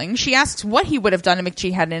things rolling. She asks what he would have done if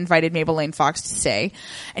McGee hadn't invited Maybelline Fox to stay.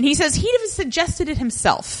 And he says he'd have suggested it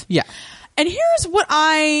himself. Yeah. And here's what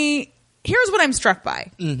I'm struck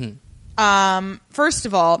by. Mm-hmm. First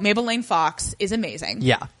of all, Maybelline Fox is amazing.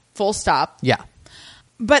 Yeah. Full stop. Yeah.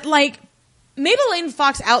 But like, Maybelline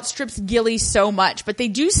Fox outstrips Gilly so much, but they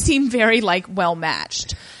do seem very like well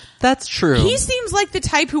matched. That's true. He seems like the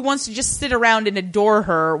type who wants to just sit around and adore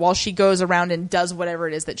her while she goes around and does whatever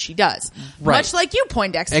it is that she does. Right. Much like you,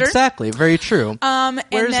 Poindexter. Exactly. Very true. And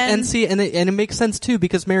it makes sense too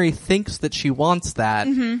because Mary thinks that she wants that,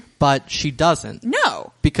 but she doesn't.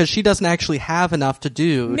 No. Because she doesn't actually have enough to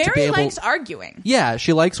do Mary to be able. likes arguing. Yeah,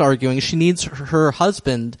 she likes arguing. She needs her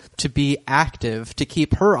husband to be active to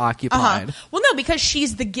keep her occupied. Well, no, because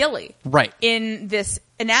she's the Gilly. Right. In this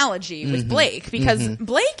analogy with Blake, because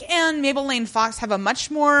Blake and Maybelline Fox have a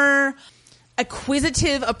much more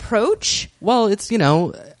acquisitive approach. Well, it's,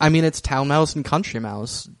 it's town mouse and country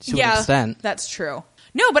mouse to an extent. That's true.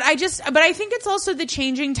 No, but I think it's also the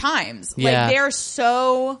changing times. Yeah. Like, they're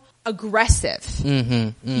so aggressive.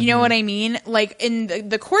 You know what I mean? Like, in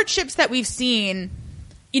the courtships that we've seen,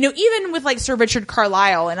 even with like Sir Richard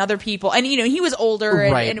Carlisle and other people, and he was older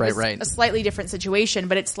and it was a slightly different situation,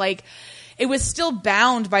 but it's like, it was still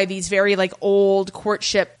bound by these very like old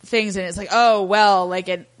courtship things, and it's like, oh well, like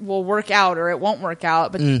it will work out or it won't work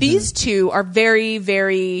out. But these two are very,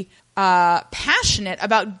 very passionate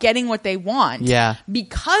about getting what they want,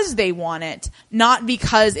 because they want it, not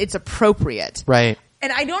because it's appropriate, right?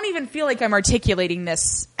 And I don't even feel like I'm articulating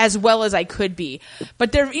this as well as I could be,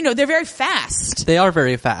 but they're very fast. They are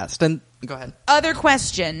very fast. And go ahead. Other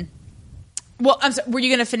question. Well, I'm sorry, were you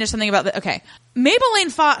going to finish something about that? Okay.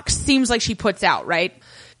 Maybelline Fox seems like she puts out, right?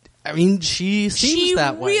 I mean, she seems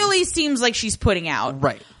that way. She really seems like she's putting out.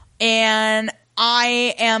 Right. And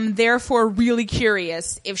I am therefore really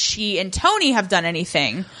curious if she and Tony have done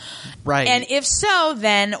anything. Right. And if so,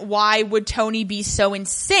 then why would Tony be so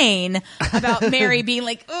insane about Mary being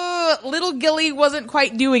like, little Gilly wasn't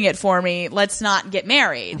quite doing it for me. Let's not get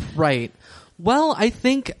married. Right. Well, I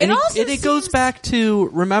think it goes back to,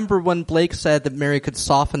 remember when Blake said that Mary could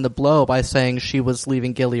soften the blow by saying she was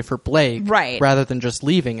leaving Gilly for Blake, right, rather than just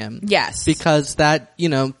leaving him. Yes. Because that,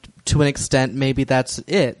 to an extent, maybe that's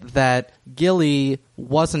it. That Gilly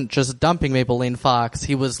wasn't just dumping Maybelline Fox,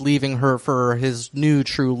 he was leaving her for his new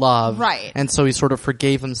true love. Right. And so he sort of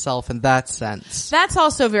forgave himself in that sense. That's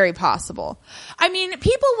also very possible. I mean,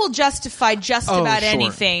 people will justify just about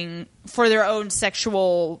anything for their own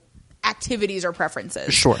sexual activities or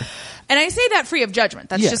preferences. Sure. And I say that free of judgment.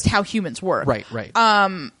 That's just how humans work. Right.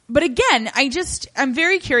 But again, I'm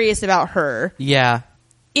very curious about her. Yeah.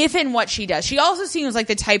 If and what she does. She also seems like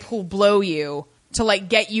the type who'll blow you to like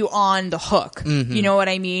get you on the hook. You know what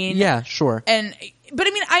I mean? Yeah, sure. But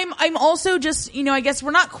I mean, I'm also just, I guess we're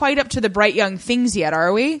not quite up to the bright young things yet,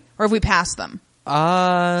 are we? Or have we passed them?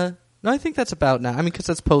 No, I think that's about now. I mean, because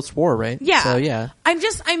that's post-war, right? Yeah. So, yeah.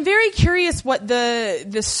 I'm very curious what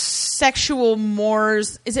the sexual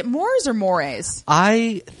mores, is it mores or mores?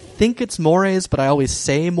 I think it's mores, but I always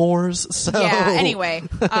say mores, so. Yeah, anyway.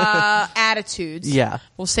 Attitudes. Yeah.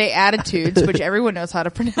 We'll say attitudes, which everyone knows how to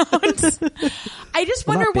pronounce. I just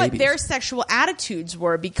wonder what their sexual attitudes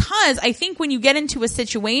were, because I think when you get into a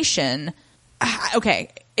situation, okay,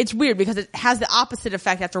 it's weird because it has the opposite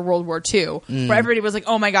effect after World War II, where everybody was like,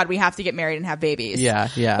 oh my God, we have to get married and have babies. Yeah.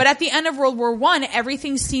 But at the end of World War I,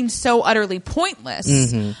 everything seemed so utterly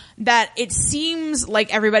pointless that it seems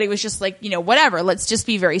like everybody was just like, whatever, let's just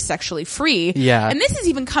be very sexually free. Yeah. And this is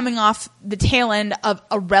even coming off the tail end of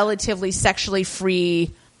a relatively sexually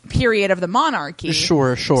free period of the monarchy.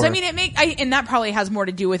 Sure. So I mean, and that probably has more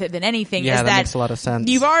to do with it than anything. Yeah, is that makes a lot of sense.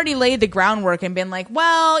 You've already laid the groundwork and been like,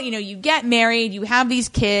 well, you get married, you have these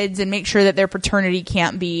kids, and make sure that their paternity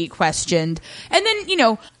can't be questioned, and then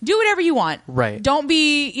do whatever you want. Right. Don't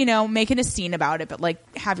be making a scene about it, but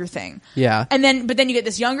like have your thing. Yeah. But then you get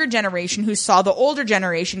this younger generation who saw the older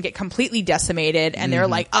generation get completely decimated, and they're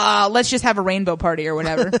like, let's just have a rainbow party or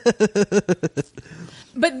whatever.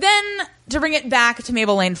 But then, to bring it back to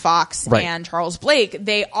Mabel Lane Fox and Charles Blake,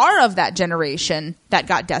 they are of that generation that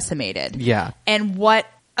got decimated. Yeah. And what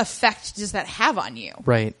effect does that have on you?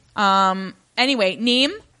 Right. Anyway,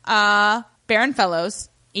 Neem, Baron Fellows,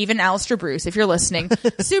 even Alistair Bruce, if you're listening,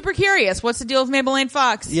 super curious. What's the deal with Mabel Lane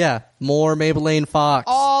Fox? Yeah. More Mabel Lane Fox.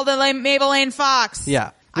 All the Mabel Lane Fox.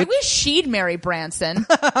 Yeah. I wish she'd marry Branson.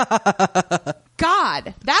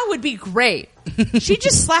 God, that would be great. She'd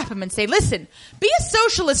just slap him and say, listen, be a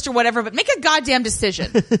socialist or whatever, but make a goddamn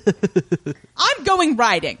decision. I'm going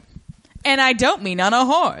riding. And I don't mean on a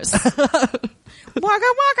horse. Waka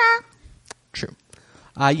waka. True.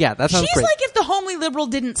 Yeah, that sounds She's great. like if the homely liberal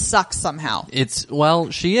didn't suck somehow.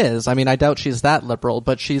 She is. I mean, I doubt she's that liberal,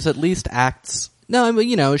 but she's at least acts... No, I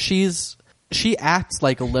mean, she acts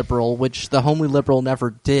like a liberal, which the homely liberal never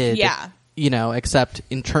did. Yeah. Except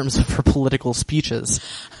in terms of her political speeches.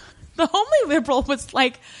 The homely liberal was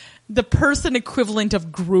like the person equivalent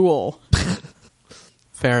of gruel.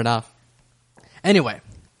 Fair enough. Anyway,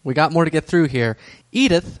 we got more to get through here.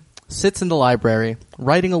 Edith sits in the library,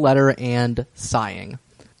 writing a letter and sighing.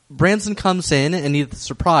 Branson comes in, and Edith's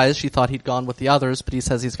surprised. She thought he'd gone with the others, but he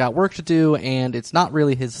says he's got work to do, and it's not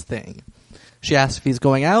really his thing. She asks if he's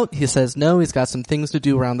going out. He says no, he's got some things to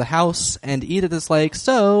do around the house, and Edith is like,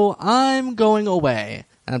 so, I'm going away.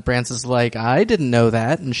 And Branson's like, I didn't know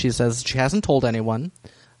that, and she says she hasn't told anyone.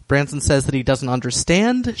 Branson says that he doesn't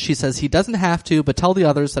understand. She says he doesn't have to, but tell the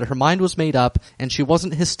others that her mind was made up, and she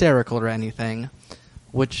wasn't hysterical or anything.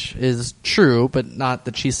 Which is true, but not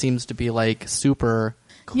that she seems to be, like, super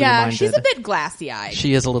clear-minded. Yeah, she's a bit glassy-eyed.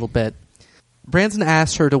 She is a little bit. Branson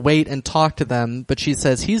asks her to wait and talk to them, but she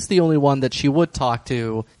says he's the only one that she would talk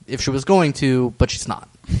to if she was going to, but she's not.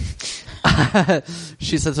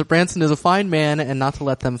 She says that Branson is a fine man and not to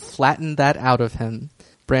let them flatten that out of him.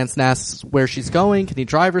 Branson asks where she's going. Can he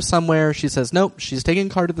drive her somewhere? She says nope, she's taking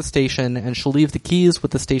a car to the station and she'll leave the keys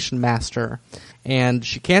with the station master. And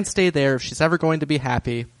she can't stay there if she's ever going to be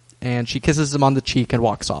happy. And she kisses him on the cheek and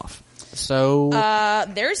walks off. So...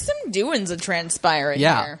 there's some doings a transpiring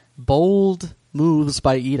yeah, here. Bold moves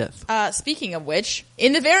by Edith. Speaking of which,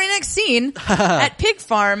 in the very next scene, at Pig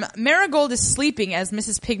Farm, Marigold is sleeping as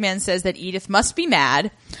Mrs. Pigman says that Edith must be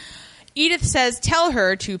mad. Edith says, tell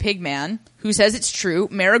her to Pigman, who says it's true.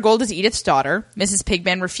 Marigold is Edith's daughter. Mrs.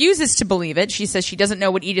 Pigman refuses to believe it. She says she doesn't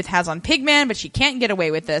know what Edith has on Pigman, but she can't get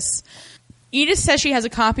away with this. Edith says she has a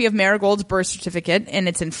copy of Marigold's birth certificate, and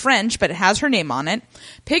it's in French, but it has her name on it.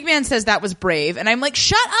 Pigman says that was brave, and I'm like,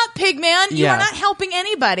 shut up, Pigman! You are not helping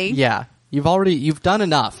anybody. Yeah. You've done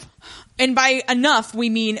enough. And by enough, we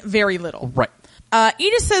mean very little. Right.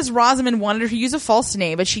 Edith says Rosamond wanted her to use a false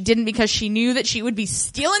name, but she didn't because she knew that she would be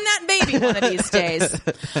stealing that baby one of these days.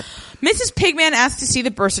 Mrs. Pigman asks to see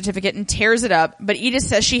the birth certificate and tears it up, but Edith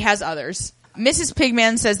says she has others. Mrs.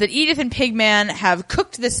 Pigman says that Edith and Pigman have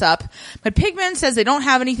cooked this up, but Pigman says they don't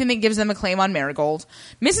have anything that gives them a claim on Marigold.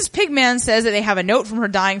 Mrs. Pigman says that they have a note from her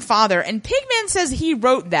dying father, and Pigman says he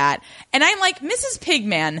wrote that. And I'm like, Mrs.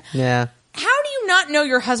 Pigman, yeah. How do you not know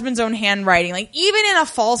your husband's own handwriting? Like, even in a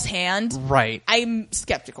false hand? Right. I'm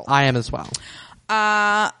skeptical. I am as well.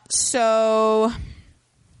 So...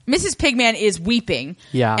 Mrs. Pigman is weeping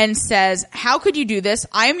and says, how could you do this?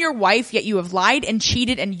 I am your wife, yet you have lied and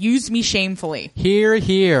cheated and used me shamefully. Hear,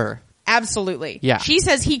 hear. Absolutely. Yeah. She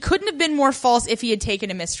says he couldn't have been more false if he had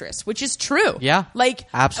taken a mistress, which is true. Yeah. Like,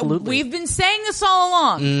 absolutely. We've been saying this all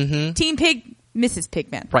along. Mm-hmm. Team Pig, Mrs.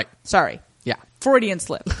 Pigman. Right. Sorry. Yeah. Freudian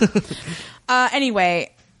slip.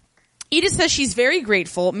 Anyway, Edith says she's very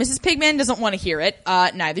grateful. Mrs. Pigman doesn't want to hear it.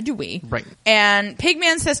 Neither do we. Right. And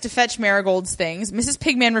Pigman says to fetch Marigold's things. Mrs.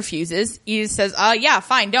 Pigman refuses. Edith says, yeah,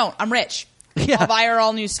 fine, don't. I'm rich. Yeah. I'll buy her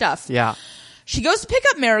all new stuff. Yeah. She goes to pick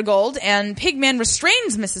up Marigold, and Pigman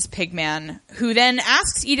restrains Mrs. Pigman, who then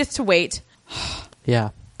asks Edith to wait. Yeah.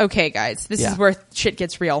 Okay, guys, this is where shit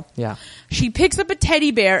gets real. Yeah. She picks up a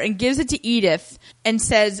teddy bear and gives it to Edith and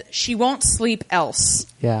says she won't sleep else.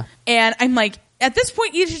 Yeah. And I'm like, at this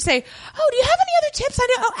point, Edith should say, oh, do you have any other tips? I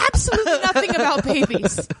know absolutely nothing about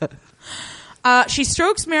babies. She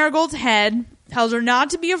strokes Marigold's head, tells her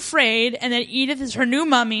not to be afraid, and that Edith is her new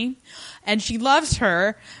mummy, and she loves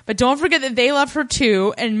her, but don't forget that they love her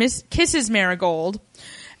too, and kisses Marigold.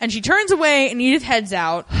 And she turns away, and Edith heads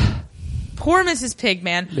out. Poor Mrs.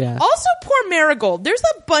 Pigman. Yeah. Also, poor Marigold. There's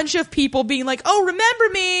a bunch of people being like, "Oh, remember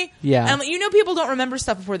me?" Yeah. And you know, people don't remember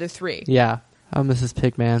stuff before they're 3. Yeah. Oh, Mrs.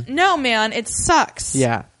 Pigman. No, man, it sucks.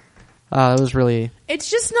 Yeah. It was really... It's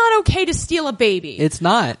just not okay to steal a baby. It's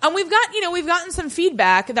not. And we've gotten some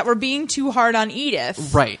feedback that we're being too hard on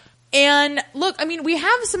Edith. Right. And look, I mean, we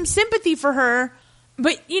have some sympathy for her,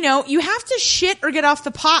 but you have to shit or get off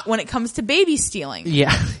the pot when it comes to baby stealing.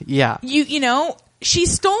 Yeah. Yeah.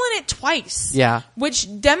 She's stolen it twice. Yeah. Which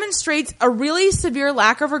demonstrates a really severe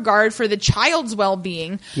lack of regard for the child's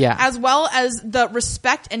well-being. Yeah. As well as the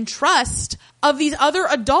respect and trust of these other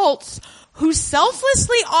adults who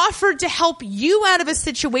selflessly offered to help you out of a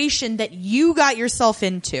situation that you got yourself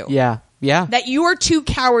into. Yeah. Yeah. That you are too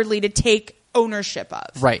cowardly to take ownership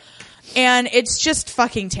of. Right. And it's just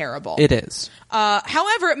fucking terrible. It is.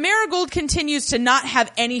 However, Marigold continues to not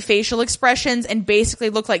have any facial expressions and basically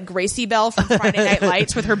look like Gracie Bell from Friday Night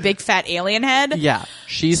Lights with her big fat alien head. Yeah.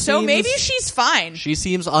 Maybe she's fine. She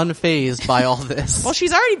seems unfazed by all this. Well,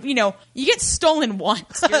 she's already, you get stolen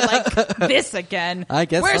once. You're like, this again. I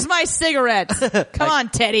guess. Where's my cigarettes? Come on,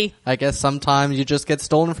 Teddy. I guess sometimes you just get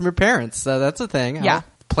stolen from your parents. That's a thing. Yeah. I'll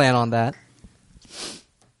plan on that.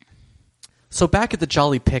 So back at the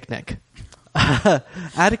Jolly Picnic,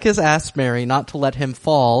 Atticus asked Mary not to let him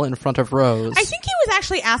fall in front of Rose. I think he was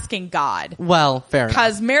actually asking God. Well, fair enough.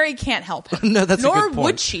 Because Mary can't help him. No, that's a good Nor point.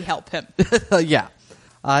 would she help him. Yeah.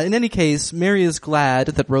 In any case, Mary is glad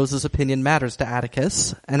that Rose's opinion matters to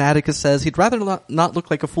Atticus, and Atticus says he'd rather not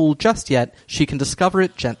look like a fool just yet. She can discover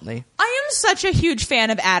it gently. I am such a huge fan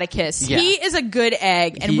of Atticus. Yeah. He is a good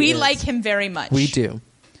egg, and He we is. like him very much. We do.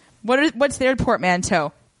 What's their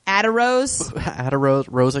portmanteau? Adarose?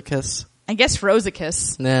 Rosicus? I guess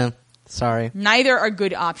Rosicus. Nah, sorry. Neither are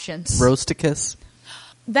good options. Roasticus?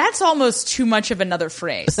 That's almost too much of another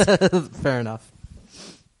phrase. Fair enough.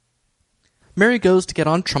 Mary goes to get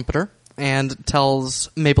on Trumpeter and tells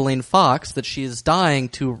Maybelline Fox that she is dying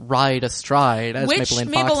to ride astride, as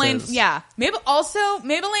Maybelline Fox is. Yeah.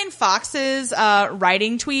 Maybelline Fox's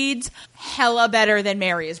writing tweeds, hella better than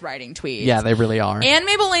Mary's writing tweeds. Yeah, they really are. And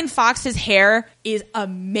Maybelline Fox's hair is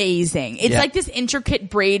amazing. It's Yeah. like this intricate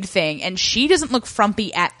braid thing, and she doesn't look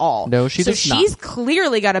frumpy at all. No, she does not. So she's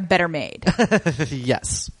clearly got a better maid.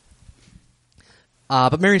 Yes.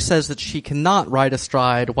 But Mary says that she cannot ride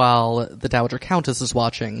astride while the Dowager Countess is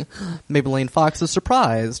watching. Maybelline Fox is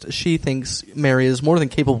surprised. She thinks Mary is more than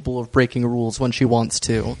capable of breaking rules when she wants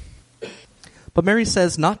to. But Mary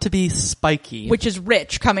says not to be spiky. Which is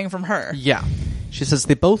rich coming from her. Yeah. She says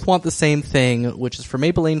they both want the same thing, which is for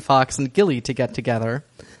Maybelline Fox and Gilly to get together.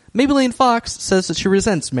 Maybelline Fox says that she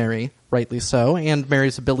resents Mary, rightly so, and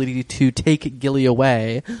Mary's ability to take Gilly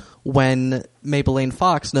away when Maybelline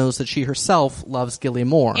Fox knows that she herself loves Gilly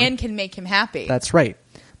more. And can make him happy. That's right.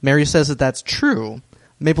 Mary says that that's true.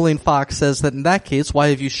 Maybelline Fox says that in that case, why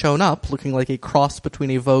have you shown up looking like a cross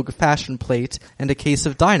between a Vogue fashion plate and a case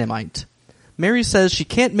of dynamite? Mary says she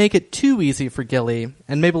can't make it too easy for Gilly,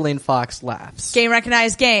 and Maybelline Fox laughs. Game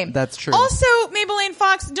recognized game. That's true. Also, Maybelline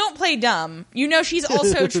Fox, don't play dumb. You know she's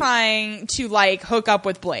also trying to, hook up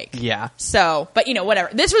with Blake. Yeah. So, but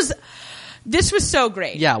whatever. This was so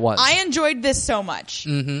great. Yeah, it was. I enjoyed this so much.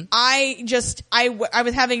 Mm-hmm. I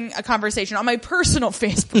was having a conversation on my personal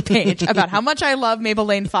Facebook page about how much I love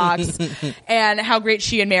Maybelline Fox and how great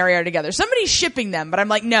she and Mary are together. Somebody's shipping them, but I'm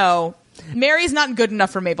like, no. Mary's not good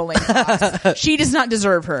enough for Maybelline Fox. She does not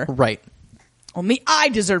deserve her. Right. Only I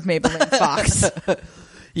deserve Maybelline Fox.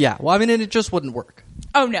 Yeah. Well, I mean, it just wouldn't work.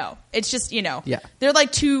 Oh, no. It's just, Yeah. they're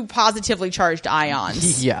like two positively charged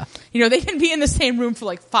ions. Yeah. They can be in the same room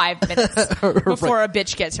for 5 minutes before a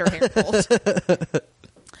bitch gets her hair pulled.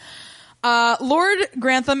 Lord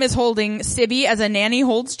Grantham is holding Sibby as a nanny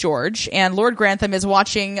holds George, and Lord Grantham is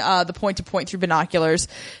watching the point-to-point through binoculars.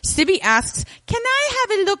 Sibby asks, "Can I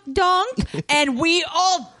have a look, donk?" And we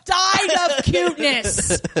all died of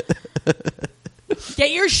cuteness.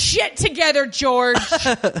 Get your shit together, George.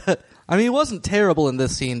 I mean, it wasn't terrible in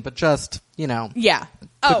this scene, but just, Yeah.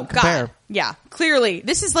 Oh, compare. God. Yeah. Clearly,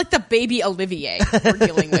 this is like the baby Olivier we're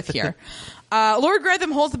dealing with here. Lord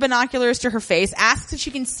Grantham holds the binoculars to her face, asks if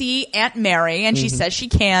she can see Aunt Mary, and she says she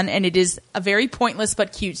can, and it is a very pointless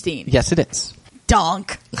but cute scene. Yes, it is.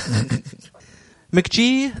 Donk.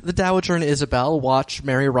 McGee, the Dowager, and Isabel watch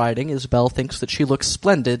Mary riding. Isabel thinks that she looks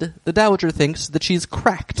splendid. The Dowager thinks that she's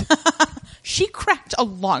cracked. She cracked a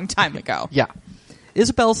long time ago. Yeah.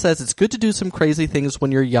 Isabel says it's good to do some crazy things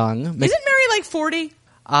when you're young. Isn't Mary 40?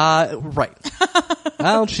 Right.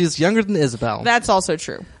 Well, she's younger than Isabel. That's also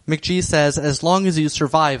true. McGee says, as long as you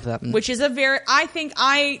survive them. Which is I think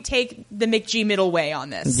I take the McGee middle way on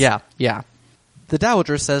this. Yeah, yeah. The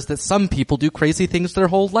Dowager says that some people do crazy things their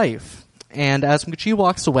whole life. And as McGee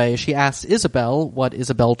walks away, she asks Isabel what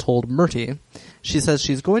Isabel told Murty. She says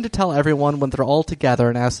she's going to tell everyone when they're all together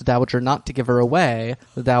and asks the Dowager not to give her away.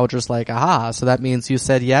 The Dowager's like, aha, so that means you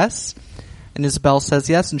said yes? And Isabel says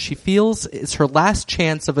yes, and she feels it's her last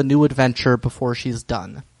chance of a new adventure before she's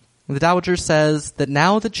done. The Dowager says that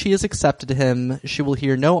now that she has accepted him, she will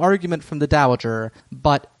hear no argument from the Dowager,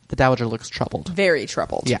 but the Dowager looks troubled. Very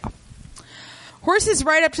troubled. Yeah. Horses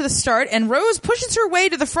right up to the start, and Rose pushes her way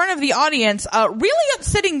to the front of the audience, really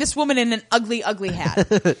upsetting this woman in an ugly, ugly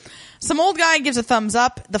hat. Some old guy gives a thumbs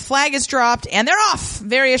up, the flag is dropped, and they're off!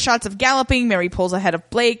 Various shots of galloping, Mary pulls ahead of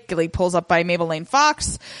Blake, Gilly pulls up by Mabel Lane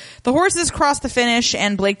Fox. The horses cross the finish,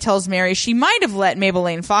 and Blake tells Mary she might have let Mabel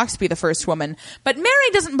Lane Fox be the first woman, but Mary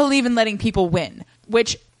doesn't believe in letting people win,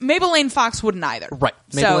 which Mabel Lane Fox wouldn't either. Right.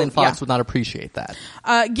 Mabel Lane Fox would not appreciate that.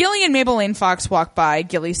 Gilly and Mabel Lane Fox walk by.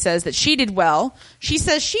 Gilly says that she did well. She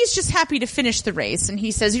says she's just happy to finish the race, and he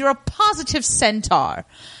says, you're a positive centaur.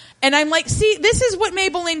 And I'm like, see, this is what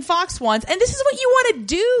Mabel Lane Fox wants, and this is what you want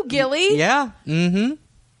to do, Gilly. Yeah. Mm-hmm.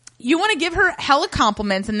 You want to give her hella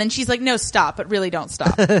compliments, and then she's like, no, stop, but really don't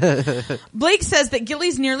stop. Blake says that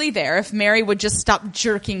Gilly's nearly there if Mary would just stop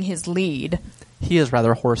jerking his lead. He is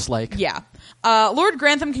rather horse-like. Yeah. Lord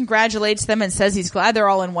Grantham congratulates them and says he's glad they're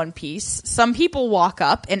all in one piece. Some people walk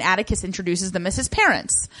up, and Atticus introduces them as his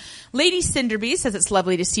parents. Lady Cinderby says it's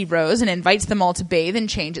lovely to see Rose and invites them all to bathe and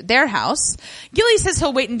change at their house. Gilly says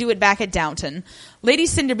he'll wait and do it back at Downton. Lady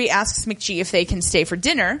Cinderby asks McGee if they can stay for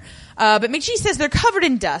dinner, but McGee says they're covered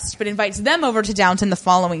in dust, but invites them over to Downton the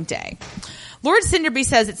following day. Lord Cinderby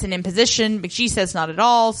says it's an imposition. McGee says not at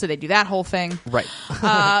all, so they do that whole thing. Right.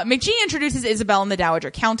 McGee introduces Isabel and the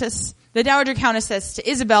Dowager Countess. The Dowager Countess says to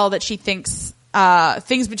Isabel that she thinks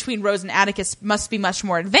things between Rose and Atticus must be much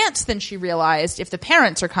more advanced than she realized if the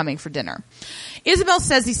parents are coming for dinner. Isabel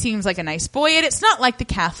says he seems like a nice boy, and it's not like the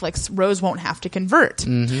Catholics. Rose won't have to convert.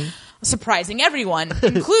 Mm-hmm. Surprising everyone,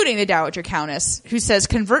 including the Dowager Countess, who says,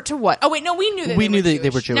 convert to what? Oh, wait, no, we knew that they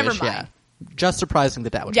were Jewish. Never mind. Yeah. Just surprising the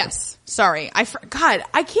Dowager. Yes. Sorry. God,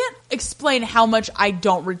 I can't explain how much I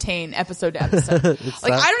don't retain episode to episode.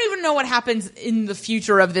 I don't even know what happens in the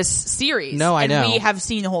future of this series. No, I know. And we have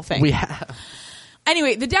seen the whole thing. We have.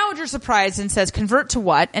 Anyway, the Dowager's surprised and says, convert to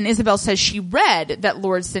what? And Isabel says she read that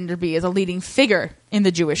Lord Cinderby is a leading figure in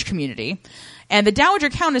the Jewish community. And the Dowager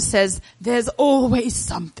Countess says, there's always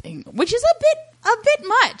something, which is a bit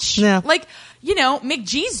much. Yeah. Like, you know,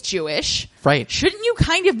 McGee's Jewish. Right. Shouldn't you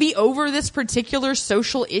kind of be over this particular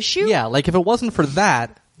social issue? Yeah, like if it wasn't for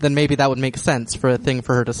that, then maybe that would make sense for a thing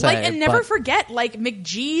for her to say. Like, and never forget, like,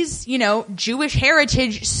 McGee's, you know, Jewish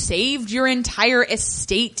heritage saved your entire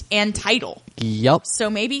estate and title. Yup. So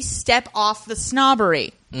maybe step off the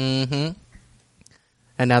snobbery. Mm-hmm.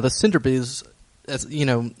 And now the Cinderbys, as you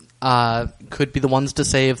know, could be the ones to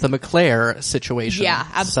save the McClare situation. Yeah,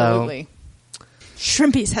 absolutely. So.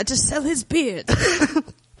 Shrimpy's had to sell his beard.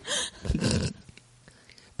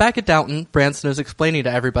 Back at Downton, Branson is explaining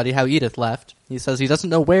to everybody how Edith left. He says he doesn't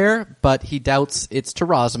know where, but he doubts it's to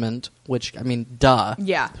Rosamond, which, I mean, duh.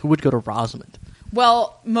 Yeah. Who would go to Rosamond?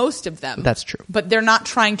 Well, most of them. That's true. But they're not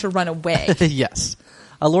trying to run away. Yes.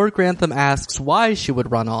 Lord Grantham asks why she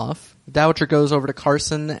would run off. Dowager goes over to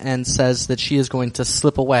Carson and says that she is going to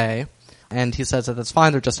slip away. And he says that that's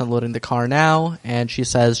fine, they're just unloading the car now, and she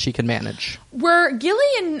says she can manage. Were Gilly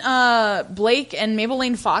and Blake and Mabel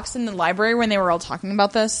Lane Fox in the library when they were all talking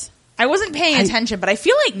about this? I wasn't paying attention, but I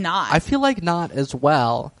feel like not. I feel like not as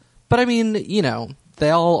well. But I mean, you know,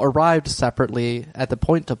 they all arrived separately at the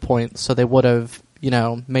point-to-point, so they would have, you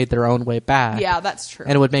know, made their own way back. Yeah, that's true.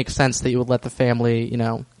 And it would make sense that you would let the family, you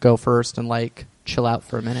know, go first and, like, chill out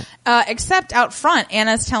for a minute. Except out front,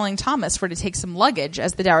 Anna's telling Thomas where to take some luggage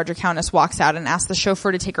as the Dowager Countess walks out and asks the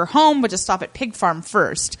chauffeur to take her home, but to stop at Pig Farm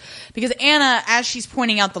first. Because Anna, as she's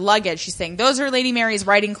pointing out the luggage, she's saying, those are Lady Mary's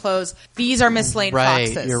riding clothes. These are Miss Lane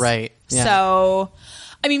Fox's. Right, you're right. Yeah. So,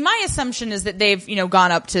 I mean, my assumption is that they've, you know,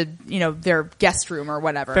 gone up to, you know, their guest room or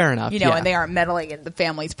whatever. Fair enough, You know, yeah. and they aren't meddling in the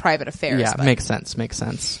family's private affairs. Yeah, but. makes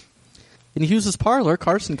sense. In Hughes's parlor,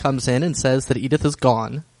 Carson comes in and says that Edith is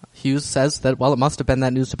gone. Hughes says that, well, it must have been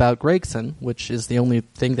that news about Gregson, which is the only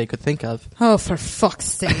thing they could think of. Oh, for fuck's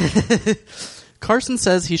sake. Carson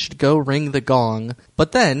says he should go ring the gong,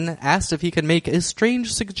 but then asked if he can make a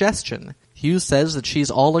strange suggestion. Hughes says that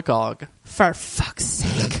she's all agog. For fuck's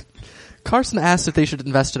sake. Carson asked if they should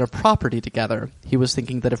invest in a property together. He was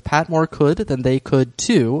thinking that if Patmore could, then they could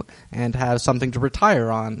too, and have something to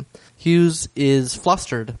retire on. Hughes is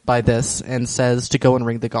flustered by this and says to go and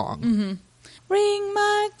ring the gong. Mm-hmm. Ring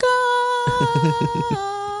my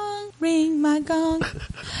gong, ring my gong.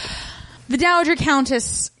 The Dowager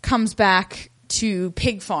Countess comes back to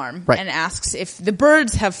Pig Farm Right. and asks if the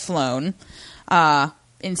birds have flown,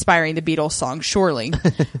 inspiring the Beatles song Surely.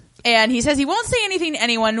 And he says he won't say anything to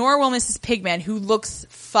anyone, nor will Mrs. Pigman, who looks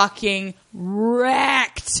fucking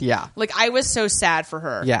wrecked. Yeah. Like, I was so sad for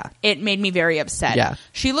her. Yeah. It made me very upset. Yeah.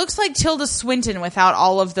 She looks like Tilda Swinton without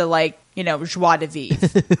all of the, like, you know, joie de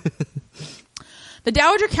vivre. The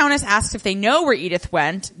Dowager Countess asks if they know where Edith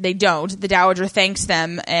went. They don't. The Dowager thanks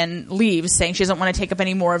them and leaves, saying she doesn't want to take up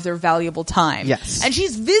any more of their valuable time. Yes. And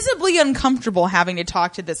she's visibly uncomfortable having to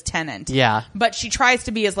talk to this tenant. Yeah. But she tries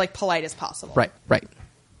to be as, like, polite as possible. Right.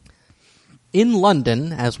 In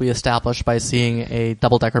London, as we established by seeing a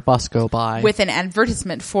double-decker bus go by. With an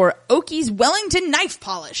advertisement for Oakey's Wellington knife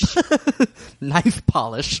polish. Knife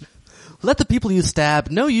polish. Let the people you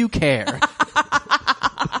stab know you care.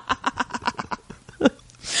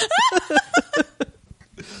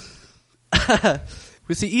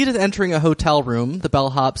 We see Edith entering a hotel room. The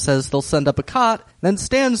bellhop says they'll send up a cot, then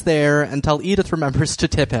stands there until Edith remembers to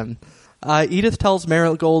tip him. Edith tells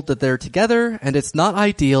Marigold that they're together, and it's not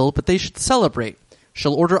ideal, but they should celebrate.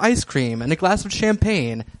 She'll order ice cream and a glass of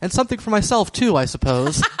champagne, and something for myself too, I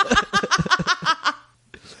suppose.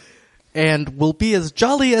 And we'll be as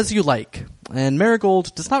jolly as you like. And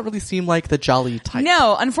Marigold does not really seem like the jolly type.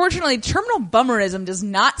 No, unfortunately, terminal bummerism does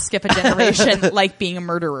not skip a generation like being a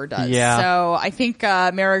murderer does. Yeah. So I think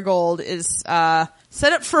Marigold is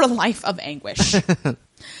set up for a life of anguish.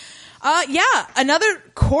 Yeah, another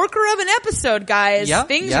corker of an episode, guys. Yeah,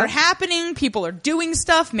 Things yeah. are happening. People are doing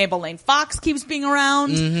stuff. Mabel Lane Fox keeps being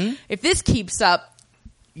around. Mm-hmm. If this keeps up,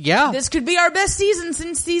 Yeah. this could be our best season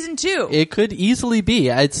since season 2. It could easily be.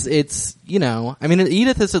 It's, you know, I mean,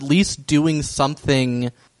 Edith is at least doing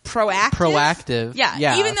something proactive.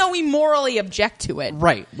 Yeah, even though we morally object to it.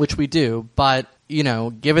 Right, which we do, but, you know,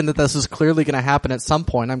 given that this is clearly going to happen at some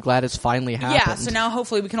point, I'm glad it's finally happened. Yeah, so now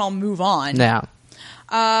hopefully we can all move on. Yeah.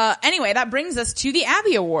 Anyway, that brings us to the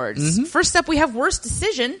Abby Awards. Mm-hmm. First up, we have Worst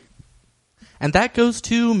Decision. And that goes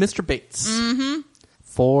to Mr. Bates. Mm-hmm.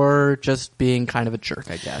 For just being kind of a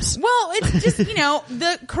jerk, I guess. Well, it's just, you know,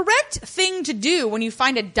 the correct thing to do when you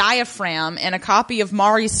find a diaphragm in a copy of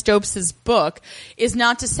Maury Stopes' book is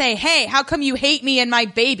not to say, hey, how come you hate me and my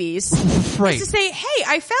babies? Right. It's to say, hey,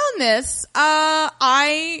 I found this.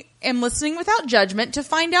 I am listening without judgment to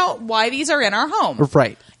find out why these are in our home.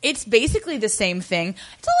 Right. It's basically the same thing.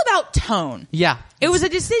 It's all about tone. Yeah. It was a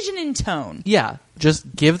decision in tone. Yeah.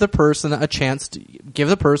 Just give the person a chance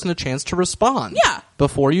to respond. Yeah.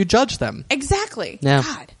 Before you judge them. Exactly. Yeah.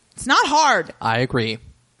 God, it's not hard. I agree.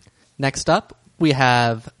 Next up, we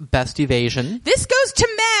have Best Evasion. This goes to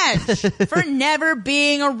Madge for never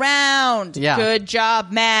being around. Yeah. Good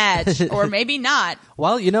job, Madge. Or maybe not.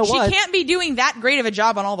 Well, you know what? She can't be doing that great of a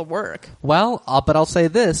job on all the work. Well, but I'll say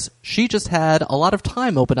this. She just had a lot of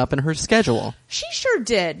time open up in her schedule. She sure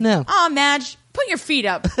did. No. Aw, Madge, put your feet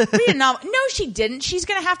up. Read a novel. No, she didn't. She's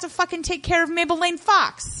going to have to fucking take care of Mabel Lane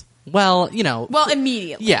Fox. Well, you know. Well,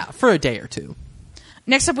 immediately. Yeah, for a day or two.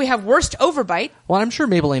 Next up, we have Worst Overbite. Well, I'm sure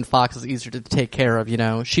Mabel Lane Fox is easier to take care of, you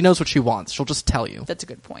know. She knows what she wants. She'll just tell you. That's a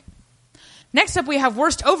good point. Next up, we have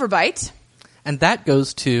Worst Overbite. And that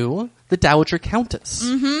goes to the Dowager Countess.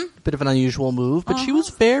 Mm-hmm. Bit of an unusual move, but she was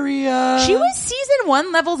very, She was season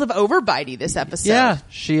 1 levels of overbitey this episode. Yeah,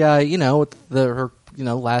 she, you know, with her, you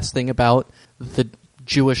know, last thing about the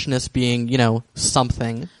Jewishness being, you know,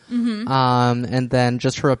 something. Mm-hmm. And then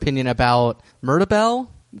just her opinion about Murderbell.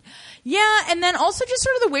 Yeah, and then also just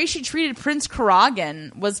sort of the way she treated Prince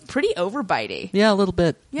Karagan was pretty overbitey. Yeah, a little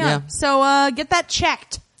bit. Yeah. So, get that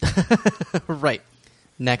checked. Right.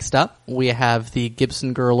 Next up, we have the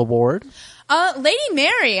Gibson Girl Award. Lady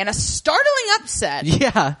Mary, and a startling upset.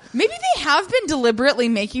 Yeah. Maybe they have been deliberately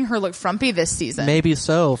making her look frumpy this season. Maybe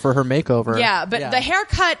so, for her makeover. Yeah, but the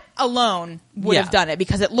haircut alone would have done it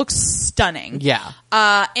because it looks stunning. Yeah.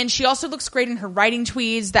 And she also looks great in her riding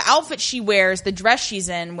tweeds. The outfit she wears, the dress she's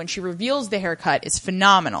in when she reveals the haircut is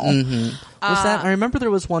phenomenal. Mm-hmm. I remember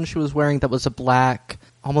there was one she was wearing that was a black,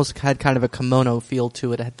 almost had kind of a kimono feel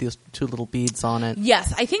to it. It had these two little beads on it.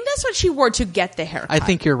 Yes, I think that's what she wore to get the haircut. I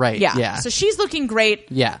think you're right. Yeah. So she's looking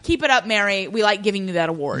great. Yeah. Keep it up, Mary. We like giving you that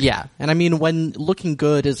award. Yeah. And I mean, when looking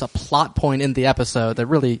good is a plot point in the episode, that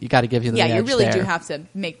really, you got to give you the edge you really there. do have to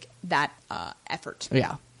make that effort.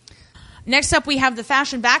 Yeah. Next up, we have the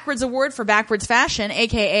Fashion Backwards Award for Backwards Fashion,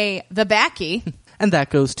 a.k.a. the Backy. And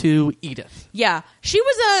that goes to Edith. Yeah. She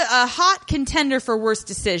was a hot contender for Worst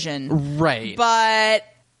Decision. Right. But,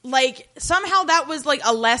 like, somehow that was, like,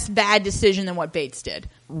 a less bad decision than what Bates did.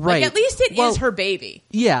 Right. Like, at least it is her baby.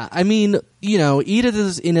 Yeah. I mean, you know, Edith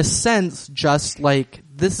is, in a sense, just like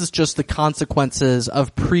this is just the consequences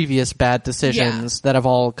of previous bad decisions that have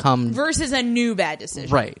all come. Versus a new bad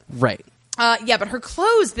decision. Right. Yeah, but her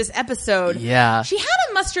clothes this episode. Yeah. She had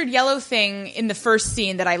a mustard yellow thing in the first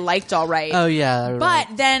scene that I liked all right. Oh, yeah. Right.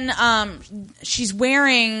 But then she's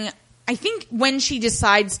wearing, I think when she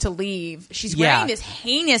decides to leave, she's wearing this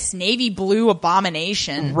heinous navy blue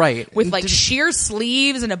abomination. Right. With like sheer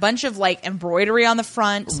sleeves and a bunch of like embroidery on the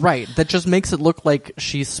front. Right. That just makes it look like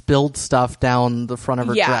she spilled stuff down the front of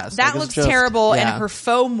her dress. That looks terrible. Yeah. And her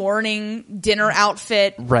faux morning dinner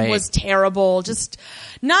outfit was terrible. Just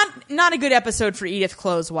not a good episode for Edith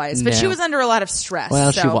clothes-wise. But she was under a lot of stress.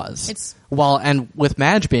 Well, so she was. Well, and with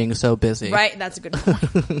Madge being so busy. Right. That's a good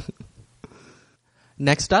point.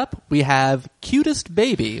 Next up, we have Cutest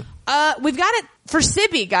Baby. We've got it for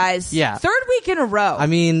Sibby, guys. Yeah. Third week in a row. I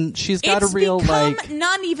mean, she's got a real, like...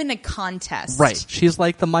 not even a contest. Right. She's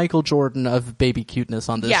like the Michael Jordan of baby cuteness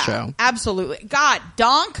on this show. Absolutely. God,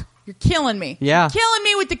 Donk, you're killing me. Yeah. You're killing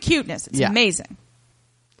me with the cuteness. It's amazing.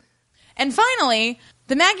 And finally,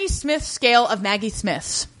 the Maggie Smith scale of Maggie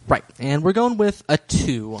Smiths. Right. And we're going with a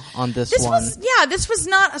 2 on this one. This was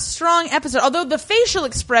not a strong episode. Although the facial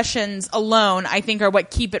expressions alone, I think, are what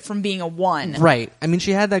keep it from being a 1. Right. I mean,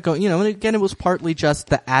 she had that going, and again, it was partly just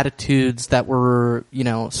the attitudes that were,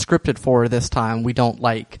 scripted for this time we don't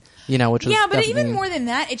like, which is but even more than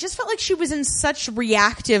that, it just felt like she was in such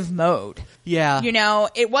reactive mode. Yeah.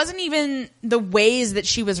 It wasn't even the ways that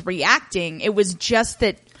she was reacting. It was just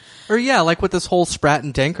that... Or like with this whole Spratt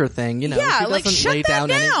and Denker thing, she doesn't shut lay that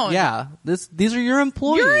down. These are your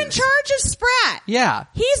employees. You're in charge of Spratt. Yeah.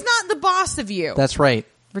 He's not the boss of you. That's right.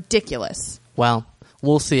 Ridiculous. Well,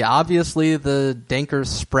 we'll see. Obviously, the Denker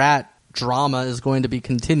Spratt drama is going to be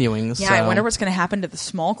continuing. Yeah, so. I wonder what's going to happen to the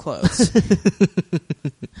small clothes.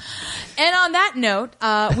 And on that note,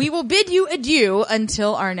 we will bid you adieu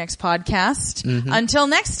until our next podcast. Mm-hmm. Until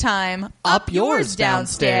next time, up yours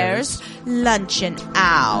downstairs. Luncheon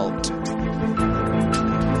out.